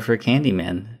the door for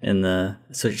Candyman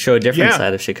show a different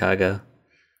side of Chicago.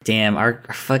 Damn,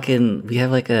 we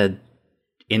have like a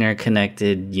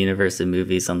interconnected universe of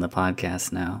movies on the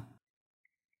podcast now.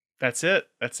 That's it.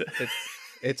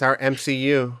 It's our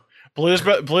MCU. Blues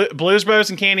Brothers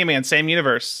and Candyman, same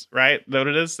universe, right? Is that what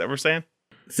it is that we're saying?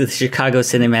 It's the Chicago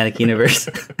Cinematic Universe.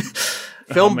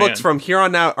 Film books from here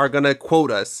on out are going to quote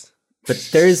us. But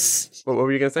there's... What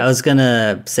were you going to say? I was going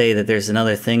to say that there's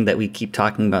another thing that we keep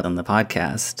talking about on the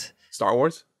podcast. Star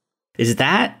Wars? Is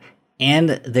that, and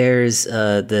there's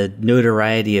the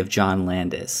notoriety of John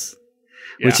Landis,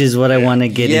 which is what I want to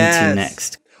get into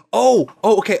next.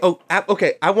 Okay.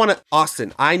 Okay. I want to,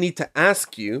 Austin, I need to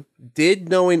ask you, did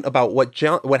knowing about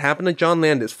what happened to John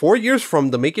Landis 4 years from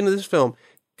the making of this film,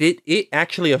 did it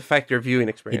actually affect your viewing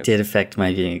experience? It did affect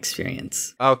my viewing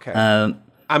experience. Okay.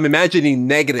 I'm imagining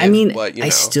negative. I mean, but, I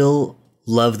still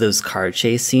love those car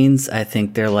chase scenes. I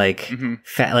think they're like,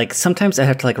 like sometimes I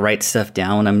have to like write stuff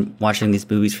down when I'm watching these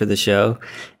movies for the show,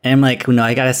 and I'm like, no,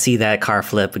 I gotta see that car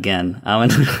flip again. I'm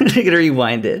gonna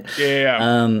rewind it.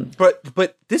 Yeah.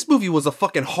 But this movie was a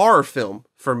fucking horror film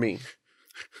for me.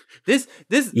 This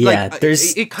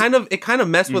it kind of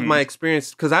messed with my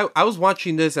experience because I was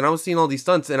watching this and I was seeing all these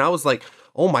stunts and I was like,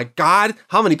 oh my God,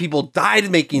 how many people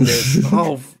died making this?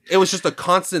 It was just a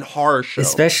constant horror show.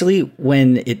 Especially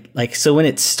when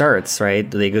it starts, right?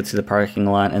 They go through the parking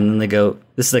lot and then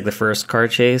this is like the first car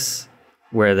chase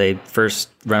where they first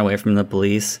run away from the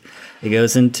police. It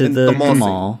goes into the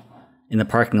mall in the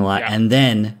parking lot. Yeah. And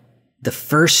then the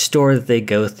first store that they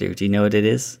go through, do you know what it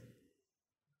is?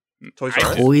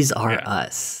 Toys R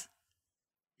Us.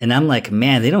 And I'm like,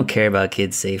 man, they don't care about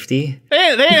kids' safety.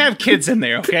 They have kids in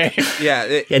there, okay?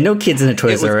 No kids in a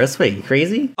Toys R Us. Wait, you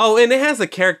crazy? Oh, and it has a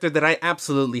character that I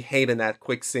absolutely hate in that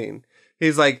quick scene.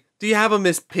 He's like, do you have a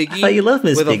Miss Piggy? I thought you love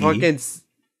Miss Piggy.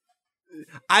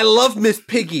 I love Miss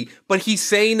Piggy, but he's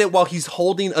saying it while he's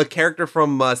holding a character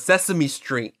from Sesame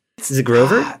Street. Is it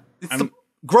Grover?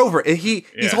 Grover.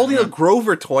 He's holding a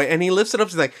Grover toy, and he lifts it up.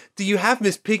 He's like, do you have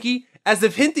Miss Piggy? As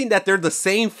if hinting that they're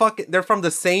they're from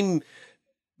the same...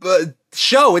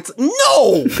 show. It's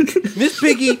no. Miss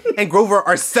Piggy and Grover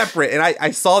are separate, and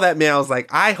I saw that man. I was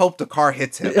like, I hope the car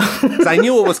hits him because I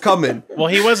knew it was coming. Well,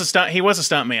 he was a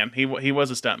stunt man. He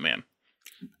was a stunt man.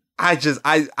 I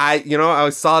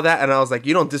saw that and I was like,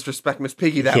 you don't disrespect Miss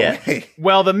Piggy that way.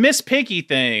 Well, the Miss Piggy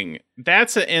thing,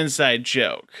 that's an inside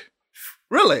joke.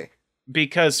 Really?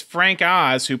 Because Frank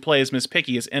Oz, who plays Miss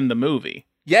Piggy, is in the movie.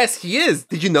 Yes, he is.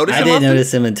 Did you notice him? I didn't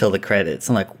notice him until the credits.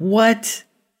 I'm like, what?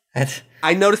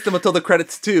 I noticed him until the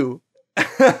credits too.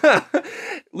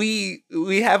 We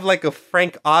have like a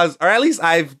Frank Oz, or at least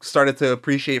I've started to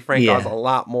appreciate Frank Oz a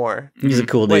lot more. He's a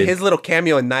cool dude. His little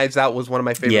cameo in Knives Out was one of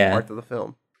my favorite parts of the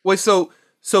film. Wait, so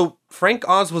Frank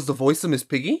Oz was the voice of Miss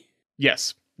Piggy?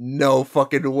 Yes. No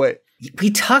fucking way. We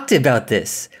talked about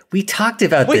this. Wait,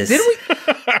 did we?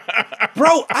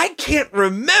 Bro, I can't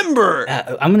remember.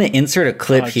 I'm going to insert a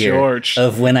clip here George.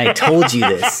 of when I told you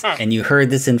this and you heard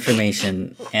this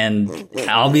information and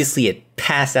obviously it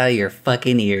passed out of your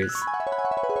fucking ears.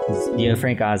 You know who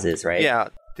Frank Oz is, right? Yeah.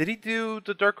 Did he do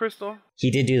the Dark Crystal? He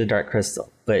did do the Dark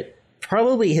Crystal, but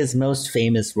probably his most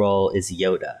famous role is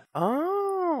Yoda.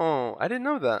 Oh, I didn't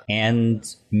know that. And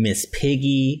Miss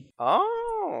Piggy.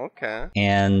 Oh, okay.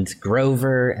 And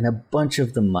Grover and a bunch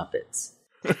of the Muppets.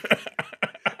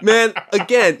 Man,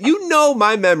 again, you know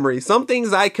my memory. Some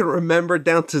things I can remember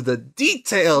down to the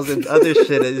details, and other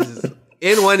shit is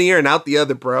in one ear and out the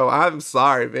other, bro. I'm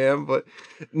sorry, man, but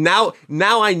now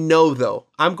I know, though.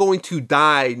 I'm going to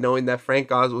die knowing that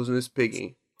Frank Oz was Miss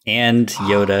Piggy. And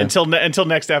Yoda. Until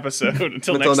next episode.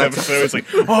 Until next episode. It's like,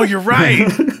 oh, you're right.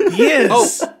 Yes.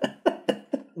 Oh,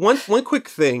 one quick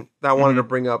thing that I wanted to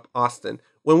bring up, Austin.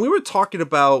 When we were talking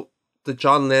about the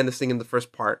John Landis thing in the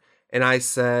first part, and I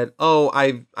said, oh,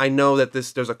 I know that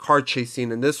there's a car chase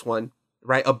scene in this one,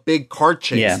 right? A big car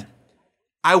chase. Yeah.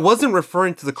 I wasn't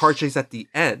referring to the car chase at the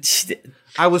end.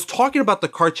 I was talking about the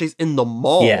car chase in the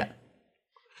mall. Yeah.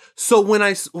 So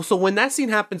when that scene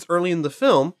happens early in the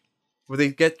film, where they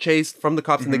get chased from the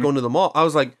cops and they go into the mall, I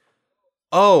was like,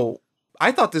 oh,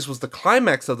 I thought this was the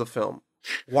climax of the film.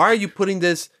 Why are you putting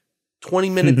this 20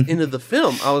 minutes into the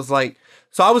film? I was like,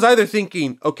 so I was either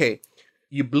thinking, okay,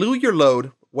 you blew your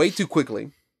load way too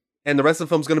quickly, and the rest of the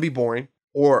film's going to be boring,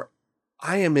 or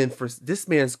I am in for this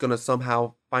man's going to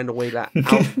somehow find a way to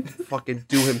out fucking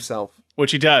do himself.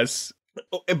 Which he does.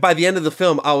 And by the end of the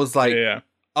film, I was like,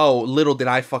 oh, little did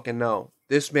I fucking know.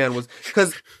 This man was,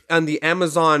 because on the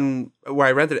Amazon, where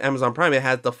I rented Amazon Prime, it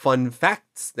had the fun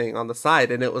facts thing on the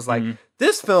side, and it was like,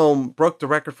 this film broke the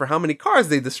record for how many cars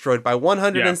they destroyed by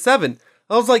 107.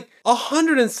 I was like,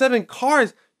 107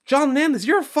 cars? John Landis,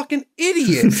 you're a fucking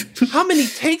idiot. How many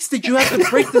takes did you have to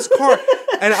break this car?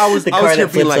 And I was here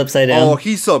being like, oh,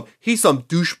 he's some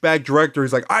douchebag director.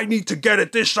 He's like, I need to get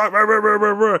it this time.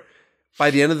 By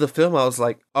the end of the film, I was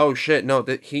like, oh shit, no,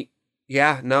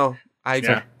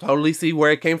 I totally see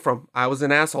where it came from. I was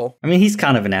an asshole. I mean, he's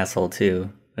kind of an asshole too.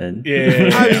 But...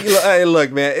 Yeah. I mean, hey,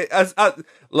 look, man,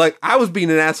 I was being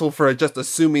an asshole for just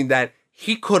assuming that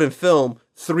he couldn't film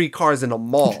 3 cars in a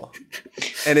mall,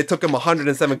 and it took him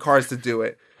 107 cars to do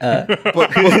it. But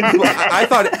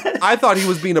I thought he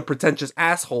was being a pretentious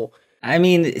asshole. I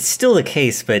mean, it's still the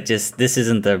case, but just this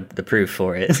isn't the proof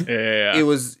for it. Yeah. It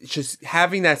was just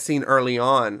having that scene early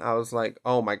on. I was like,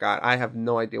 oh my God, I have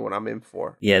no idea what I'm in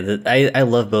for. Yeah, I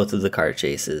love both of the car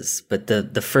chases, but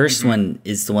the first one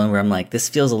is the one where I'm like, this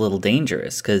feels a little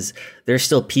dangerous because there's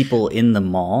still people in the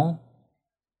mall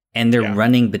and they're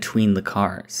running between the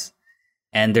cars.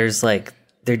 And there's like,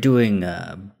 they're doing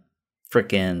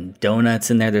freaking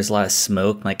donuts in there. There's a lot of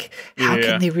smoke. Like, how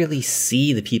can they really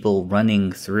see the people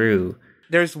running through?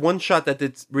 There's one shot that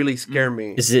did really scare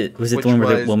me. Was it the one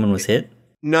where the woman was hit?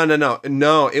 No.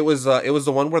 It was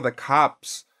the one where the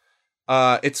cops.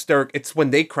 It's when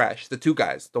they crash. The 2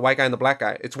 guys, the white guy and the black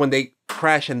guy. It's when they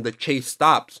crash and the chase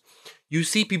stops. You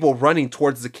see people running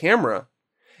towards the camera,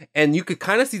 and you could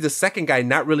kind of see the second guy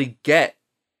not really get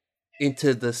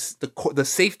into the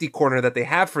safety corner that they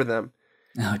have for them.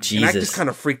 Oh, Jesus. And I just kind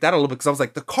of freaked out a little bit because I was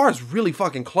like, the car's really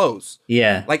fucking close.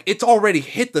 Yeah. Like, it's already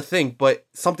hit the thing, but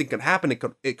something could happen.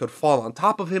 It could fall on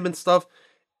top of him and stuff.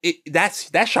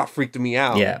 That shot freaked me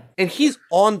out. Yeah. And he's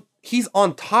on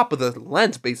top of the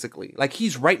lens, basically. Like,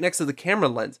 he's right next to the camera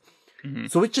lens.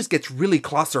 So it just gets really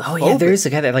claustrophobic. Oh, yeah, there is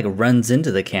a guy that, like, runs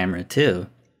into the camera, too.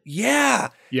 Yeah.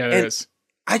 Yeah, there is.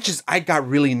 I got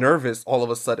really nervous all of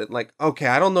a sudden. Like, okay,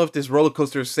 I don't know if this roller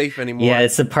coaster is safe anymore. Yeah,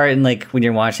 it's the part in like when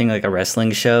you're watching like a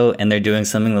wrestling show and they're doing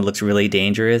something that looks really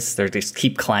dangerous. They just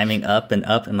keep climbing up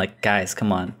and like, guys,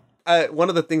 come on. One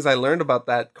of the things I learned about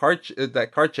that car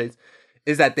chase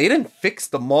is that they didn't fix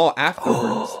the mall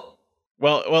afterwards.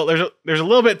 Well, there's a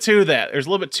little bit to that. There's a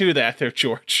little bit to that there,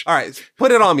 George. All right,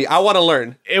 put it on me. I want to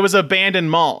learn. It was an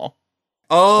abandoned mall.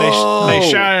 Oh, they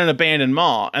shot in an abandoned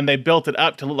mall and they built it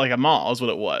up to look like a mall. Is what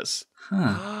it was.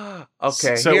 Huh.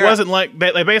 Okay, so it wasn't like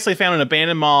they basically found an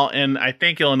abandoned mall in I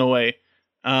think Illinois,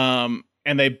 and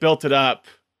they built it up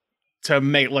to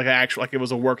make like it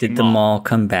was a working. Did the mall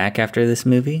come back after this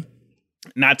movie?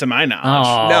 Not to my knowledge.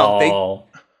 Oh.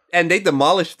 No, they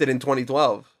demolished it in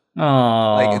 2012.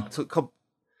 Oh, like it took.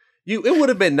 It would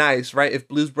have been nice, right, if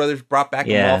Blues Brothers brought back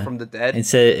a mall from the dead.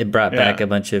 Instead, it brought back a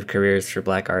bunch of careers for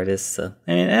black artists. So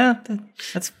I mean,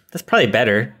 that's probably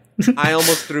better. I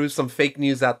almost threw some fake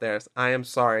news out there. I am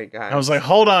sorry, guys. I was like,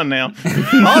 hold on now.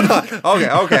 Hold on.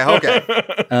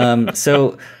 Okay.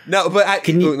 So no, but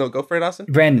go for it, Austin.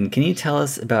 Brandon, can you tell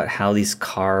us about how these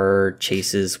car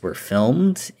chases were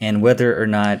filmed and whether or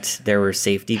not there were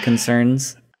safety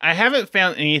concerns? I haven't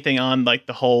found anything on like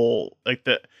the whole like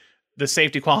the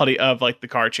safety quality of like the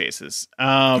car chases.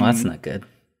 Well, that's not good.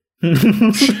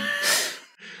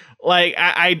 like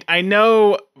I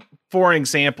know, for an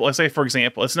example, let's say for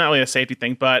example, it's not really a safety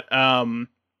thing, but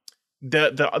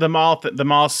the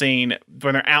mall scene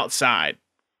when they're outside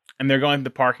and they're going to the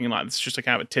parking lot. It's just a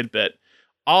kind of a tidbit.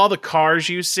 All the cars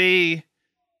you see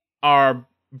are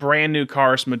brand new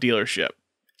cars from a dealership.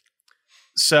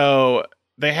 So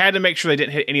they had to make sure they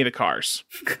didn't hit any of the cars.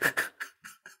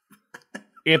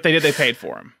 If they did, they paid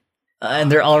for them.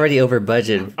 And they're already over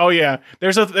budget. Oh yeah,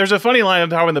 there's a funny line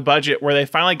in the budget where they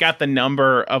finally got the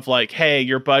number of like, hey,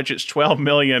 your budget's $12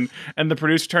 million, and the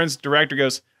producer turns to the director,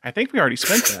 goes, I think we already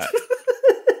spent that.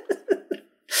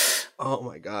 Oh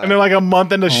my god! And they're like a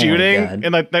month into shooting,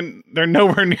 and like then they're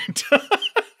nowhere near done.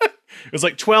 It was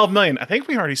like $12 million. I think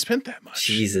we already spent that much.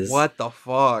 Jesus, what the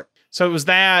fuck? So it was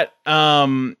that.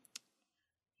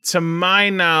 To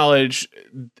my knowledge,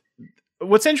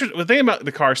 what's interesting, the thing about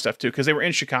the car stuff too, because they were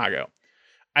in Chicago,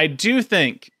 I do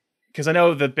think, because I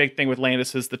know the big thing with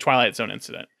Landis is the Twilight Zone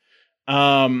incident,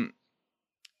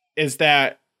 is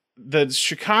that the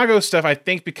Chicago stuff, I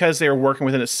think because they were working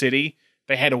within a city,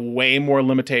 they had way more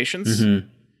limitations, and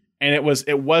it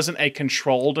wasn't a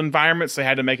controlled environment, so they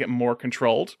had to make it more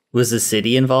controlled. Was the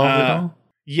city involved at all?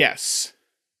 Yes.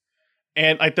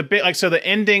 And like the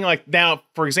ending, like now,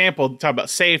 for example, talk about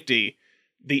safety,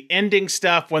 the ending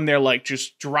stuff when they're like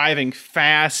just driving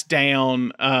fast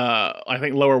down, I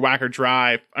think Lower Wacker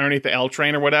Drive underneath the L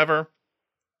train or whatever.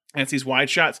 And it's these wide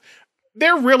shots.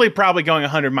 They're really probably going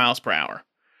 100 miles per hour.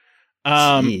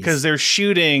 Because they're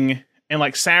shooting in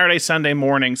like Saturday, Sunday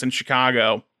mornings in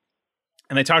Chicago.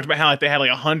 And they talked about how like they had like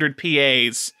 100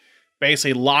 PAs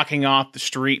basically locking off the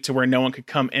street to where no one could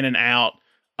come in and out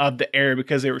of the area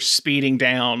because they were speeding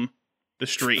down the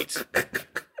street.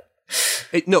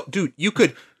 No, dude, you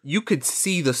could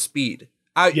see the speed.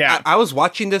 I was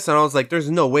watching this and I was like, there's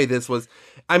no way this was.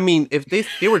 I mean, if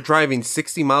they were driving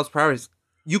 60 miles per hour,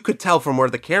 you could tell from where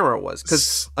the camera was.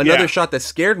 Because another shot that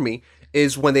scared me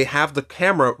is when they have the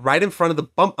camera right in front of the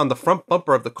bump on the front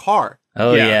bumper of the car.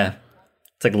 Oh yeah.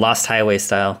 It's like Lost Highway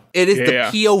style. It is the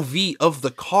POV of the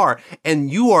car,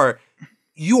 and you are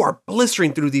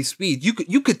blistering through these speeds.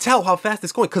 You could tell how fast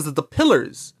it's going because of the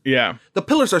pillars. Yeah, the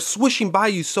pillars are swishing by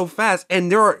you so fast,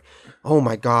 and there are. Oh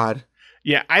my god.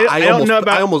 Yeah, I don't know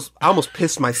about. I almost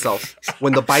pissed myself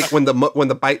when the bike person on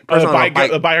the bike,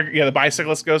 the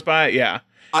bicyclist goes by. Yeah,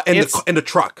 and the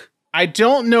truck. I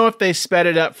don't know if they sped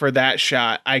it up for that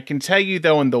shot. I can tell you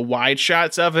though, in the wide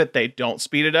shots of it, they don't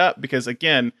speed it up because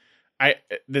again,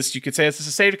 you could say this is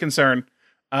a safety concern.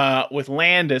 With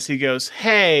Landis, he goes,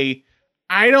 "Hey,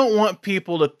 I don't want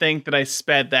people to think that I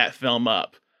sped that film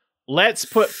up. Let's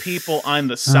put people on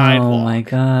the sidewalk." Oh my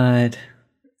god.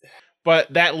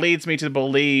 But that leads me to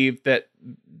believe that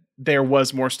there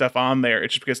was more stuff on there.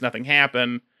 It's just because nothing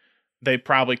happened, they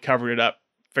probably covered it up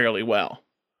fairly well.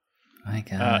 My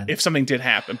god. If something did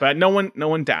happen, but no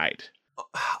one died.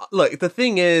 Look, the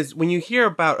thing is, when you hear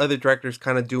about other directors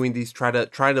kind of doing these, try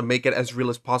to make it as real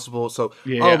as possible. So,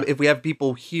 if we have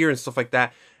people here and stuff like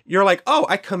that, you're like, oh,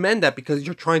 I commend that because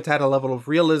you're trying to add a level of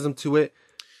realism to it.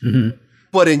 Mm-hmm.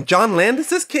 But in John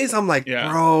Landis's case, I'm like,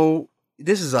 bro,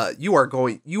 this is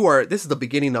the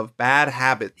beginning of bad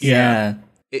habits. Yeah.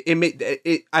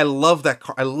 I love that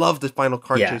car. I love the final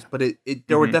car chase, but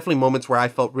there were definitely moments where I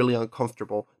felt really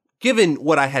uncomfortable given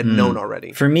what I had known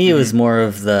already. For me, it was more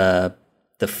of the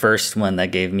first one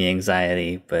that gave me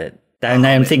anxiety, but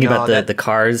I'm thinking about the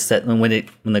cars that when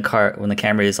the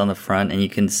camera is on the front and you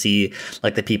can see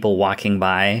like the people walking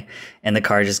by and the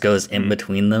car just goes in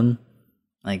between them.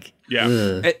 Like,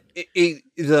 and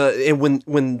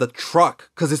when the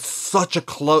truck, because it's such a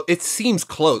close, it seems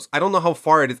close. I don't know how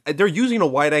far it is. They're using a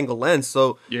wide angle lens,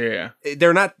 so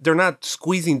they're not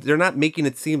squeezing. They're not making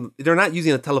it seem. They're not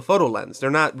using a telephoto lens.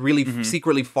 They're not really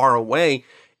secretly far away.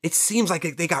 It seems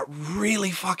like they got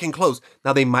really fucking close.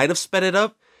 Now they might have sped it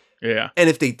up. Yeah, and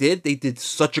if they did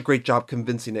such a great job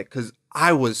convincing it because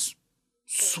I was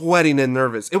sweating and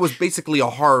nervous. It was basically a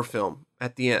horror film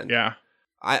at the end. Yeah.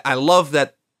 I love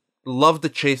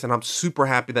the chase, and I'm super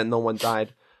happy that no one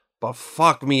died. But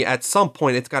fuck me, at some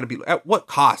point, it's got to be at what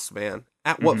cost, man?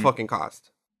 At what fucking cost?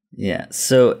 Yeah.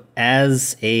 So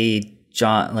as a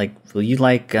John, you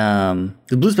like The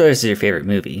Blues Brothers is your favorite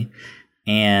movie,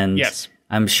 and yes,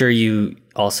 I'm sure you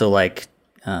also like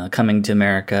Coming to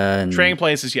America and Trading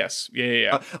Places. Yes,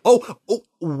 yeah.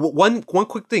 One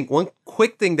quick thing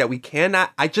that we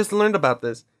cannot. I just learned about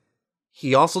this.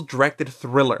 He also directed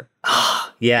Thriller.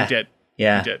 Yeah. He did.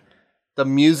 Yeah. He did. The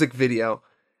music video.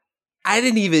 I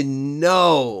didn't even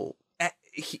know.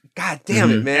 God damn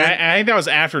it, man. I think that was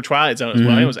after Twilight Zone as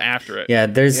well. I think it was after it. Yeah,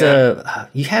 there's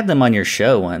you had them on your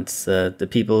show once. The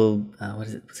people, what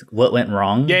is it? What Went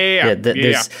Wrong? Yeah.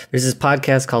 There's this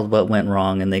podcast called What Went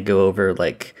Wrong, and they go over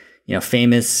like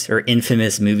famous or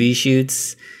infamous movie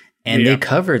shoots, and they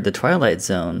covered the Twilight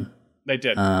Zone. They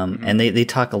did, and they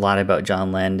talk a lot about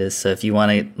John Landis. So if you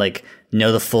want to like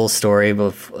know the full story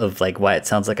of like why it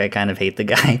sounds like I kind of hate the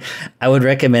guy, I would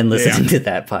recommend listening to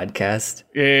that podcast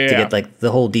to get like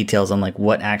the whole details on like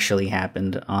what actually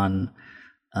happened on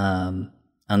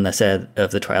the set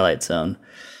of the Twilight Zone.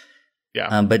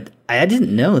 Yeah. But I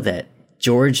didn't know that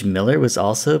George Miller was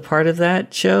also part of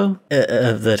that show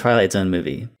of the Twilight Zone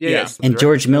movie. Yes. And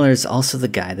George Miller is also the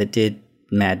guy that did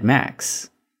Mad Max,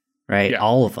 right?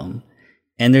 All of them.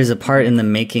 And there's a part in the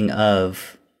making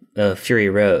of Fury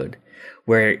Road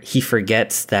where he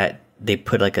forgets that they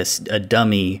put like a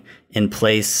dummy in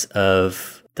place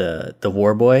of the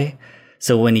war boy.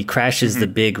 So when he crashes the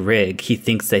big rig, he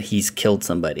thinks that he's killed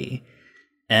somebody.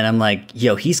 And I'm like,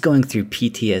 yo, he's going through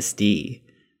PTSD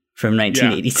from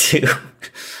 1982.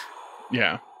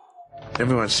 Yeah.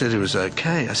 Everyone said it was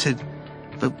okay. I said,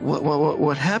 but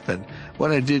what happened?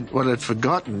 What I'd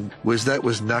forgotten was that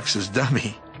was Nux's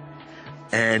dummy.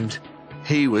 And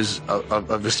he was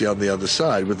obviously on the other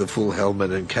side with the full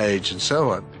helmet and cage and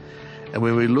so on. And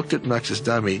when we looked at Nux's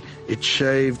dummy, it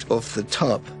shaved off the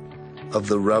top of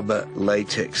the rubber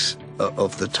latex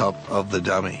of the top of the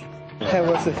dummy. It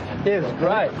was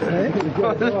great.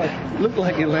 It looked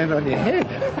like it landed on your head.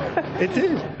 It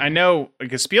did. I know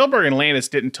because Spielberg and Landis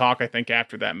didn't talk, I think,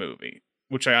 after that movie,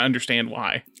 which I understand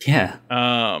why. Yeah.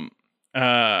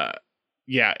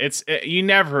 You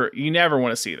never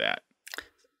want to see that.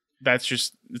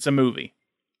 It's a movie.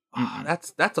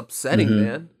 That's upsetting,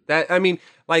 man. That, I mean,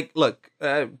 like, look,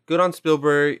 good on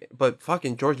Spielberg, but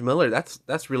fucking George Miller,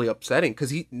 that's really upsetting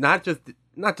because he not just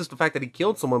the fact that he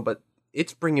killed someone, but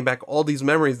it's bringing back all these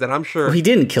memories that I'm sure he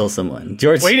didn't kill someone. He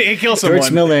didn't kill someone.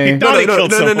 George Miller. He thought he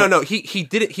killed someone. No. He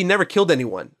didn't. He never killed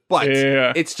anyone. But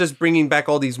it's just bringing back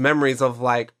all these memories of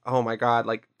like, oh my god,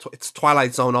 like it's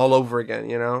Twilight Zone all over again.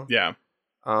 Yeah.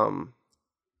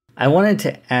 I wanted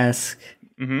to ask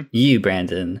you,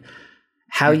 Brandon,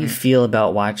 how you feel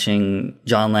about watching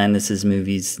John Landis's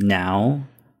movies now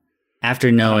after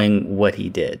knowing what he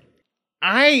did.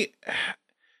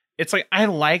 It's like I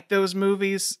like those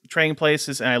movies, Trading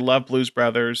Places, and I love Blues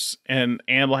Brothers, and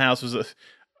Animal House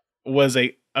was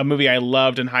a movie I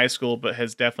loved in high school, but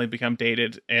has definitely become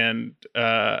dated and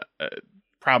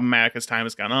problematic as time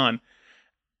has gone on.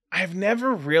 I've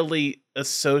never really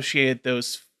associated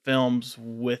those films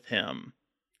with him,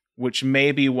 which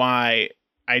may be why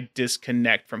I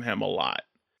disconnect from him a lot.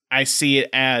 I see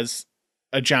it as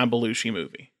a John Belushi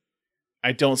movie.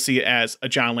 I don't see it as a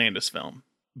John Landis film.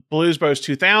 Blues Brothers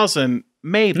 2000,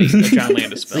 maybe a John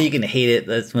Landis film. So you can hate it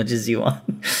as much as you want.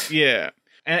 Yeah.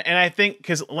 And I think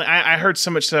because I heard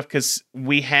so much stuff because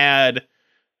we had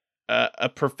a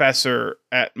professor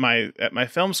at my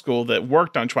film school that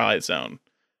worked on Twilight Zone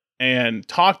and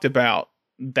talked about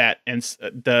that and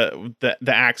the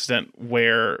accident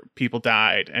where people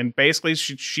died, and basically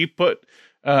she put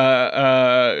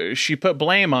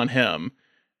blame on him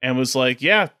and was like,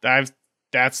 yeah,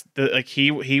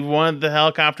 he wanted the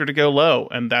helicopter to go low,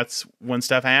 and that's when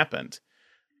stuff happened.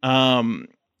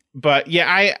 But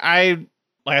yeah,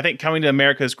 I think Coming to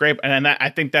America is great, and I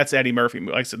think that's Eddie Murphy.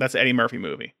 Like I said, that's an Eddie Murphy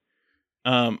movie.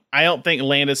 I don't think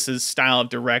Landis's style of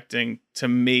directing to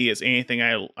me is anything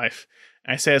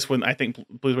I say this when I think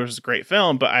Blues Brothers is a great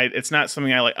film, but it's not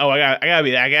something I like. Oh, I gotta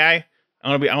be that guy.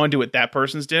 I want to do what that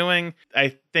person's doing.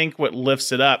 I think what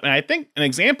lifts it up, and I think an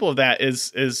example of that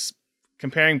is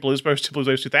comparing Blues Brothers to Blues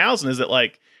Brothers 2000. Is that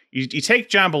like you take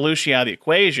John Belushi out of the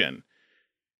equation,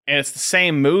 and it's the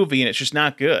same movie, and it's just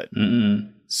not good.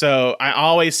 Mm-mm. So I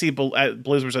always see Blues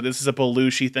Brothers. This is a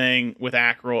Belushi thing with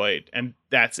Aykroyd, and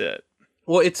that's it.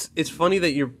 Well, it's funny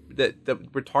that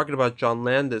we're talking about John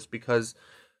Landis because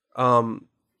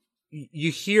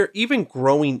you hear even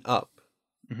growing up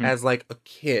as like a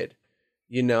kid,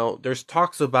 there's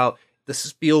talks about the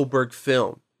Spielberg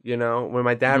film. When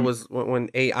my dad was when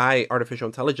AI, artificial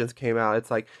intelligence, came out,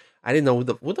 it's like I didn't know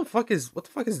what the fuck is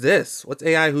this? What's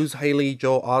AI? Who's Haley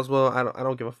Joel Oswald? I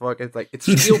don't give a fuck. It's like it's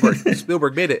Spielberg.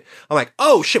 Spielberg made it. I'm like,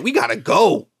 oh shit, we gotta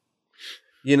go.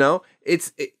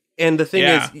 And the thing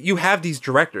is, you have these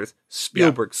directors,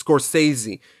 Spielberg,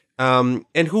 Scorsese,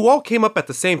 and who all came up at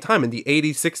the same time in the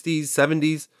 80s, 60s,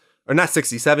 70s, or not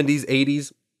 60s, 70s,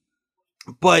 80s.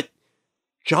 But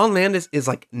John Landis is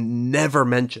like never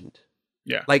mentioned.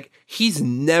 Yeah. Like he's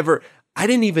never, I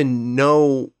didn't even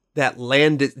know that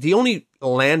Landis, the only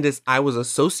Landis I was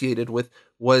associated with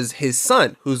was his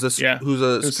son, who's a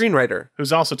screenwriter,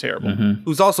 who's also terrible,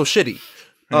 who's also shitty.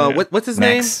 What's his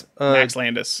name? Max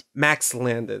Landis. Max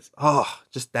Landis. Oh,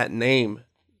 just that name.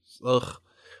 Ugh.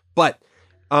 But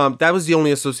that was the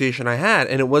only association I had,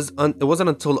 and it wasn't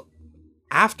until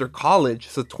after college,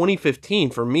 so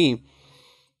 2015 for me,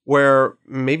 where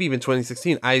maybe even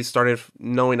 2016, I started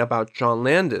knowing about John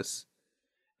Landis.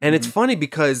 And it's funny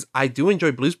because I do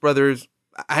enjoy Blues Brothers.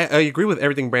 I agree with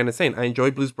everything Brandon's saying. I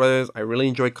enjoy Blues Brothers. I really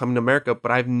enjoy Coming to America,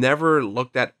 but I've never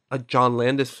looked at a John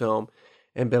Landis film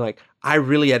and been like, I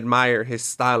really admire his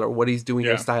style or what he's doing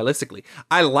here stylistically.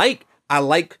 I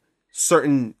like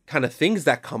certain kind of things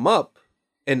that come up,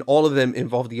 and all of them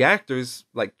involve the actors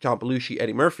like John Belushi,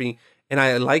 Eddie Murphy, and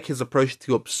I like his approach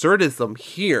to absurdism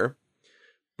here,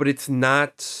 but it's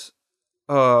not,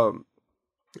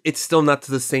 it's still not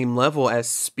to the same level as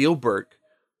Spielberg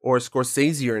or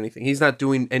Scorsese or anything. He's not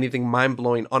doing anything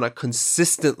mind-blowing on a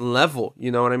consistent level,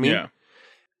 you know what I mean? Yeah.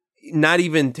 Not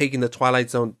even taking the Twilight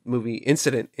Zone movie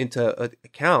incident into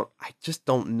account, I just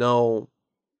don't know,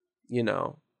 you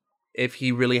know, if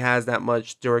he really has that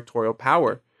much directorial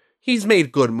power. He's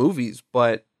made good movies,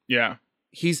 but yeah,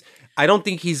 I don't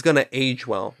think he's gonna age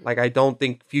well. Like, I don't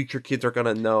think future kids are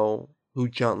gonna know who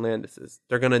John Landis is.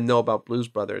 They're gonna know about Blues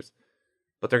Brothers,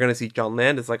 but they're gonna see John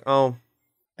Landis like, oh.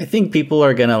 I think people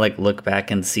are gonna like look back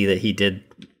and see that he did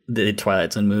the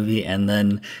Twilight Zone movie and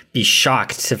then be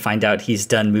shocked to find out he's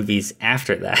done movies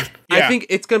after that. Yeah. I think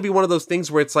it's gonna be one of those things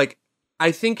where it's like,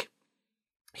 I think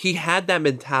he had that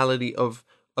mentality of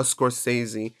a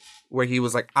Scorsese where he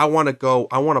was like, I want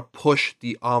to push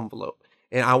the envelope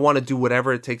and I want to do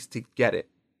whatever it takes to get it.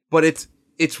 But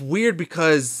it's weird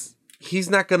because he's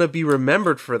not going to be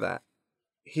remembered for that.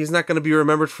 He's not going to be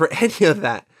remembered for any of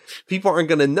that. People aren't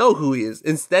going to know who he is.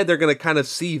 Instead, they're going to kind of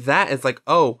see that as like,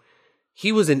 oh,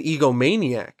 he was an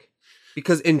egomaniac.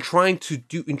 Because in trying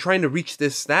to reach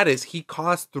this status, he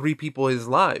cost 3 people his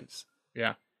lives.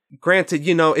 Yeah. Granted,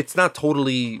 you know, it's not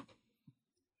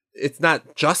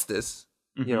justice,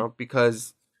 you know,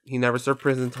 because he never served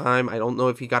prison time. I don't know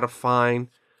if he got a fine.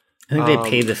 I think they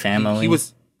paid the family.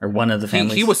 Or one of the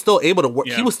families. He was still able to work.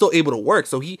 Yeah. He was still able to work.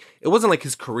 So it wasn't like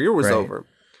his career was over.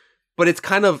 But it's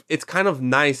kind of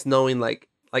nice knowing like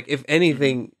if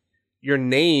anything, your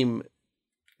name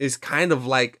is kind of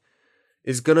like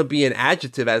is gonna be an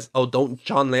adjective as, oh, don't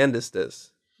John Landis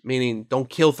this, meaning don't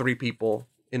kill 3 people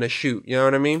in a shoot. You know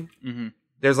what I mean? Mm-hmm.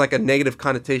 There's like a negative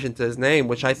connotation to his name,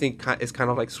 which I think is kind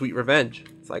of like sweet revenge.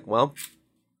 It's like, well,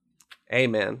 hey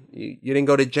man, you didn't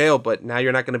go to jail, but now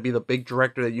you're not going to be the big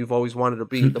director that you've always wanted to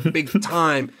be. The big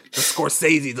time, the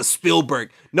Scorsese, the Spielberg.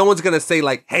 No one's going to say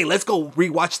like, hey, let's go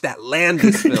rewatch that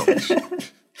Landis film.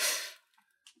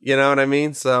 You know what I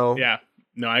mean? So yeah,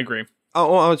 no, I agree.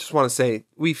 Oh, I just want to say,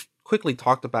 we've quickly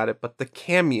talked about it, but the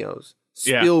cameos,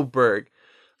 Spielberg,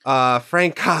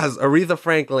 Frank Oz, Aretha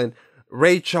Franklin,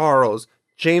 Ray Charles,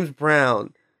 James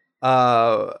Brown,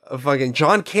 fucking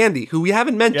John Candy, who we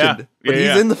haven't mentioned, but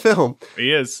he's in the film.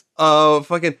 He is.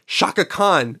 Fucking Shaka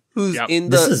Khan, who's in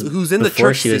the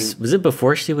church scene. Was it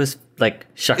before she was like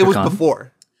Shaka Khan? It was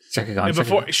before. Shaka Khan.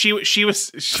 Before she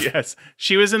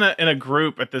was in a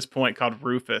group at this point called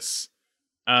Rufus.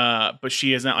 But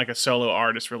she is not like a solo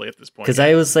artist really at this point. Because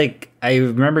I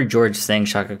remember George saying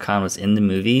Shaka Khan was in the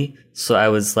movie, so I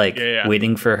was like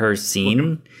waiting for her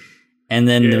scene. And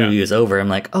then the movie was over. I'm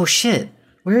like, oh shit,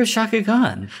 where is Shaka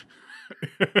Khan?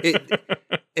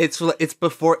 It's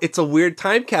a weird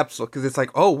time capsule because it's like,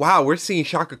 oh wow, we're seeing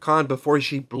Shaka Khan before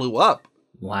she blew up.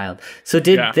 Wild. So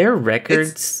did their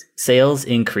records sales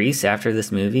increase after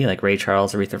this movie? Like Ray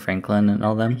Charles, Aretha Franklin, and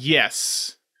all them?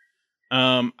 Yes.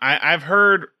 I've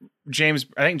heard I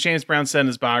think James Brown said in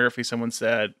his biography, someone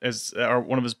said or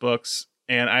one of his books,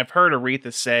 and I've heard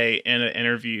Aretha say in an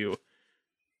interview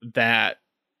that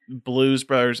Blues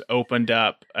Brothers opened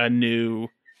up a new,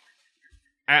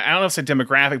 I don't know if it's a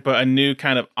demographic, but a new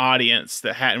kind of audience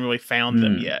that hadn't really found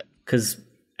them yet.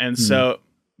 So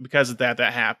because of that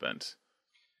happened.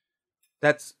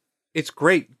 It's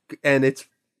great. And it's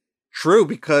true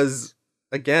because,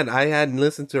 again, I hadn't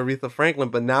listened to Aretha Franklin,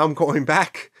 but now I'm going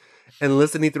back and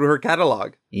listening through her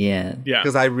catalog. Yeah.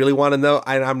 Because I really want to know.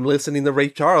 And I'm listening to Ray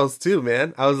Charles too,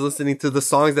 man. I was listening to the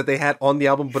songs that they had on the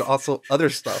album, but also other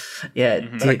stuff. Yeah.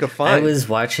 That I could find. I was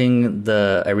watching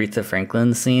the Aretha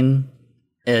Franklin scene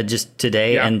just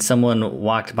today, and someone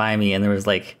walked by me and there was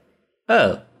like,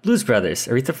 oh, Blues Brothers,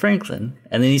 Aretha Franklin.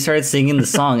 And then he started singing the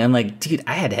song. I'm like, dude,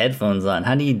 I had headphones on.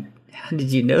 How did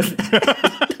you know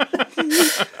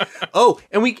that? Oh,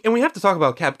 and we have to talk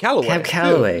about Cab Calloway. Cab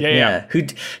Calloway, yeah.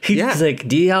 He's like,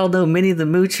 do y'all know Minnie the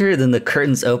Moocher? Then the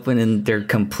curtains open and they're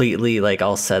completely like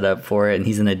all set up for it, and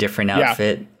he's in a different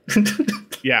outfit.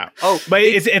 Yeah. Oh, but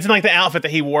it's in like the outfit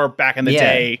that he wore back in the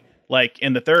day, like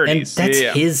in the 30s. And that's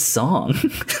his song.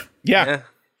 Yeah.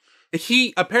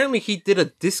 He did a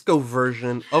disco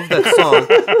version of that song,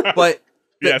 but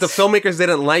the filmmakers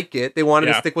didn't like it. They wanted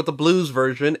to stick with the blues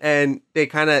version, and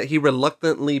he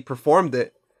reluctantly performed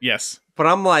it. Yes. But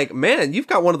I'm like, man, you've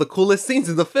got one of the coolest scenes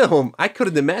in the film. I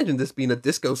couldn't imagine this being a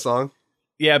disco song.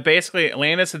 Yeah, basically,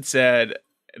 Landis had said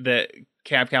that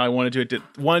Cab Calloway wanted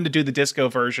to do the disco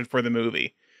version for the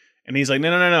movie, and he's like,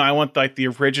 no, I want like the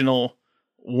original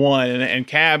one, and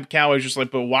Cab Calloway's just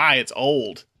like, but why? It's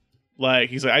old. Like,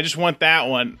 he's like, I just want that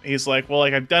one. He's like, well,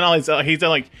 like I've done all these. He's done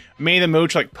like Minnie the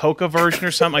Mooch, like polka version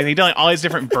or something. Like he's done like all these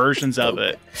different versions of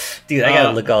it. Dude, I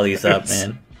gotta look all these up,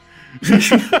 man.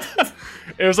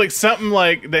 It was like something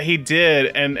like that he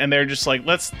did, and they're just like,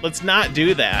 let's not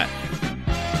do that.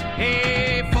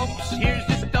 Hey folks, here's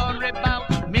the story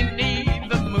about Minnie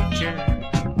the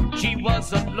Moocher. She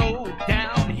was a low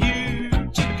down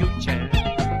hoochie coocher.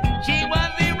 She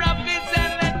was the roughest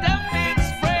and the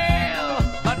toughest frail,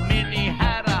 but Minnie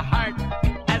had a heart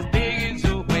as big as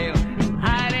a whale.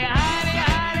 Hidey, hidey,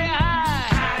 hidey,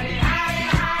 hidey, hidey,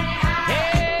 hidey,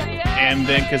 hidey. And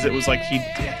then because it was like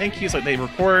they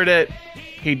recorded it.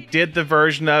 He did the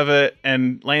version of it,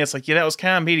 and Lance like, yeah, that was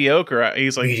kind of mediocre.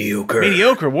 He's like,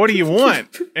 mediocre. What do you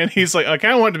want? And he's like, I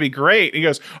kind of want it to be great. He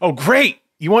goes, oh, great.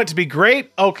 You want it to be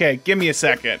great? Okay, give me a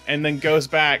second. And then goes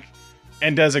back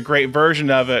and does a great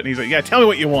version of it. And he's like, yeah, tell me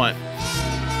what you want.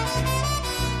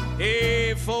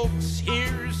 Hey, folks,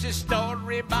 here's a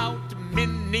story about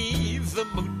Minnie the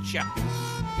Moocher.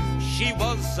 She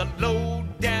was a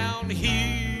low-down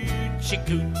hoochie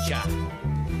coocher.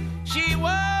 She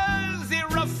was the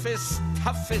roughest,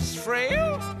 toughest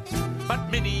frail, but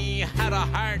Minnie had a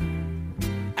heart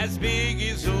as big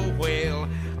as a whale.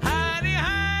 Hidey,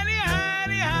 hidey,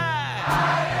 hidey,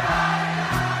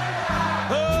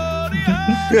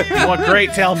 hidey. What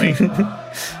great? Tell me.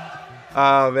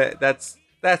 Man,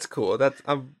 that's cool. That's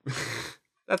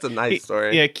a nice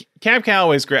story. Yeah, Cab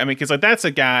Calloway's great. I mean, because like that's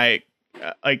a guy,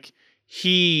 like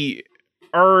he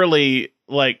early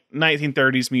like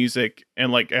 1930s music,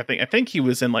 and like I think he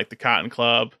was in like the Cotton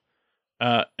Club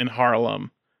in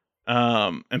Harlem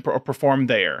and performed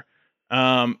there.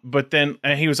 But then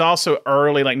he was also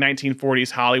early like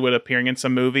 1940s Hollywood, appearing in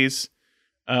some movies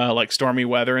like Stormy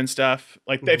Weather and stuff.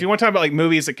 Like if you want to talk about like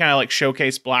movies that kind of like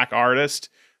showcase black artists,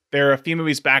 there are a few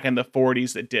movies back in the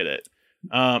 40s that did it.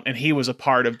 And he was a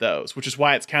part of those, which is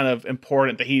why it's kind of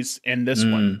important that he's in this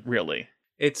one, really.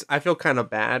 I feel kind of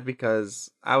bad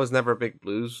because I was never a big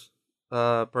blues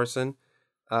person.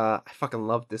 I fucking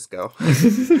love disco.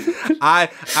 I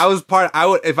was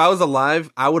if I was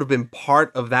alive, I would have been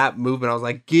part of that movement. I was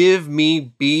like, give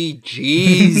me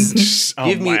BGs.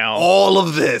 Give me all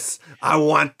of this. I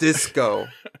want disco.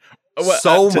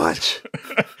 So much.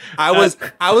 I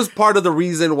was part of the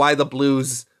reason why the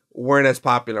blues weren't as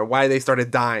popular, why they started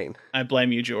dying. I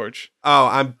blame you, George. Oh,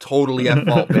 I'm totally at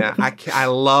fault, man. I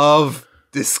love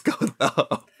disco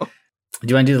though. Do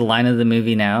you want to do the line of the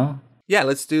movie now? Yeah,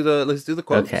 let's do the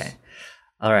quotes. Okay.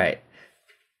 All right.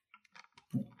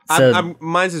 So,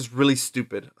 mine's is really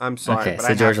stupid. I'm sorry. Okay, but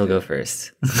so George will go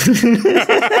first.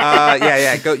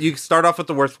 Yeah. Go. You start off with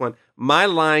the worst one. My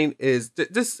line is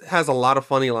this has a lot of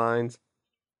funny lines,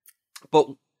 but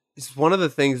it's one of the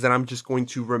things that I'm just going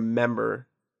to remember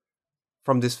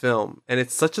from this film, and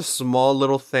it's such a small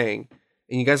little thing,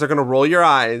 and you guys are gonna roll your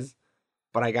eyes,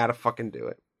 but I gotta fucking do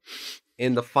it.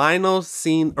 In the final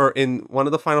scene, or in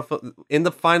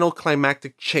the final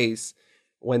climactic chase,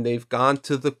 when they've gone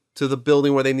to the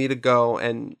building where they need to go,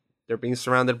 and they're being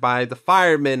surrounded by the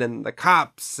firemen and the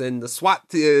cops and the SWAT,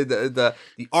 the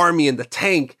army and the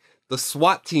tank, the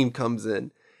SWAT team comes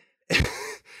in.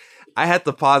 I had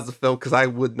to pause the film because I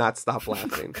would not stop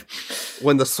laughing.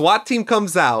 When the SWAT team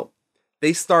comes out,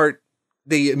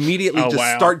 they immediately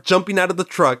start jumping out of the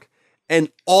truck. And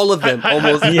all of them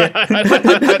almost...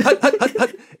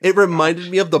 It reminded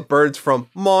me of the birds from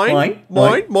Moin,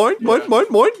 Moin, Moin, Moin, Moin,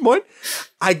 Moin, Moin.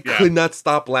 I could not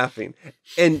stop laughing.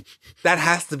 And that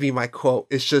has to be my quote.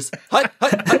 It's just, hut,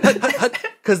 hut, hut, hut, hut, hut.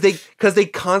 Because they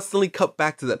constantly cut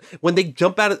back to them. When they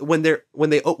jump out of... When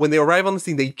they arrive on the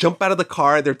scene, they jump out of the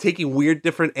car. They're taking weird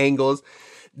different angles.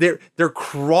 They're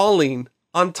crawling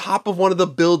on top of one of the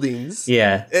buildings.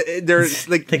 Yeah. They're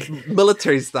like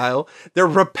military style. They're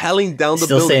rappelling down the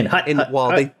building. Saying, hut, and hut,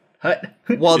 while hut,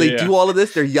 they do all of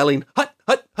this, they're yelling, hut,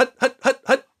 hut, hut, hut, hut,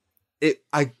 hut.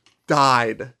 I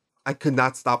died I could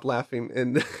not stop laughing,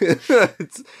 and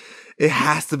it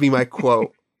has to be my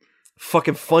quote.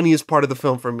 Fucking funniest part of the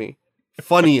film for me.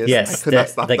 Funniest. Yes, I could not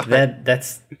stop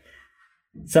that's.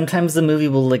 Sometimes the movie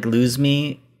will like lose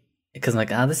me because I'm like,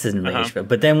 this isn't rage,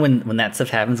 but then when that stuff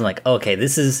happens, I'm like, okay,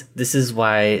 this is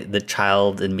why the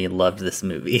child in me loved this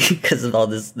movie because of all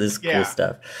this cool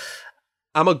stuff.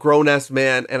 I'm a grown ass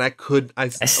man, and I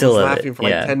still was laughing for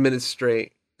like 10 minutes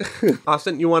straight.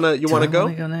 Austin, you wanna go? I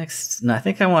wanna go next? No, I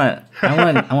think I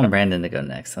want Brandon to go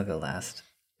next. I'll go last.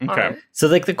 Okay. So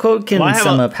like the quote can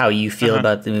sum up how you feel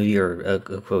about the movie, or a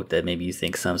quote that maybe you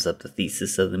think sums up the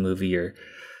thesis of the movie, or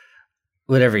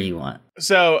whatever you want.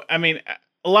 So, I mean,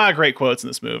 a lot of great quotes in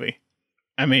this movie.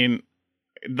 I mean,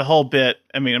 the whole bit,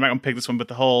 I'm not going to pick this one, but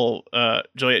the whole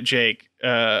Juliet Jake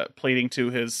pleading to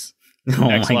his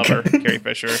ex-lover, Carrie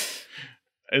Fisher,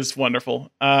 is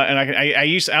wonderful. And I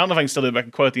don't know if I can still do it, but I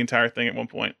can quote the entire thing at one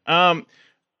point.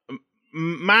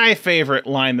 My favorite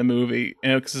line in the movie,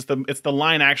 because it's the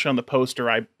line actually on the poster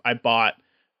I bought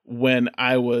when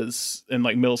I was in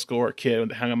like middle school or a kid, when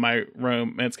they hung in my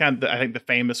room. And it's kind of, I think the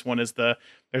famous one is there's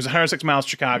 106 miles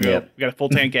to Chicago. Yep. We got a full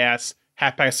tank of gas,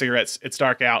 half pack of cigarettes. It's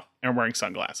dark out, and I'm wearing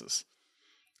sunglasses.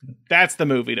 That's the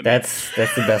movie to me. That's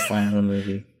the best line in the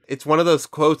movie. It's one of those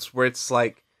quotes where it's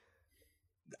like,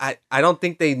 I don't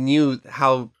think they knew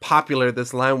how popular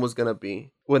this line was going to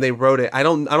be when they wrote it. I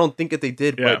don't think that they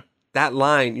did, but that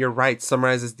line, you're right,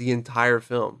 summarizes the entire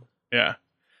film. Yeah.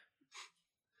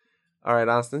 All right,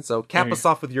 Austin. So cap us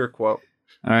off with your quote.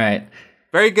 All right.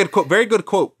 Very good quote. Very good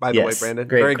quote, by the way, Brandon.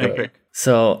 Very good pick.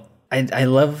 So I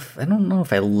don't know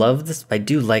if I love this, but I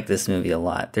do like this movie a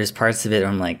lot. There's parts of it where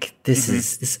I'm like, this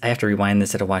is, I have to rewind this,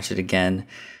 I have to watch it again.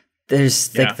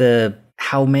 There's like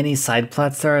how many side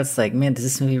plots there are. It's like, man, does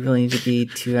this movie really need to be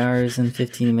 2 hours and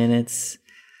 15 minutes?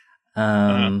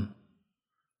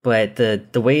 But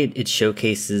the way it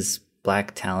showcases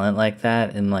Black talent like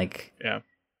that, and like,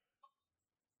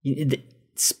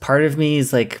 it's part of me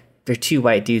is like, they're two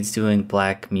white dudes doing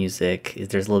Black music.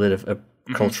 There's a little bit of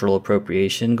cultural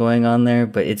appropriation going on there,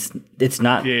 but it's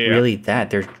not really that.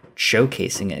 They're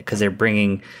showcasing it because they're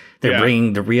bringing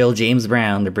the real James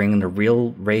Brown, they're bringing the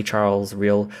real Ray Charles,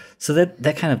 so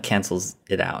that kind of cancels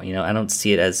it out. You know, I don't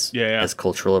see it as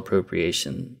cultural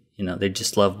appropriation. You know, they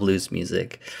just love blues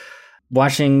music.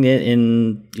 Watching it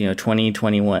in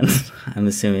 2021, I'm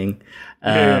assuming,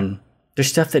 there's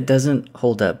stuff that doesn't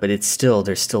hold up, but there's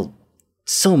still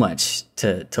so much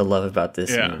to love about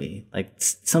this movie. Like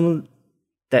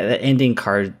that ending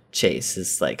car chase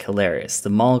is like hilarious. The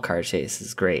mall car chase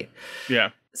is great. Yeah.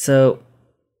 So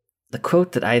the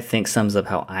quote that I think sums up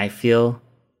how I feel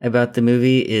about the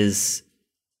movie is,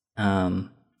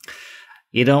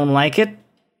 you don't like it?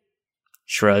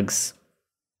 Shrugs.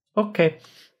 Okay.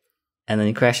 And then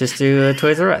he crashes through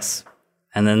Toys R Us.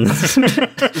 And then...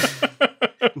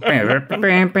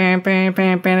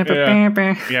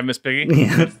 Yeah, Miss Piggy?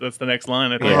 Yeah. That's the next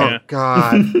line, I think. Oh,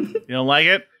 God. You don't like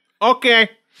it? Okay.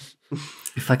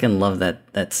 I fucking love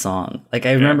that song. Like,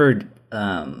 I remembered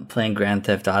playing Grand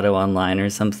Theft Auto online or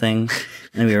something,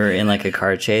 and we were in like a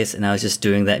car chase, and I was just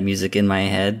doing that music in my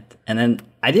head, and then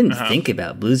I didn't think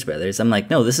about Blues Brothers. I'm like,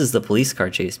 no, this is the police car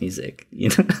chase music, you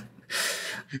know?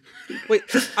 Wait,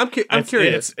 I'm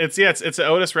curious. It's an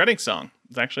Otis Redding song.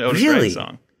 It's actually an Otis Redding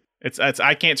song. It's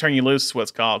I Can't Turn You Loose is what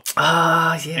it's called.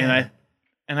 Yeah.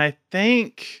 And I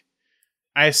think,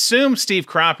 I assume Steve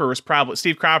Cropper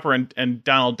and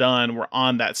Donald Dunn were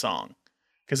on that song,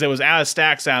 because it was Out of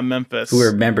Stacks out of Memphis, who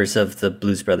were members of the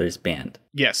Blues Brothers band.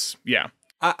 Yes, yeah.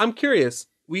 I'm curious.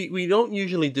 We don't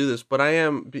usually do this, but I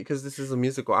am, because this is a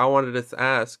musical. I wanted to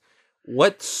ask,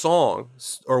 what song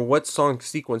or what song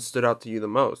sequence stood out to you the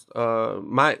most? I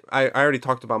already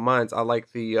talked about mine. I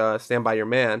like the "Stand by Your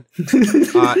Man." Look,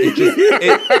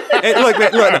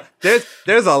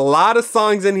 there's a lot of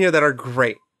songs in here that are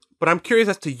great, but I'm curious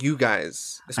as to you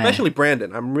guys, especially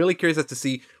Brandon. I'm really curious as to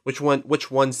see which one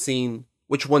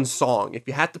song, if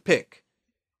you had to pick,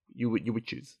 you would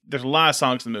choose. There's a lot of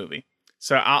songs in the movie,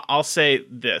 so I'll say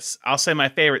this. I'll say my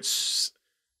favorite.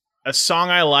 A song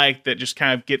I like that just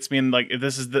kind of gets me in, like,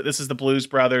 this is the Blues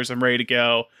Brothers, I'm ready to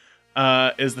go,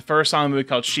 is the first song in the movie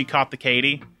called She Caught the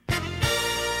Katy.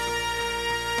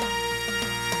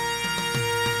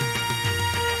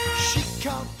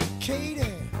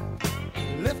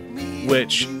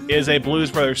 Which is a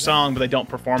Blues Brothers song, but they don't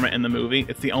perform it in the movie.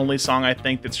 It's the only song I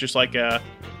think that's just like a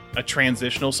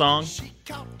transitional song.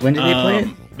 When did they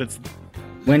play it?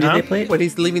 When did they play it? When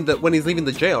he's leaving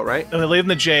the jail, right? They leave in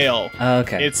the jail. Oh,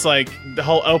 okay. It's like the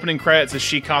whole opening credits is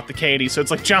 "She Caught the Katy," so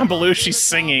it's like John Belushi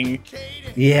singing.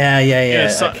 Yeah.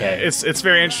 So Okay. It's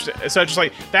very interesting. So just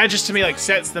like that, just to me like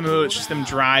sets the mood. It's just them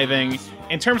driving.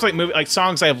 In terms of like movie, like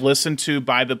songs I've listened to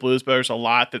by the Blues Brothers a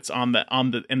lot. That's on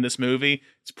the in this movie.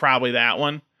 It's probably that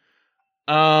one.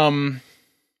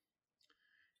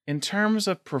 In terms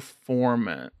of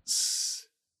performance,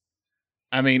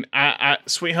 I mean, I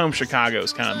Sweet Home Chicago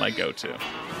is kind of my go-to.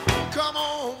 Come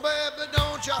on, baby,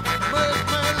 don't you make me laugh.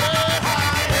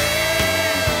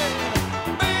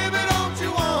 Baby, don't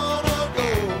you wanna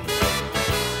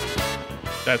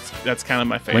go? That's kind of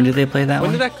my favorite. When did they play that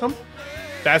When one? did that come?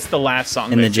 That's the last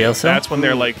song In they the jail did. cell? That's when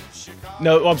they're like,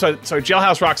 no, I'm sorry.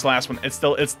 Jailhouse Rock's the last one. It's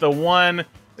the one.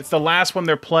 It's the last one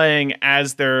they're playing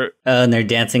as they're. And they're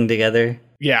dancing together.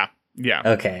 Yeah.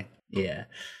 Okay. Yeah.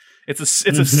 It's a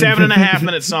 7.5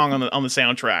 minute song on the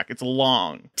soundtrack. It's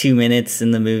long. 2 minutes in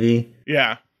the movie.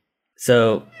 Yeah.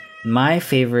 So my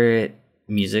favorite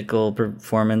musical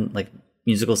performance, like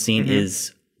musical scene,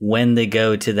 is when they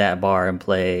go to that bar and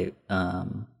play.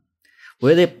 What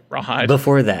do they? Rawhide.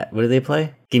 Before that, what do they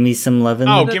play? Give Me Some Lovin'.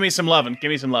 Oh, Give Me Some Lovin'. Give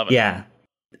Me Some Lovin'. Yeah,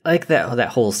 I like that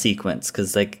whole sequence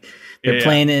because like they're Yeah.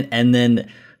 playing it, and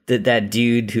then that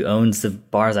dude who owns the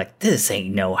bar is like, "This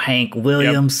ain't no Hank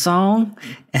Williams song,"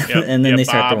 and then they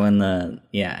start Bob. throwing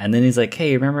and then he's like,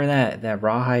 "Hey, remember that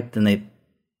Rawhide?" Then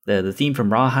the theme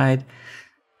from Rawhide,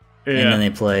 and then they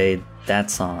played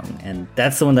that song, and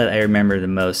that's the one that I remember the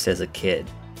most as a kid,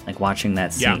 like watching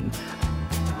that scene.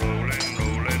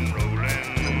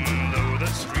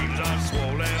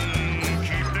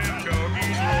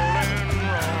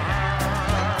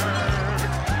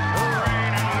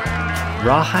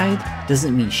 Rawhide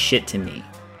doesn't mean shit to me.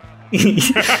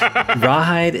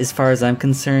 Rawhide, as far as I'm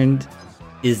concerned,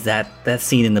 is that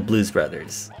scene in the Blues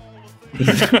Brothers.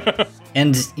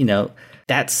 And,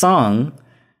 that song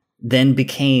then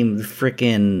became the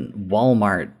frickin'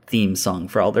 Walmart theme song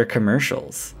for all their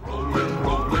commercials.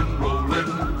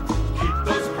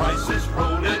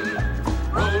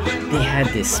 They had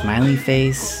this smiley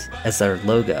face as their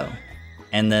logo.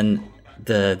 And then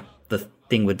the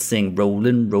thing would sing,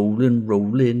 "Rollin', rollin',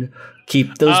 rollin',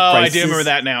 keep those prices." I do remember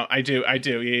that now. I do.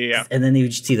 Yeah. And then you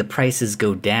would see the prices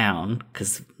go down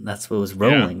because that's what was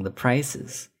rolling, the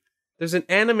prices. There's an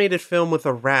animated film with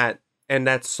a rat, and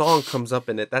that song comes up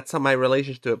in it. That's how my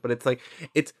relationship to it. But it's like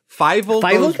it's Five-O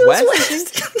Goes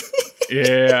West.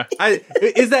 Yeah.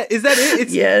 Is that it?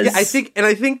 It's, yes. Yeah,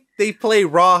 I think they play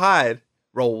Rawhide.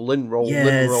 Rolling,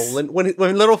 Yes. rolling.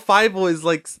 When little Five-O is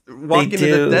like walking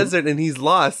in the desert and he's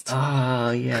lost.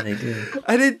 Oh yeah, they do.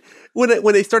 I did when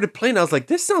they started playing. I was like,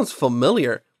 this sounds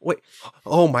familiar. Wait,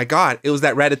 oh my god! It was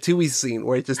that Ratatouille scene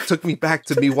where it just took me back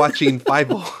to me watching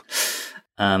Five-O.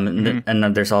 And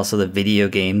then there's also the video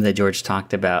game that George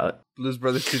talked about, Blues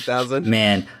Brothers 2000.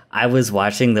 Man, I was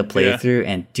watching the playthrough,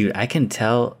 and dude, I can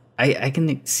tell. I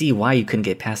can see why you couldn't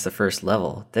get past the first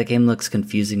level. That game looks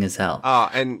confusing as hell.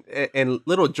 And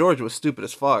little George was stupid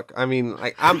as fuck. I mean,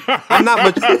 like I'm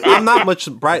not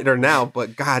much brighter now,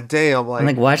 but goddamn, I'm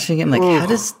like watching him, like, how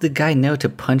does the guy know to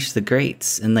punch the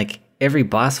grates? And like every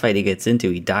boss fight he gets into,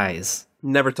 he dies.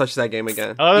 Never touch that game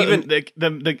again. Even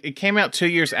it came out 2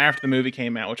 years after the movie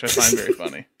came out, which I find very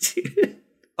funny.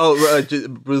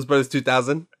 Blues Brothers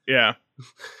 2000. Yeah.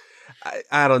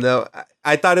 I don't know.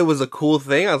 I thought it was a cool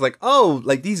thing. I was like, oh,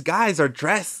 like these guys are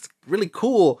dressed really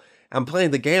cool. I'm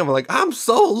playing the game. I'm like, I'm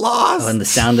so lost. Oh, and the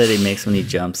sound that he makes when he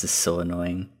jumps is so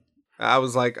annoying. I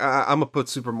was like, I'm gonna put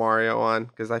Super Mario on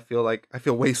because I feel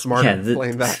way smarter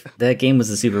playing that. That game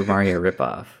was a Super Mario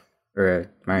ripoff or a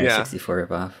Mario 64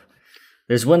 ripoff.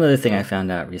 There's one other thing I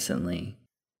found out recently.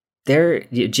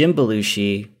 John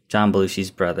Belushi's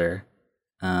brother,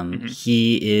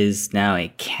 he is now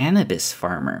a cannabis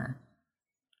farmer.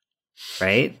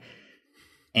 Right?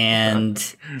 And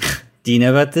do you know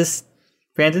about this,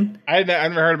 Brandon? I've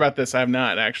never heard about this. I have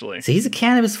not, actually. So he's a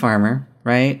cannabis farmer,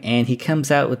 right? And he comes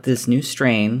out with this new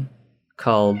strain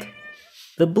called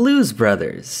the Blues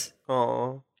Brothers.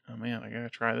 Oh man, I gotta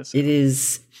try this.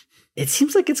 It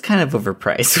seems like it's kind of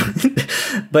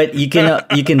overpriced, but you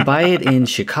can buy it in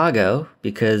Chicago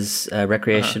because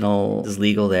recreational is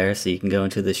legal there, so you can go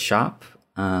into this shop.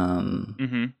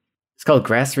 It's called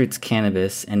Grassroots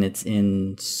Cannabis, and it's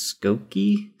in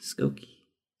Skokie, Skokie,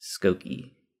 Skokie,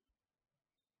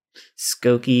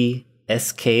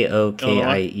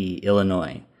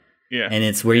 Illinois. Yeah, and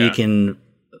it's where you can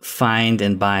find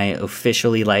and buy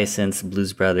officially licensed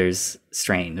Blues Brothers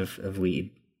strain of weed.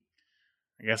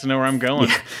 I guess I know where I'm going.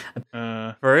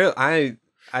 For real, I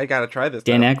gotta try this.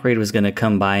 Dan Aykroyd was gonna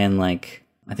come by and like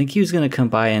I think he was going to come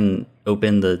by and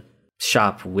open the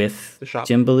shop with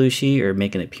Jim Belushi or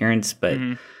make an appearance, but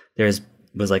was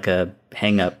like a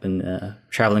hang up in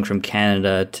traveling from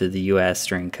Canada to the US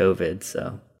during COVID.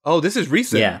 So this is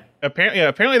recent. Yeah.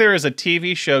 Apparently there is a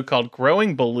TV show called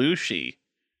Growing Belushi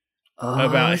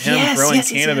about him growing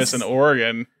cannabis in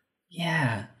Oregon.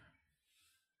 Yeah.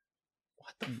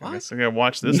 What the fuck? I guess I gotta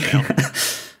watch this now.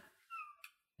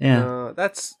 Yeah.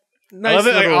 That's nice. I love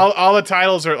it. Like, all the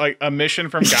titles are like A Mission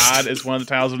from God is one of the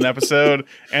titles of an episode,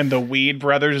 and The Weed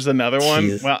Brothers is another one.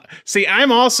 Jeez. Well, see,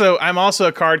 I'm also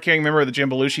a card carrying member of the Jim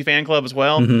Belushi fan club as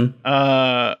well. So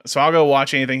I'll go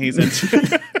watch anything he's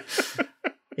into.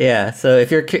 Yeah. So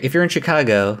if you're in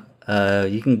Chicago,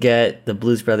 you can get the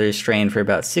Blues Brothers strain for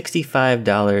about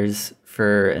 $65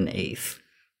 for an eighth.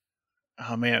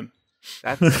 Oh man.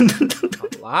 That's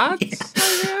a lot, I guess.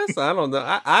 I don't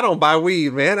know. I don't buy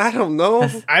weed, man. I don't know.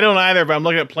 I don't either, but I'm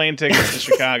looking at plane tickets to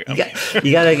Chicago.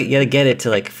 You gotta get it to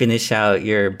like finish out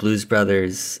your Blues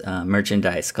Brothers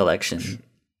merchandise collection.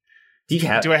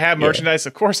 Do I have merchandise?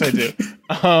 Of course I do.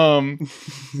 I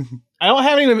don't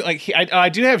have any like I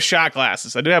do have shot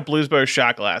glasses. I do have Blues Brothers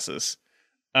shot glasses.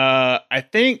 I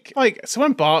think like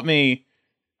someone bought me.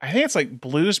 I think it's like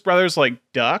Blues Brothers like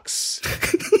ducks.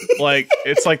 Like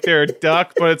it's like they're a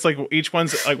duck, but it's like each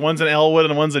one's an Elwood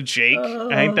and one's a Jake.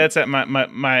 I think that's at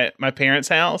my parents'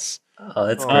 house. Oh,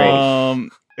 that's great.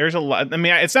 There's a lot. I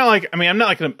mean, it's not like I'm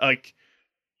not like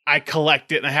I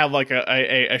collect it and I have like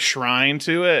a shrine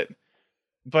to it.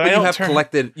 But I don't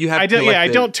collected. I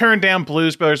don't turn down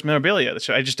Blues Brothers memorabilia.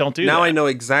 I just don't do that. Now I know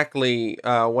exactly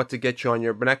what to get you on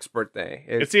your next birthday.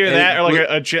 It's either that or like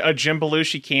a Jim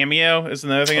Belushi cameo is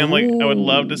another thing I would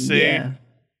love to see. Yeah.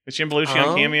 A Jim Belushi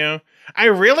on cameo. I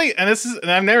really, and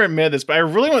I've never admitted this, but I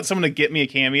really want someone to get me a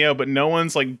cameo, but no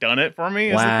one's like done it for me.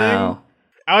 Is the thing. I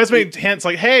always make hints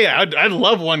like, "Hey, I'd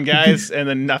love one, guys," and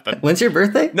then nothing. When's your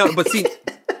birthday? No, but see.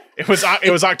 It was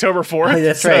October 4th. Oh,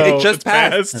 that's right. So it just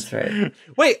passed. That's right.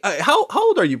 Wait, how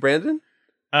old are you, Brandon?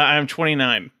 I'm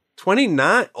 29.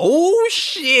 29? Oh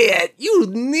shit! You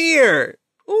near?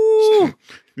 Ooh.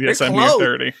 Yes, I'm near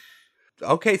 30.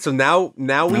 Okay, so now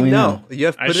we know. You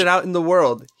have put it out in the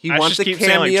world. He wants a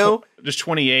cameo. Like just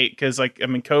 28, because like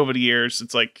COVID years,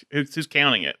 it's like who's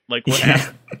counting it? Like what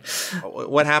happened?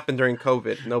 What happened during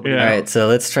COVID? Nobody knows. All right, so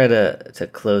let's try to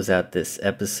close out this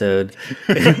episode.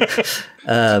 2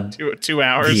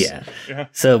 hours. Yeah.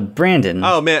 So Brandon.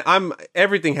 Oh man,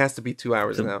 everything has to be 2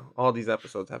 hours now. All these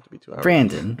episodes have to be 2 hours.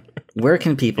 Brandon, where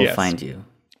can people find you?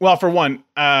 Well, for one,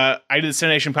 I did the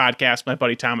Cinenation podcast with my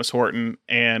buddy Thomas Horton,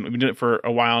 and we've been doing it for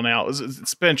a while now.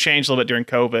 It's been changed a little bit during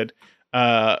COVID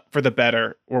for the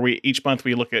better, where each month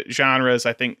we look at genres.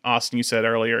 I think, Austin, you said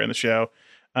earlier in the show,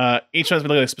 each month we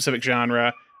look at a specific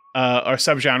genre or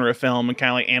subgenre of film and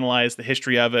kind of like analyze the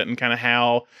history of it and kind of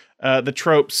how the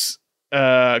tropes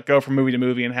go from movie to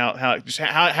movie and how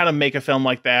to make a film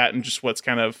like that and just what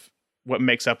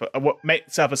makes up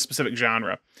a specific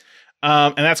genre.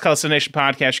 And that's called Cinenation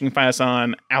Podcast. You can find us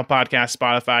on Apple Podcasts,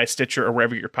 Spotify, Stitcher, or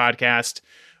wherever you get your podcast.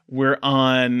 We're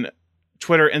on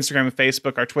Twitter, Instagram, and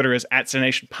Facebook. Our Twitter is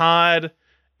 @CinenationPod,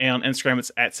 and on Instagram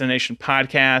it's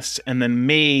 @CinenationPodcast. And then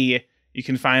you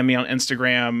can find me on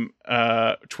Instagram,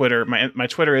 Twitter. My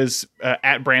Twitter is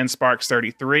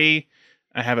 @BrandSparks33.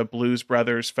 I have a Blues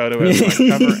Brothers photo as my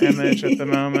cover image at the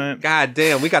moment. God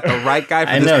damn, we got the right guy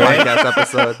for this podcast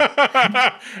episode.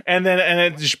 And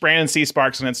then just Brandon C.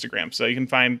 Sparks on Instagram. So you can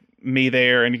find me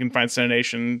there, and you can find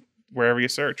Cinenation wherever you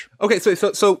search. Okay,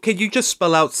 so can you just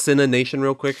spell out Cinenation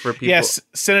real quick for people? Yes,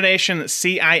 Cinenation,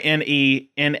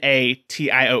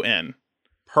 CINENATION.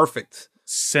 Perfect.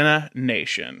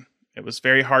 Cinenation. It was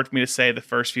very hard for me to say the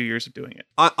first few years of doing it.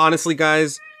 Honestly,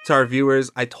 guys, to our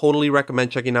viewers, I totally recommend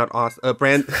checking out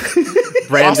Brandon's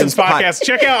podcast.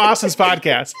 Check out Austin's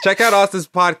podcast. Check out Austin's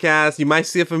podcast. You might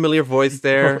see a familiar voice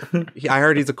there. I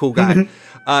heard he's a cool guy.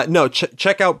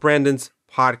 Check out Brandon's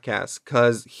podcast,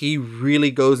 because he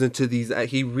really goes into these.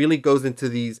 He really goes into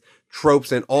these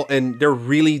tropes and they're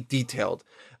really detailed.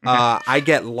 I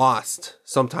get lost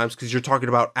sometimes because you're talking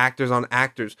about actors on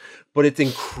actors, but it's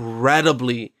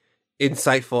incredibly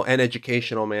insightful and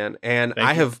educational, man. And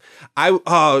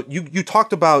you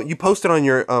talked about, you posted on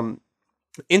your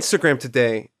Instagram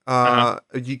today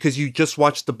because you just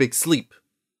watched The Big Sleep.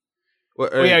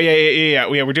 Yeah.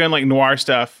 We're doing like noir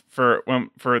stuff for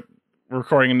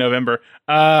recording in November.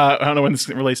 I don't know when this is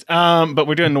released. But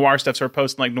we're doing noir stuff, so we're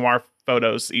posting like noir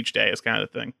photos each day is kind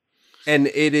of the thing. And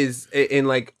it is in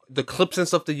like the clips and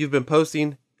stuff that you've been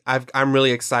posting. I'm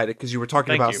really excited because you were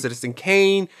talking about Citizen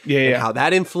Kane and how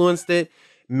that influenced it.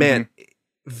 Man,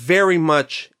 very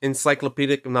much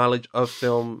encyclopedic knowledge of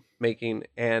filmmaking,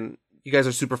 and You guys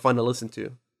are super fun to listen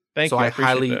to. Thank you. So I I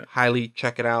appreciate highly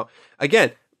check it out.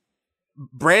 Again,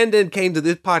 Brandon came to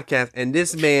this podcast and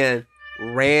this man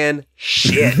ran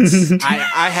shit.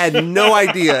 I had no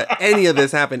idea any of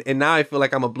this happened, and now I feel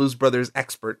like I'm a Blues Brothers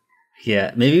expert.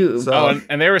 Yeah, maybe.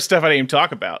 And there was stuff I didn't even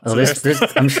talk about. Oh,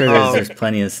 I'm sure there's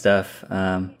plenty of stuff.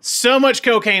 So much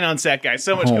cocaine on set, guys.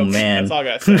 So much cocaine. Man. That's all I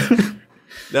got to say.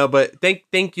 No, but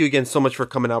thank you again so much for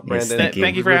coming out, Brandon. Yes,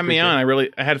 Thank you for having me on.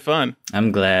 I had fun.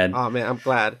 I'm glad. Oh man, I'm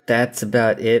glad. That's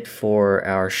about it for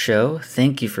our show.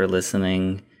 Thank you for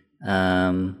listening.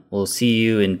 We'll see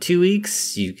you in 2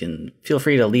 weeks. You can feel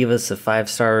free to leave us a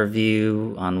 5-star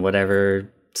review on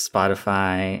whatever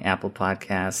Spotify, Apple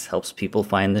Podcasts, helps people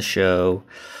find the show.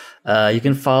 You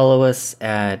can follow us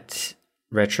at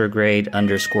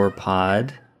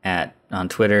retrograde_pod on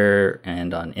Twitter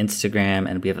and on Instagram,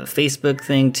 and we have a Facebook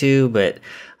thing too, but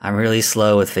I'm really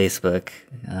slow with Facebook.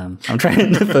 I'm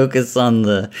trying to focus on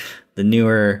the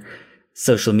newer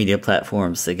social media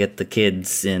platforms to get the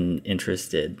kids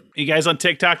interested. You guys on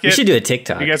TikTok yet? We should do a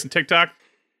TikTok. You guys on TikTok?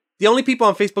 The only people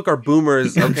on Facebook are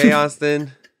boomers, okay,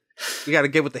 Austin? You got to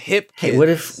get with the hip kids. Hey, what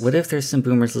if there's some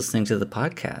boomers listening to the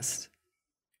podcast?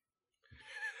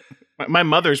 My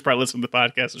mother's probably listening to the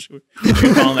podcast, so she would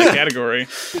fall in that category.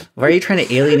 Why are you trying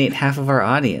to alienate half of our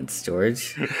audience,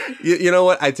 George? You know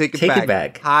what? I take it Take it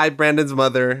back. Hi, Brandon's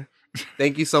mother.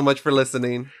 Thank you so much for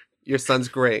listening. Your son's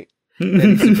great. And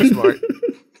he's super smart.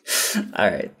 All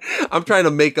right. I'm trying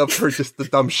to make up for just the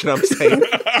dumb shit I'm saying.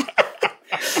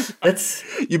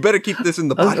 You better keep this in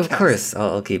the podcast. Of course.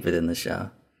 I'll keep it in the show.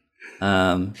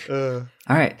 All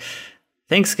right.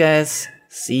 Thanks, guys.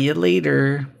 See you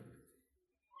later.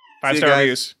 5-star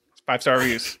reviews. 5-star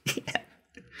reviews.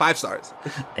 5 stars.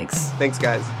 Thanks. Thanks,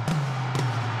 guys.